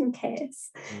cabinet just in case.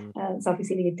 It's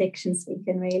obviously the addiction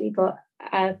speaking, really. But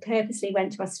I purposely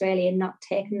went to Australia not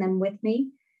taking them with me.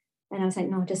 And I was like,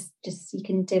 no, just you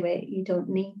can do it. You don't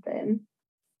need them.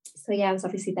 So yeah, I was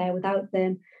obviously there without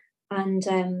them. And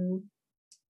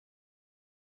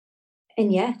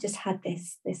yeah, just had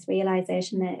this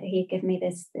realization that he had given me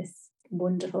this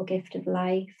wonderful gift of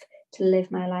life, to live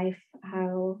my life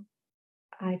how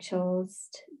I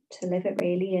chose to live it,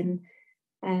 really.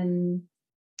 And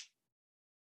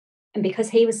because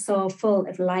he was so full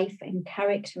of life and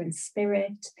character and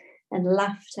spirit and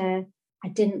laughter,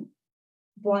 I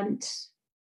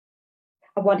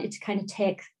wanted to kind of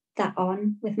take that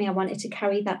on with me. I wanted to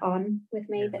carry that on with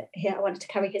me. I wanted to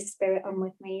carry his spirit on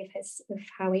with me of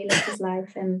how he lived his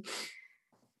life. And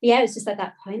yeah, it was just at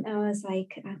that point I was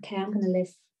like, okay, I'm going to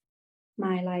live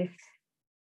my life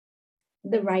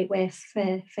the right way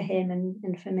for him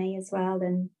and for me as well.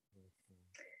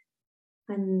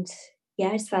 And yeah,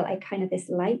 I just felt like kind of this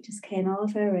light just came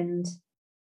over, and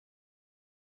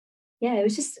yeah, it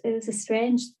was a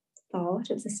strange thought.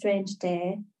 It was a strange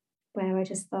day where I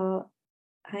just thought,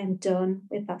 I'm done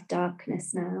with that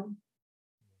darkness now.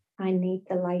 I need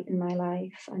the light in my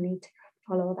life. I need to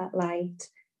follow that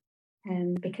light.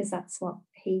 Because that's what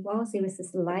he was. He was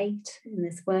this light in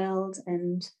this world.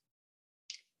 And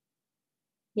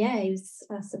yeah, he was,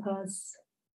 I suppose,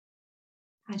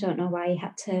 I don't know why he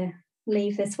had to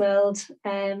leave this world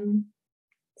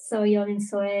so young and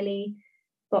so early,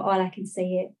 but all I can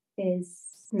see is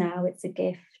now it's a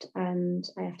gift, and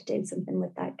I have to do something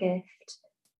with that gift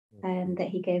that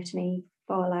he gave to me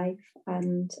for life.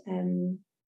 And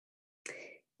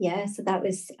yeah, so that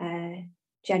was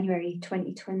January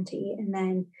 2020, and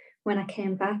then when I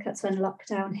came back, that's when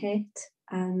lockdown hit,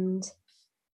 and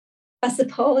I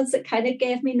suppose it kind of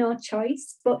gave me no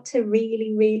choice but to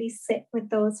really, really sit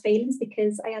with those feelings,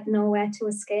 because I had nowhere to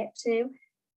escape to.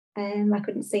 I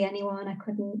couldn't see anyone, I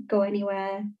couldn't go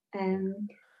anywhere. And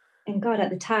God,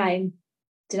 at the time,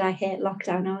 did I hate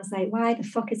lockdown? I was like, why the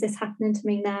fuck is this happening to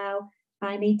me now?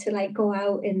 I need to like go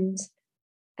out and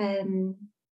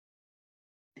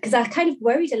because I kind of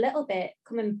worried a little bit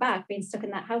coming back, being stuck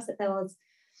in that house, that those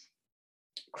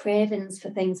cravings for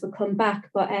things would come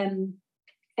back. But and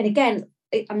again,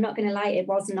 I'm not going to lie, it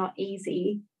was not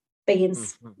easy being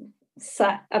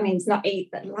sat, I mean, it's not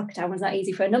lockdown was not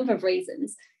easy for a number of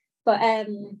reasons, but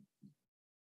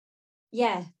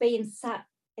yeah, being sat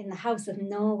in the house with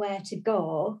nowhere to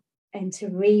go and to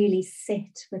really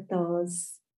sit with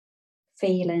those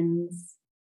feelings.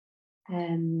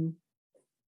 Yeah,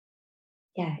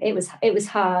 it was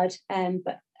hard,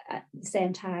 but at the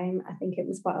same time, I think it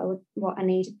was what I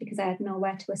needed, because I had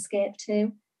nowhere to escape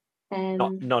to.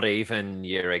 Not even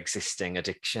your existing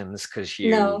addictions, because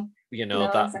No,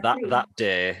 exactly. that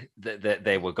day that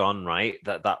they were gone, right?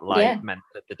 That light meant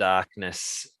that the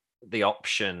darkness, the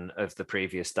option of the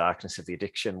previous darkness of the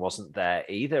addiction, wasn't there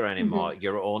either anymore. Mm-hmm.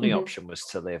 Your only option was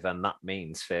to live, and that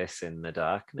means facing the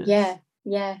darkness. Yeah.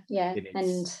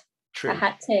 And truth. I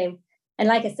had to. And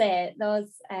like I say,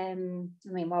 those I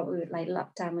mean, what we would like,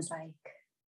 lockdown was like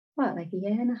a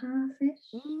year and a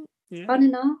half-ish, on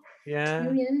and off. 2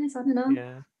 years on and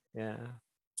off.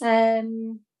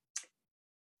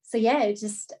 So yeah, it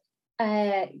just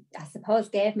I suppose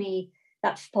gave me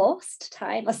that forced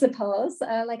time, I suppose.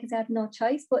 Like I said, I had no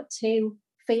choice but to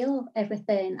feel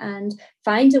everything and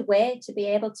find a way to be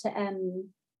able to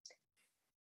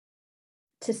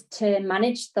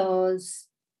manage those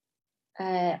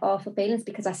awful feelings,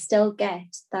 because I still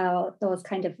get those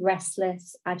kind of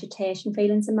restless agitation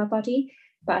feelings in my body.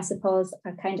 But I suppose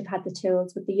I kind of had the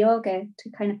tools with the yoga to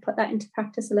kind of put that into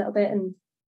practice a little bit. And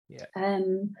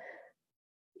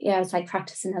I was like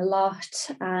practicing a lot,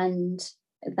 and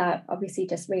that obviously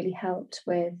just really helped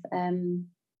with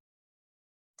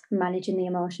managing the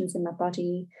emotions in my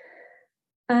body.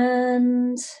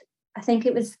 And I think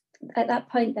it was at that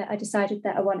point that I decided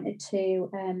that I wanted to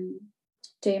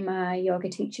do my yoga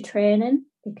teacher training,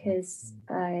 because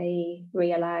I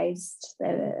realized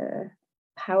the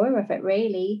power of it,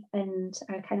 really, and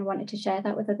I kind of wanted to share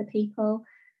that with other people.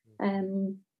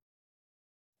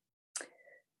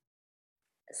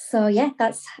 So yeah,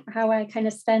 that's how I kind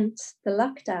of spent the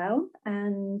lockdown,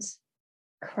 and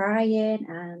crying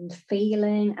and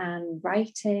feeling and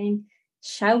writing,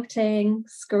 shouting,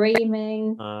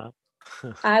 screaming.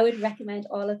 I would recommend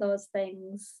all of those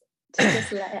things to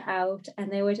just let it out,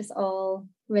 and they were just all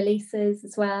releases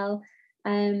as well.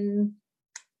 And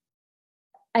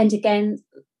again,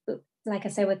 like I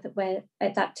said, with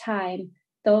at that time,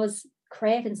 those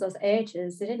cravings, those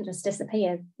urges, they didn't just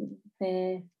disappear.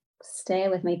 They stay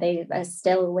with me. They are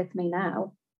still with me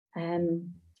now.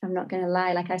 I'm not going to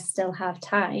lie, like I still have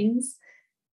times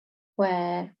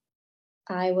where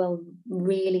I will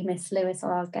really miss Lewis,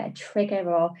 or I'll get a trigger,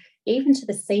 or even to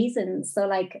the seasons. So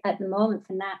like at the moment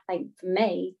for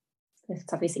me,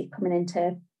 it's obviously coming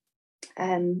into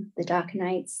the darker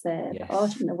nights, the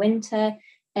autumn, the winter,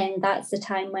 and that's the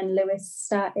time when Lewis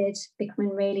started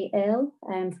becoming really ill,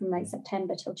 from like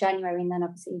September till January, and then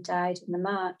obviously he died in the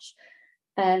March,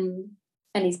 and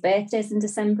his birthday's in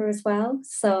December as well.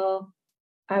 So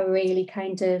I really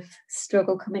kind of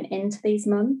struggle coming into these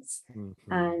months,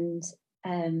 and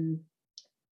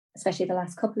especially the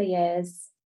last couple of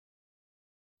years,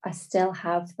 I still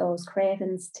have those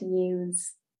cravings to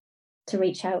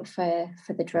reach out for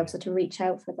the drugs, or to reach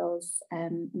out for those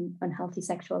unhealthy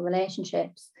sexual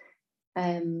relationships.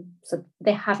 So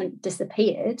they haven't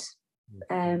disappeared.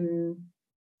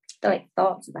 Like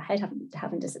thoughts in my head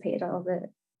haven't disappeared,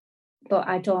 but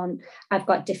I've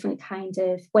got different kind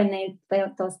of, when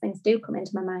those things do come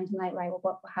into my mind, I'm like, right,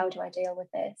 well, how do I deal with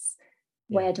this?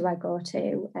 Where do I go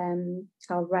to?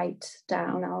 I'll write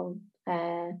down, I'll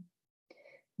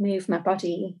move my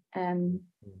body. And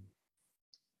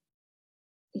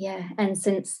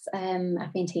since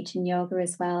I've been teaching yoga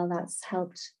as well, that's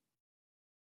helped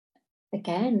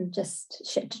again,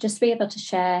 just be able to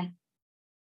share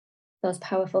those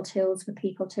powerful tools for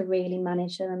people to really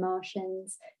manage their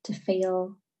emotions, to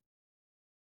feel,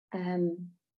 to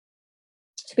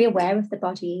be aware of the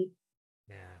body,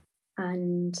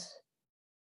 and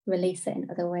release it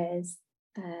in other ways.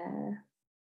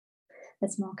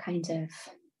 There's more kind of,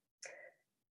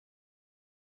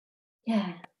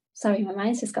 sorry, my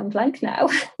mind's just gone blank now.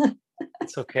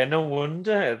 It's okay, no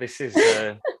wonder. This is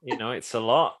it's a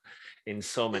lot in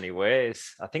so many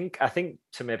ways. I think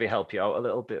to maybe help you out a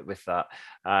little bit with that,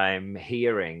 I'm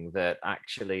hearing that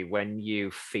actually when you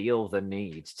feel the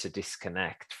need to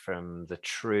disconnect from the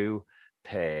true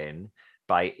pain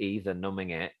by either numbing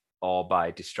it or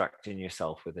by distracting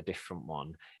yourself with a different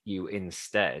one, you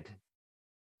instead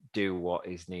do what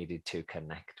is needed to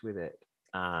connect with it.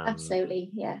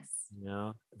 Absolutely, yes.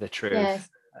 The truth,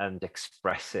 and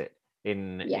express it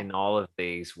in all of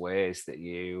these ways that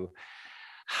you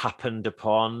happened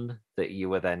upon, that you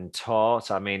were then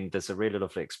taught? I mean, there's a really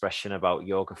lovely expression about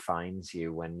yoga finds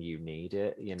you when you need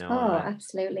it, you know. Oh,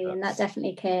 absolutely. And that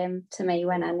definitely came to me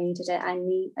when I needed it. I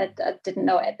didn't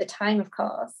know it at the time, of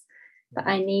course, but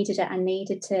I needed it. I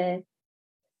needed to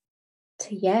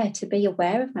be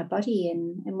aware of my body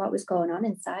and what was going on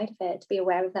inside of it, to be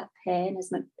aware of that pain as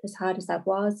hard as that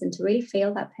was, and to really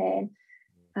feel that pain.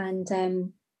 And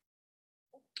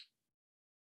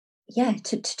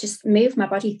to just move my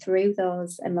body through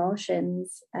those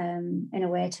emotions in a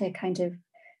way to kind of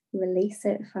release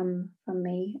it from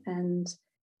me. And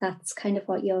that's kind of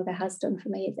what yoga has done for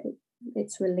me.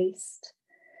 It's released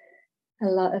a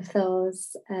lot of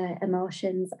those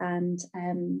emotions. And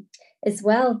as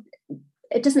well,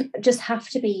 it doesn't just have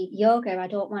to be yoga. I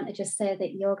don't want to just say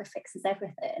that yoga fixes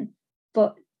everything,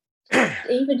 but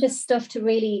even just stuff to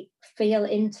really feel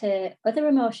into other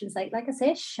emotions, like I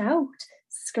say, shout,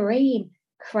 scream,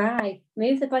 cry,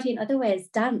 move the body in other ways,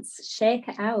 dance, shake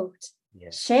it out,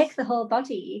 shake the whole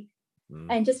body,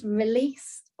 and just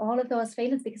release all of those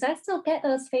feelings, because I still get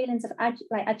those feelings of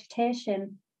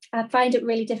agitation. I find it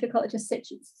really difficult to just sit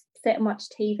and watch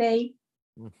TV,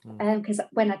 because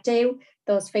when I do,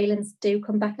 those feelings do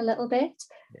come back a little bit.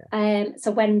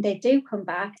 So when they do come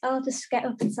back, I'll just get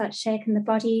up and start shaking the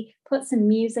body, put some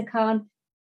music on,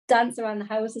 dance around the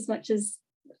house, as much as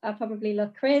I probably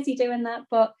look crazy doing that,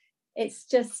 but it's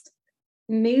just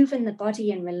moving the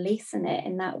body and releasing it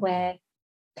in that way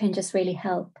can just really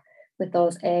help with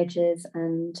those urges.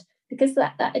 And because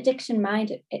that addiction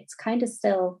mind, it's kind of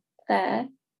still there.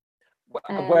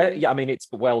 I mean, it's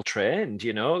well trained,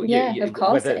 you know. Of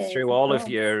course, whether through all of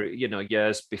your,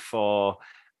 years before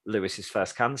Lewis's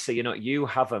first cancer, you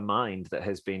have a mind that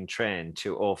has been trained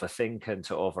to overthink and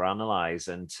to overanalyze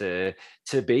and to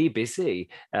be busy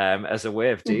as a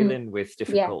way of dealing with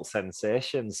difficult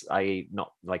sensations, i.e.,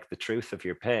 not like the truth of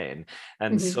your pain.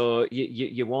 And so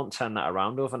you won't turn that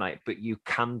around overnight, but you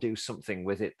can do something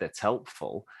with it that's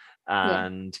helpful.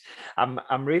 And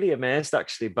I'm really amazed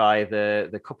actually by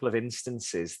the couple of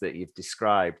instances that you've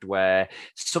described where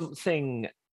something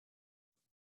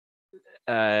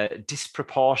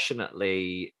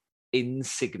disproportionately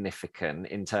insignificant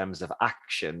in terms of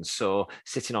action, so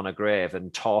sitting on a grave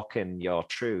and talking your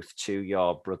truth to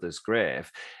your brother's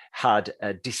grave, had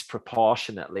a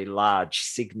disproportionately large,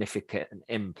 significant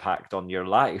impact on your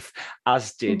life,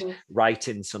 as did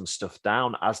writing some stuff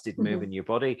down, as did moving your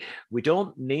body. We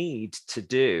don't need to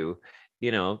do,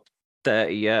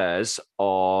 30 years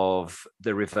of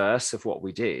the reverse of what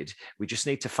we did. We just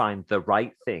need to find the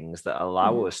right things that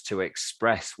allow us to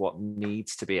express what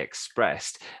needs to be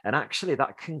expressed. And actually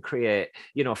that can create,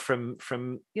 from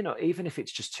even if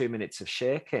it's just 2 minutes of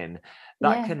shaking,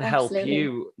 that can help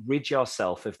you rid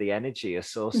yourself of the energy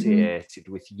associated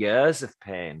with years of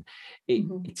pain.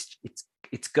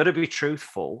 It's got to be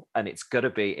truthful, and it's got to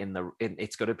be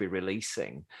it's got to be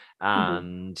releasing,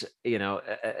 and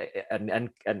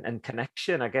and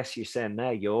connection. I guess you're saying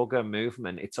there, yoga,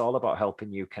 movement, it's all about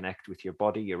helping you connect with your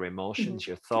body, your emotions,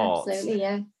 your thoughts. Absolutely,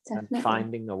 yeah, definitely. And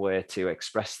finding a way to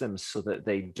express them so that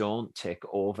they don't take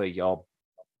over your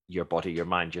body, your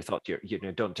mind, your thought,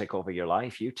 don't take over your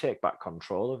life. You take back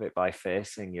control of it by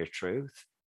facing your truth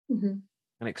and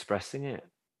expressing it.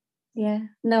 Yeah,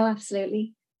 no,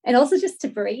 absolutely. And also just to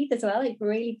breathe as well.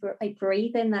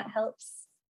 Breathing, that helps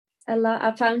a lot.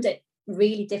 I found it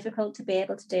really difficult to be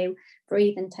able to do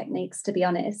breathing techniques, to be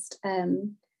honest.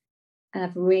 And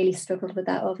I've really struggled with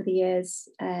that over the years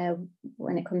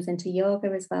when it comes into yoga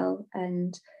as well.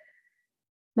 And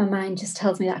my mind just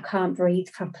tells me that I can't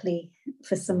breathe properly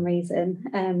for some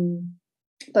reason.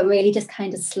 But really just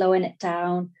kind of slowing it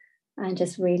down and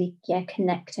just really,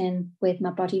 connecting with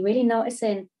my body, really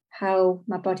noticing how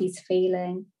my body's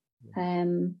feeling,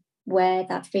 where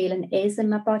that feeling is in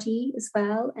my body as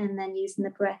well, and then using the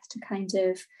breath to kind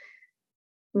of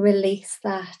release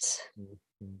that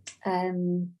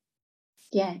in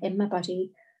my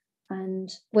body. And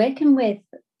working with,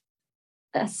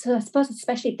 so I suppose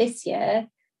especially this year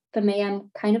for me,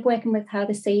 I'm kind of working with how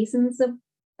the seasons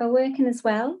are working as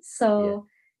well. So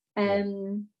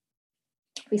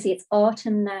obviously it's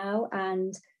autumn now,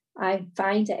 and I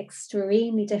find it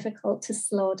extremely difficult to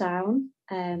slow down.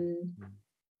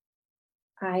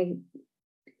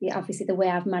 Obviously the way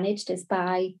I've managed is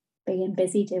by being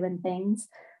busy doing things,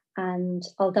 and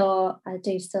although I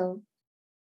do still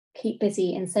keep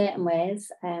busy in certain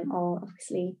ways, or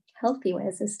obviously healthy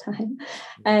ways this time,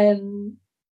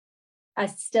 I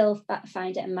still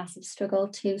find it a massive struggle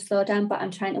to slow down. But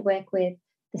I'm trying to work with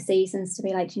the seasons to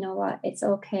be like, you know what, it's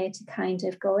okay to kind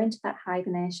of go into that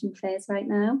hibernation phase right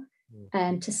now,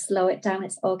 to slow it down.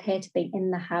 It's okay to be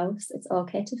in the house. It's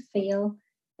okay to feel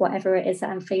whatever it is that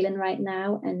I'm feeling right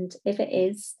now. And if it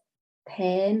is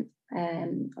pain,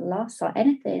 loss, or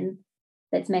anything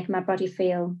that's making my body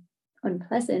feel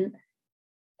unpleasant,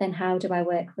 then how do I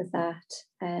work with that?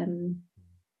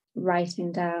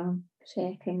 Writing down,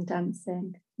 shaking,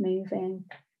 dancing, moving,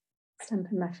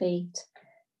 stamping my feet.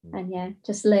 And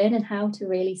just learning how to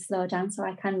really slow down so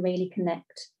I can really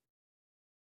connect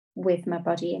with my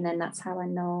body. And then that's how I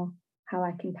know how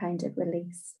I can kind of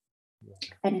release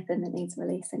anything that needs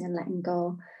releasing and letting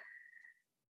go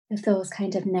of those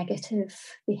kind of negative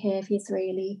behaviours,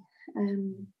 really.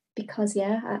 Because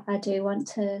I do want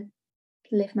to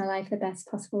live my life the best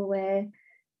possible way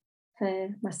for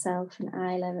myself and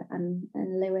Isla and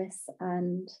Lewis.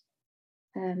 And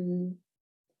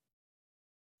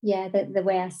the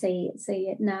way I see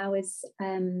it now is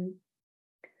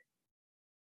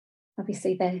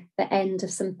obviously the end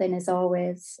of something is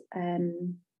always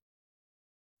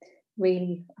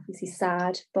really obviously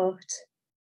sad, but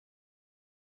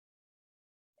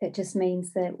it just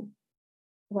means that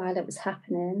while it was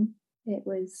happening, it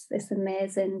was this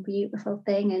amazing, beautiful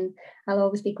thing, and I'll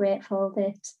always be grateful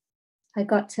that I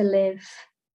got to live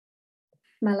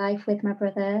my life with my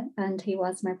brother, and he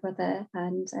was my brother.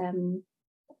 And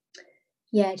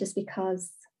just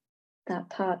because that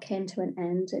part came to an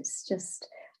end, it's just,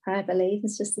 I believe,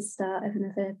 it's just the start of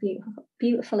another beautiful,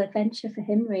 beautiful adventure for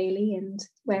him, really. And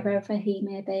wherever he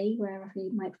may be, wherever he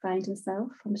might find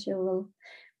himself, I'm sure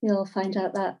we'll find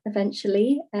out that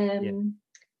eventually. And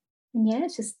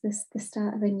it's just the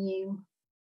start of a new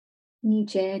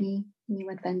journey, new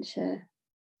adventure.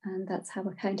 And that's how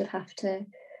I kind of have to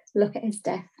look at his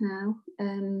death now.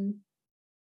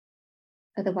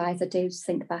 Otherwise, I do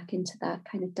sink back into that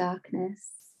kind of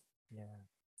darkness.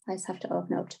 I just have to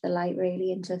open up to the light,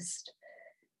 really, and just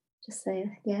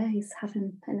say, he's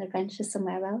having an adventure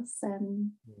somewhere else.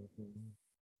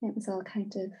 It was all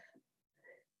kind of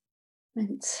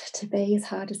meant to be, as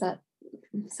hard as that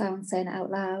sounds saying it out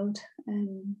loud.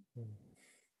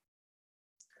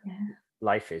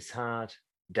 Life is hard.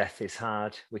 Death is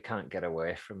hard. We can't get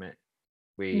away from it.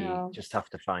 We just have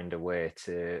to find a way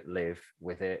to live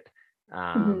with it.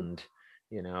 And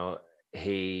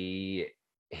he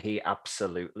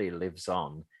absolutely lives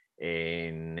on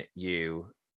in you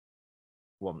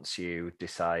once you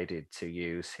decided to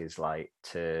use his light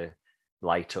to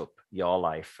light up your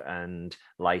life and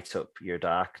light up your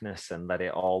darkness and let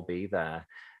it all be there.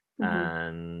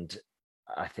 And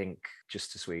I think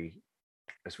just as we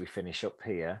finish up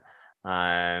here,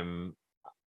 I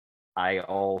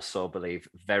also believe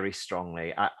very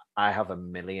strongly, I have a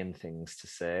million things to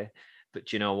say,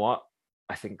 but you know what?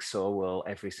 I think so will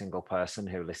every single person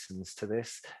who listens to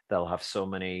this. They'll have so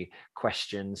many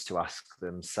questions to ask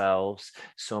themselves,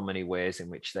 so many ways in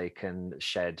which they can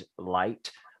shed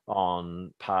light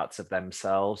on parts of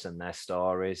themselves and their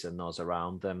stories and those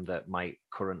around them that might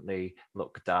currently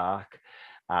look dark.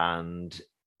 And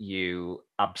you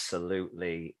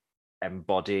absolutely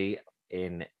embody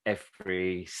in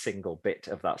every single bit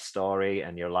of that story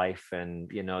and your life, and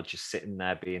just sitting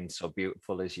there being so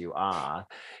beautiful as you are,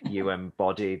 you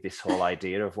embody this whole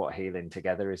idea of what Healing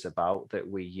Together is about, that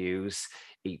we use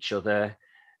each other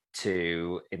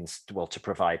to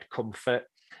provide comfort,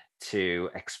 to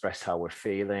express how we're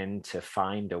feeling, to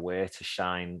find a way to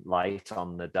shine light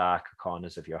on the darker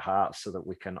corners of your heart, so that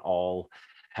we can all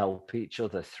help each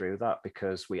other through that,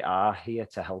 because we are here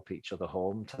to help each other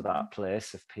home to that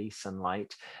place of peace and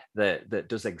light that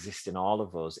does exist in all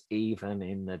of us, even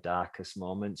in the darkest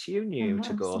moments. You knew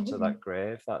to go to that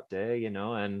grave that day, and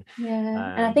and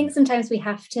I think sometimes we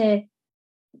have to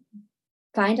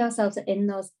find ourselves in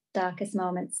those darkest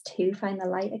moments to find the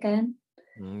light again.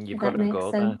 You've got to go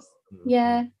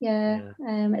there.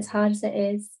 As hard as it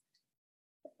is,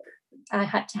 I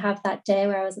had to have that day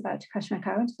where I was about to crash my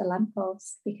car into the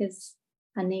lamppost, because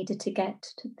I needed to get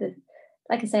to the,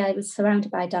 like I say, I was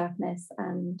surrounded by darkness,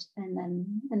 and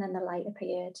then the light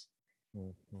appeared.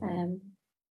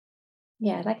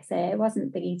 Like I say, it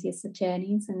wasn't the easiest of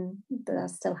journeys, and I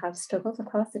still have struggles, of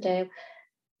course I do.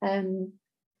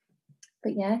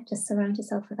 But just surround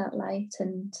yourself with that light,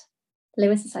 and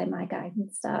Lewis is like my guiding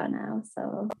star now,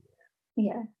 so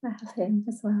I have him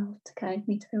as well to guide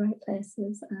me to the right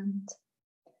places. And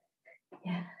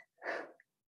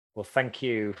well, thank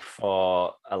you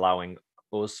for allowing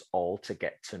us all to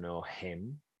get to know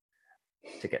him,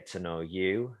 to get to know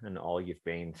you and all you've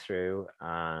been through.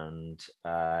 And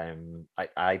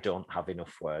I don't have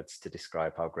enough words to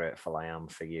describe how grateful I am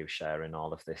for you sharing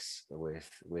all of this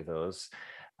with us.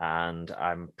 and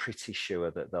I'm pretty sure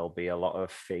that there'll be a lot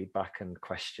of feedback and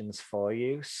questions for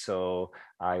you. So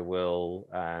I'll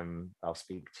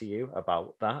speak to you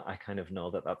about that. I kind of know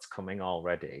that that's coming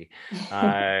already.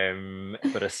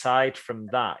 But aside from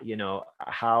that,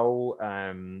 how,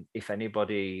 if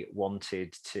anybody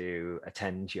wanted to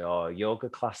attend your yoga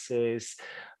classes,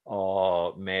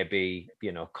 or maybe,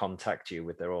 contact you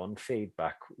with their own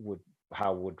feedback,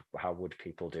 how would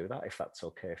people do that, if that's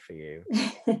okay for you?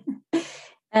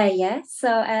 Yeah,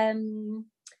 so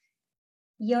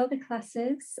yoga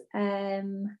classes,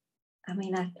 I'm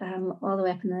all the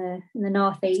way up in the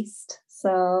northeast,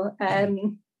 so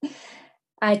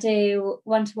I do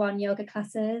one-to-one yoga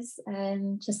classes,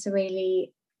 just to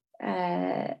really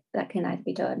that can either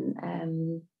be done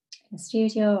in a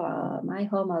studio or my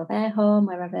home or their home,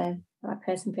 wherever that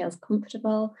person feels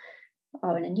comfortable,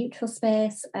 or in a neutral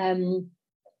space, and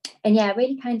yeah,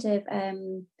 really kind of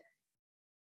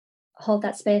hold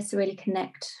that space to really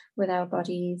connect with our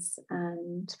bodies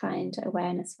and find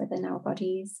awareness within our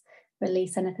bodies,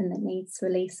 release anything that needs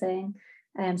releasing.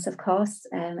 So of course,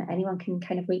 anyone can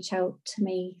kind of reach out to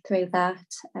me through that.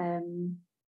 I'm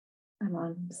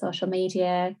on social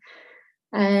media.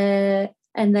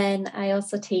 And then I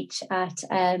also teach at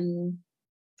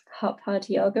Hot Pod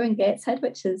Yoga in Gateshead,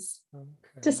 which is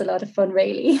just a lot of fun,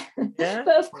 really. Yeah.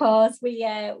 But of course, we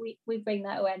bring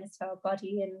that awareness to our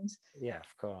body, and yeah,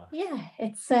 of course. Yeah,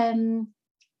 it's a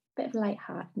bit of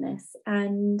lightheartedness.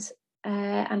 And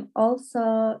I'm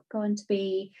also going to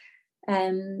be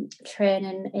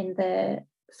training in the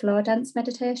floor dance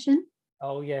meditation.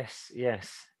 Oh yes, yeah.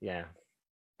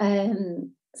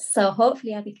 So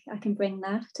hopefully I can bring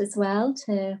that as well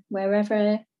to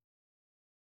wherever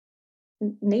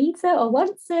needs it or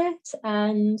wants it.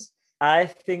 And I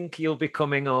think you'll be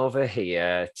coming over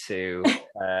here to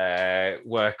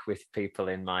work with people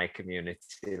in my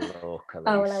community locally.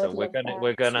 Oh, well, so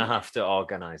we're gonna have to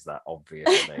organise that,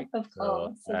 obviously. Of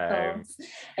course.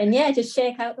 And yeah, just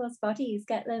shake out those bodies,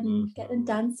 get them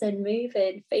dancing,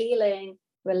 moving, feeling,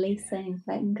 releasing,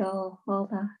 letting go, all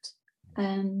that.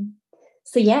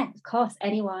 So yeah, of course,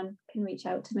 anyone can reach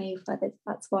out to me, whether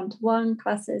that's one-to-one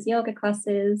classes, yoga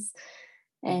classes,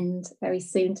 and very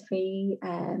soon to be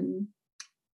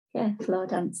floor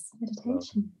dance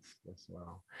meditation as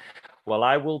well. Well,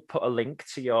 I will put a link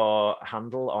to your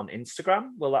handle on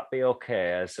Instagram. Will that be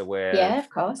okay as a way? Yeah, of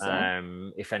course.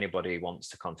 If anybody wants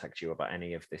to contact you about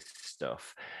any of this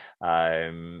stuff.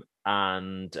 And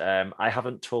I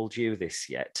haven't told you this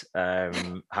yet.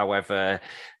 However,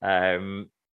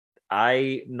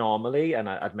 I normally, and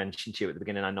I'd mentioned to you at the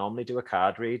beginning, I normally do a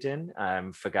card reading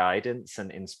for guidance and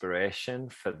inspiration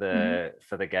for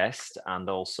the guest and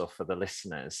also for the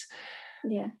listeners.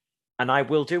 Yeah. And I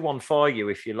will do one for you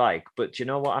if you like, but do you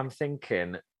know what I'm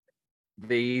thinking?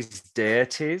 These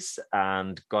deities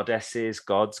and goddesses,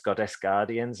 goddess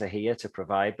guardians are here to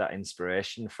provide that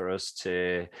inspiration for us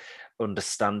to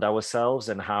understand ourselves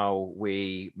and how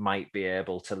we might be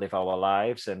able to live our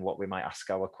lives and what we might ask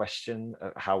our question,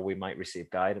 how we might receive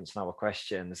guidance on our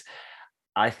questions.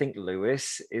 I think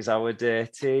Lewis is our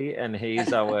deity and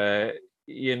he's our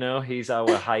he's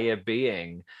our higher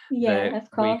being that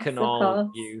we can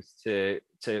all use to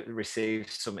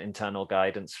receive some internal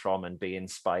guidance from and be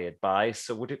inspired by.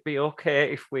 So would it be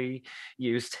okay if we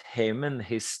used him and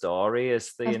his story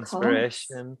as the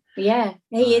inspiration? Yeah,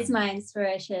 he is my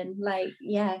inspiration.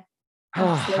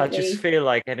 I just feel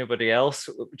like anybody else,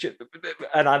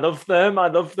 and I love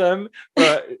them,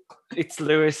 but it's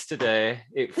Lewis today.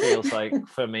 It feels like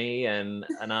for me, and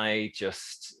I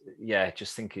just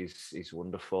think he's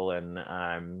wonderful, and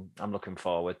I'm looking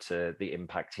forward to the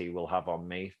impact he will have on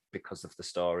me because of the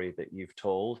story that you've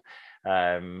told.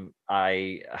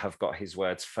 I have got his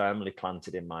words firmly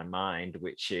planted in my mind,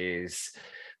 which is,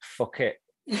 "Fuck it,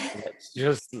 let's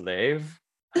just live."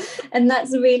 And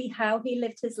that's really how he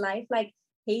lived his life. Like,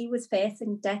 he was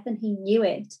facing death and he knew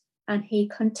it, and he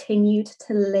continued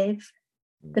to live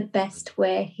the best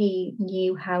way he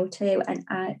knew how to. And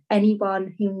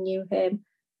anyone who knew him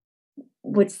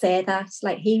would say that.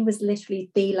 Like, he was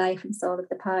literally the life and soul of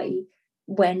the party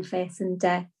when facing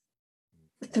death.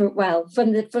 From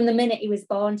the minute he was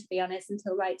born, to be honest,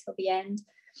 until right till the end.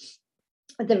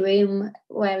 The room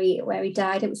where he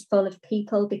died, it was full of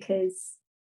people because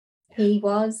he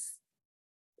was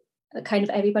kind of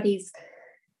everybody's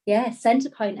center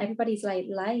point, everybody's like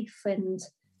life, and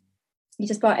he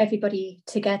just brought everybody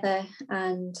together.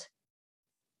 And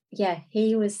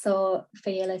he was so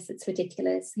fearless, it's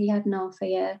ridiculous. He had no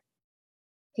fear.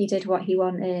 He did what he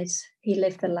wanted. He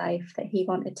lived the life that he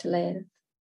wanted to live,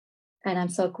 and I'm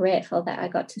so grateful that I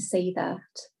got to see that,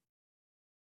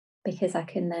 because I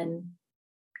can then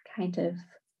kind of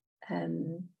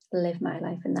live my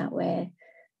life in that way.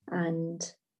 And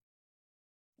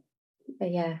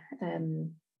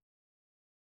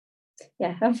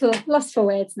I'm lost for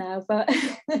words now, but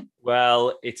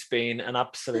well, it's been an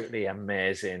absolutely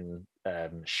amazing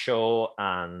show,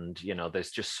 and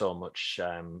there's just so much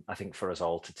I think for us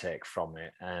all to take from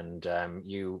it, and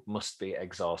you must be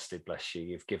exhausted, bless you.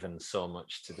 You've given so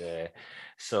much today,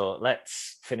 so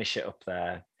let's finish it up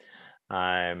there.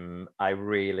 I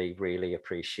really, really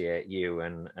appreciate you,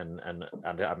 and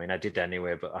I mean, I did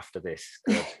anyway, but after this,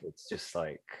 God, it's just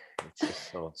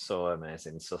so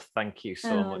amazing. So thank you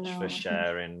so much for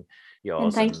sharing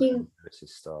yours and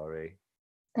Bruce's story.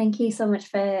 Thank you so much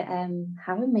for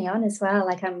having me on as well.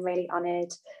 Like, I'm really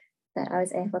honoured that I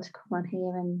was able to come on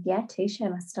here and to share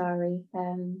my story.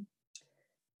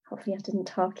 Hopefully, I didn't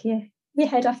talk your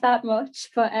head off that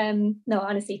much, but no,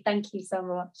 honestly, thank you so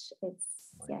much.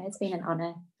 It's been an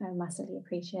honour. I massively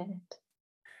appreciate it.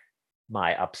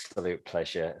 My absolute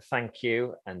pleasure. Thank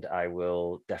you, and I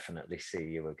will definitely see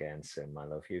you again soon, my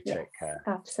love. You take care.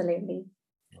 Absolutely.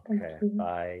 Okay.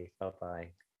 Bye.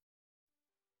 Bye-bye.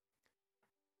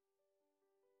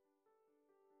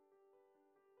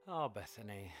 Oh,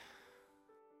 Bethany,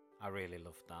 I really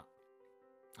loved that.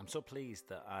 I'm so pleased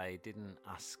that I didn't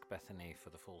ask Bethany for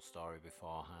the full story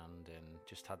beforehand and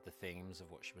just had the themes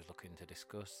of what she was looking to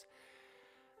discuss.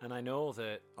 And I know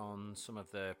that on some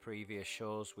of the previous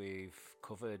shows we've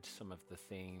covered some of the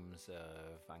themes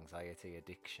of anxiety,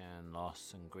 addiction,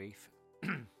 loss and grief.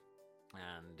 And,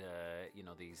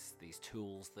 these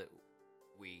tools that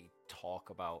we talk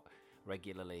about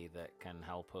regularly that can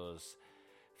help us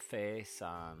face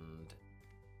and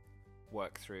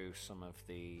work through some of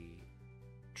the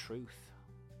truth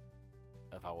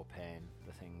of our pain,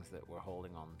 the things that we're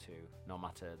holding on to, no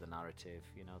matter the narrative.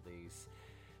 These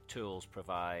tools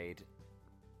provide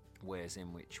ways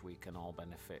in which we can all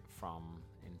benefit from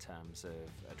in terms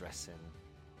of addressing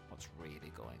what's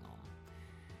really going on.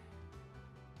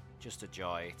 Just a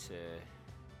joy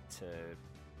to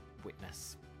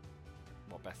witness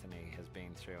what Bethany has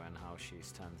been through and how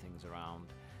she's turned things around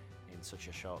in such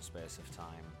a short space of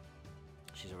time.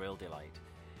 She's a real delight.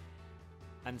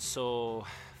 And so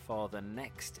for the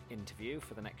next interview,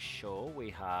 for the next show, we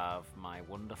have my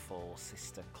wonderful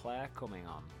sister Claire coming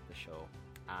on the show,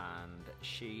 and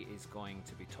she is going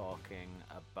to be talking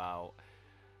about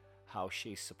how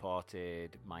she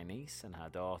supported my niece and her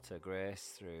daughter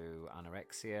Grace through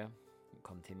anorexia. It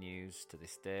continues to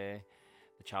this day.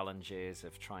 The challenges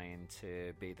of trying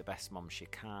to be the best mom she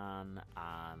can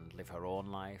and live her own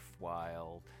life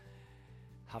while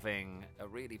having a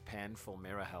really painful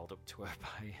mirror held up to her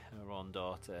by her own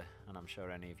daughter. And I'm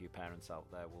sure any of you parents out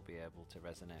there will be able to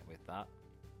resonate with that.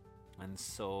 And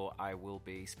so I will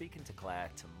be speaking to Claire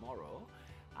tomorrow,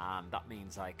 and that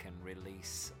means I can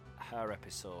release her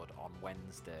episode on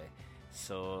Wednesday.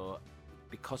 So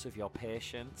because of your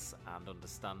patience and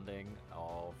understanding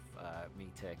of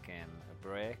me taking a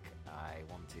break, I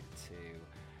wanted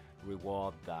to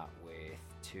reward that with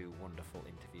 2 wonderful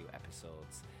interview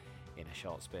episodes in a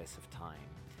short space of time.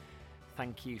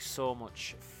 Thank you so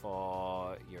much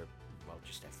for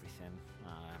just everything.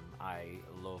 I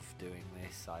love doing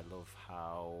this. I love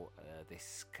how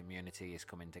this community is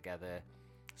coming together,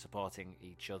 supporting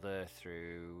each other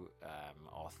through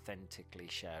authentically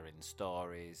sharing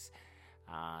stories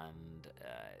and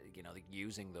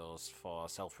using those for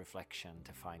self-reflection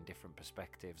to find different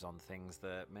perspectives on things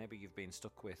that maybe you've been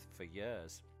stuck with for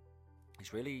years.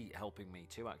 It's really helping me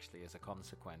too, actually, as a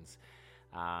consequence.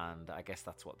 And I guess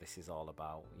that's what this is all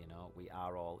about. We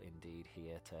are all indeed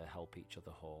here to help each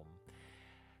other home.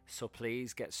 So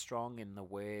please get strong in the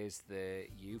ways that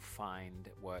you find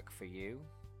work for you,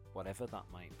 whatever that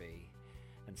might be,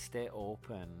 and stay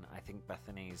open. I think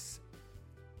Bethany's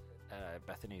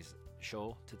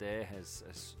show today has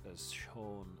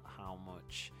shown how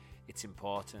much it's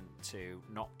important to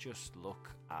not just look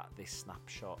at this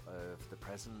snapshot of the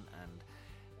present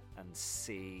and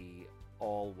see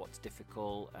all what's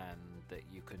difficult and that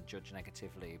you can judge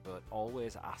negatively, but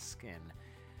always asking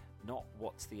not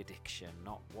what's the addiction,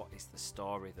 not what is the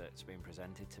story that's been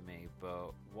presented to me,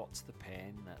 but what's the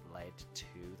pain that led to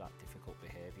that difficult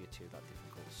behaviour, to that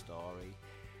difficult story.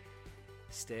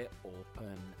 Stay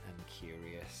open and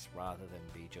curious rather than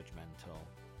be judgmental.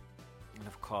 And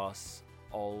of course,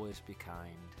 always be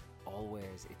kind.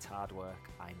 Always, it's hard work,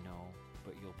 I know,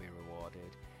 but you'll be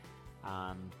rewarded.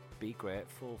 And be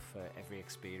grateful for every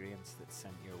experience that's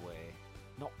sent your way,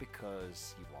 not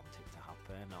because you want it to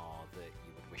happen or that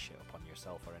you would wish it upon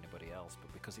yourself or anybody else,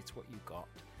 but because it's what you got,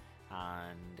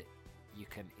 and you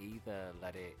can either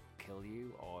let it kill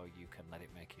you or you can let it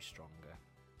make you stronger.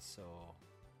 So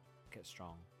get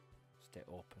strong, stay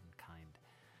open, kind,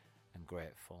 and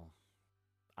grateful.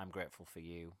 I'm grateful for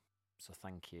you, so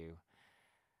thank you,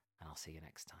 and I'll see you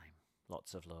next time.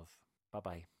 Lots of love.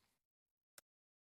 Bye-bye.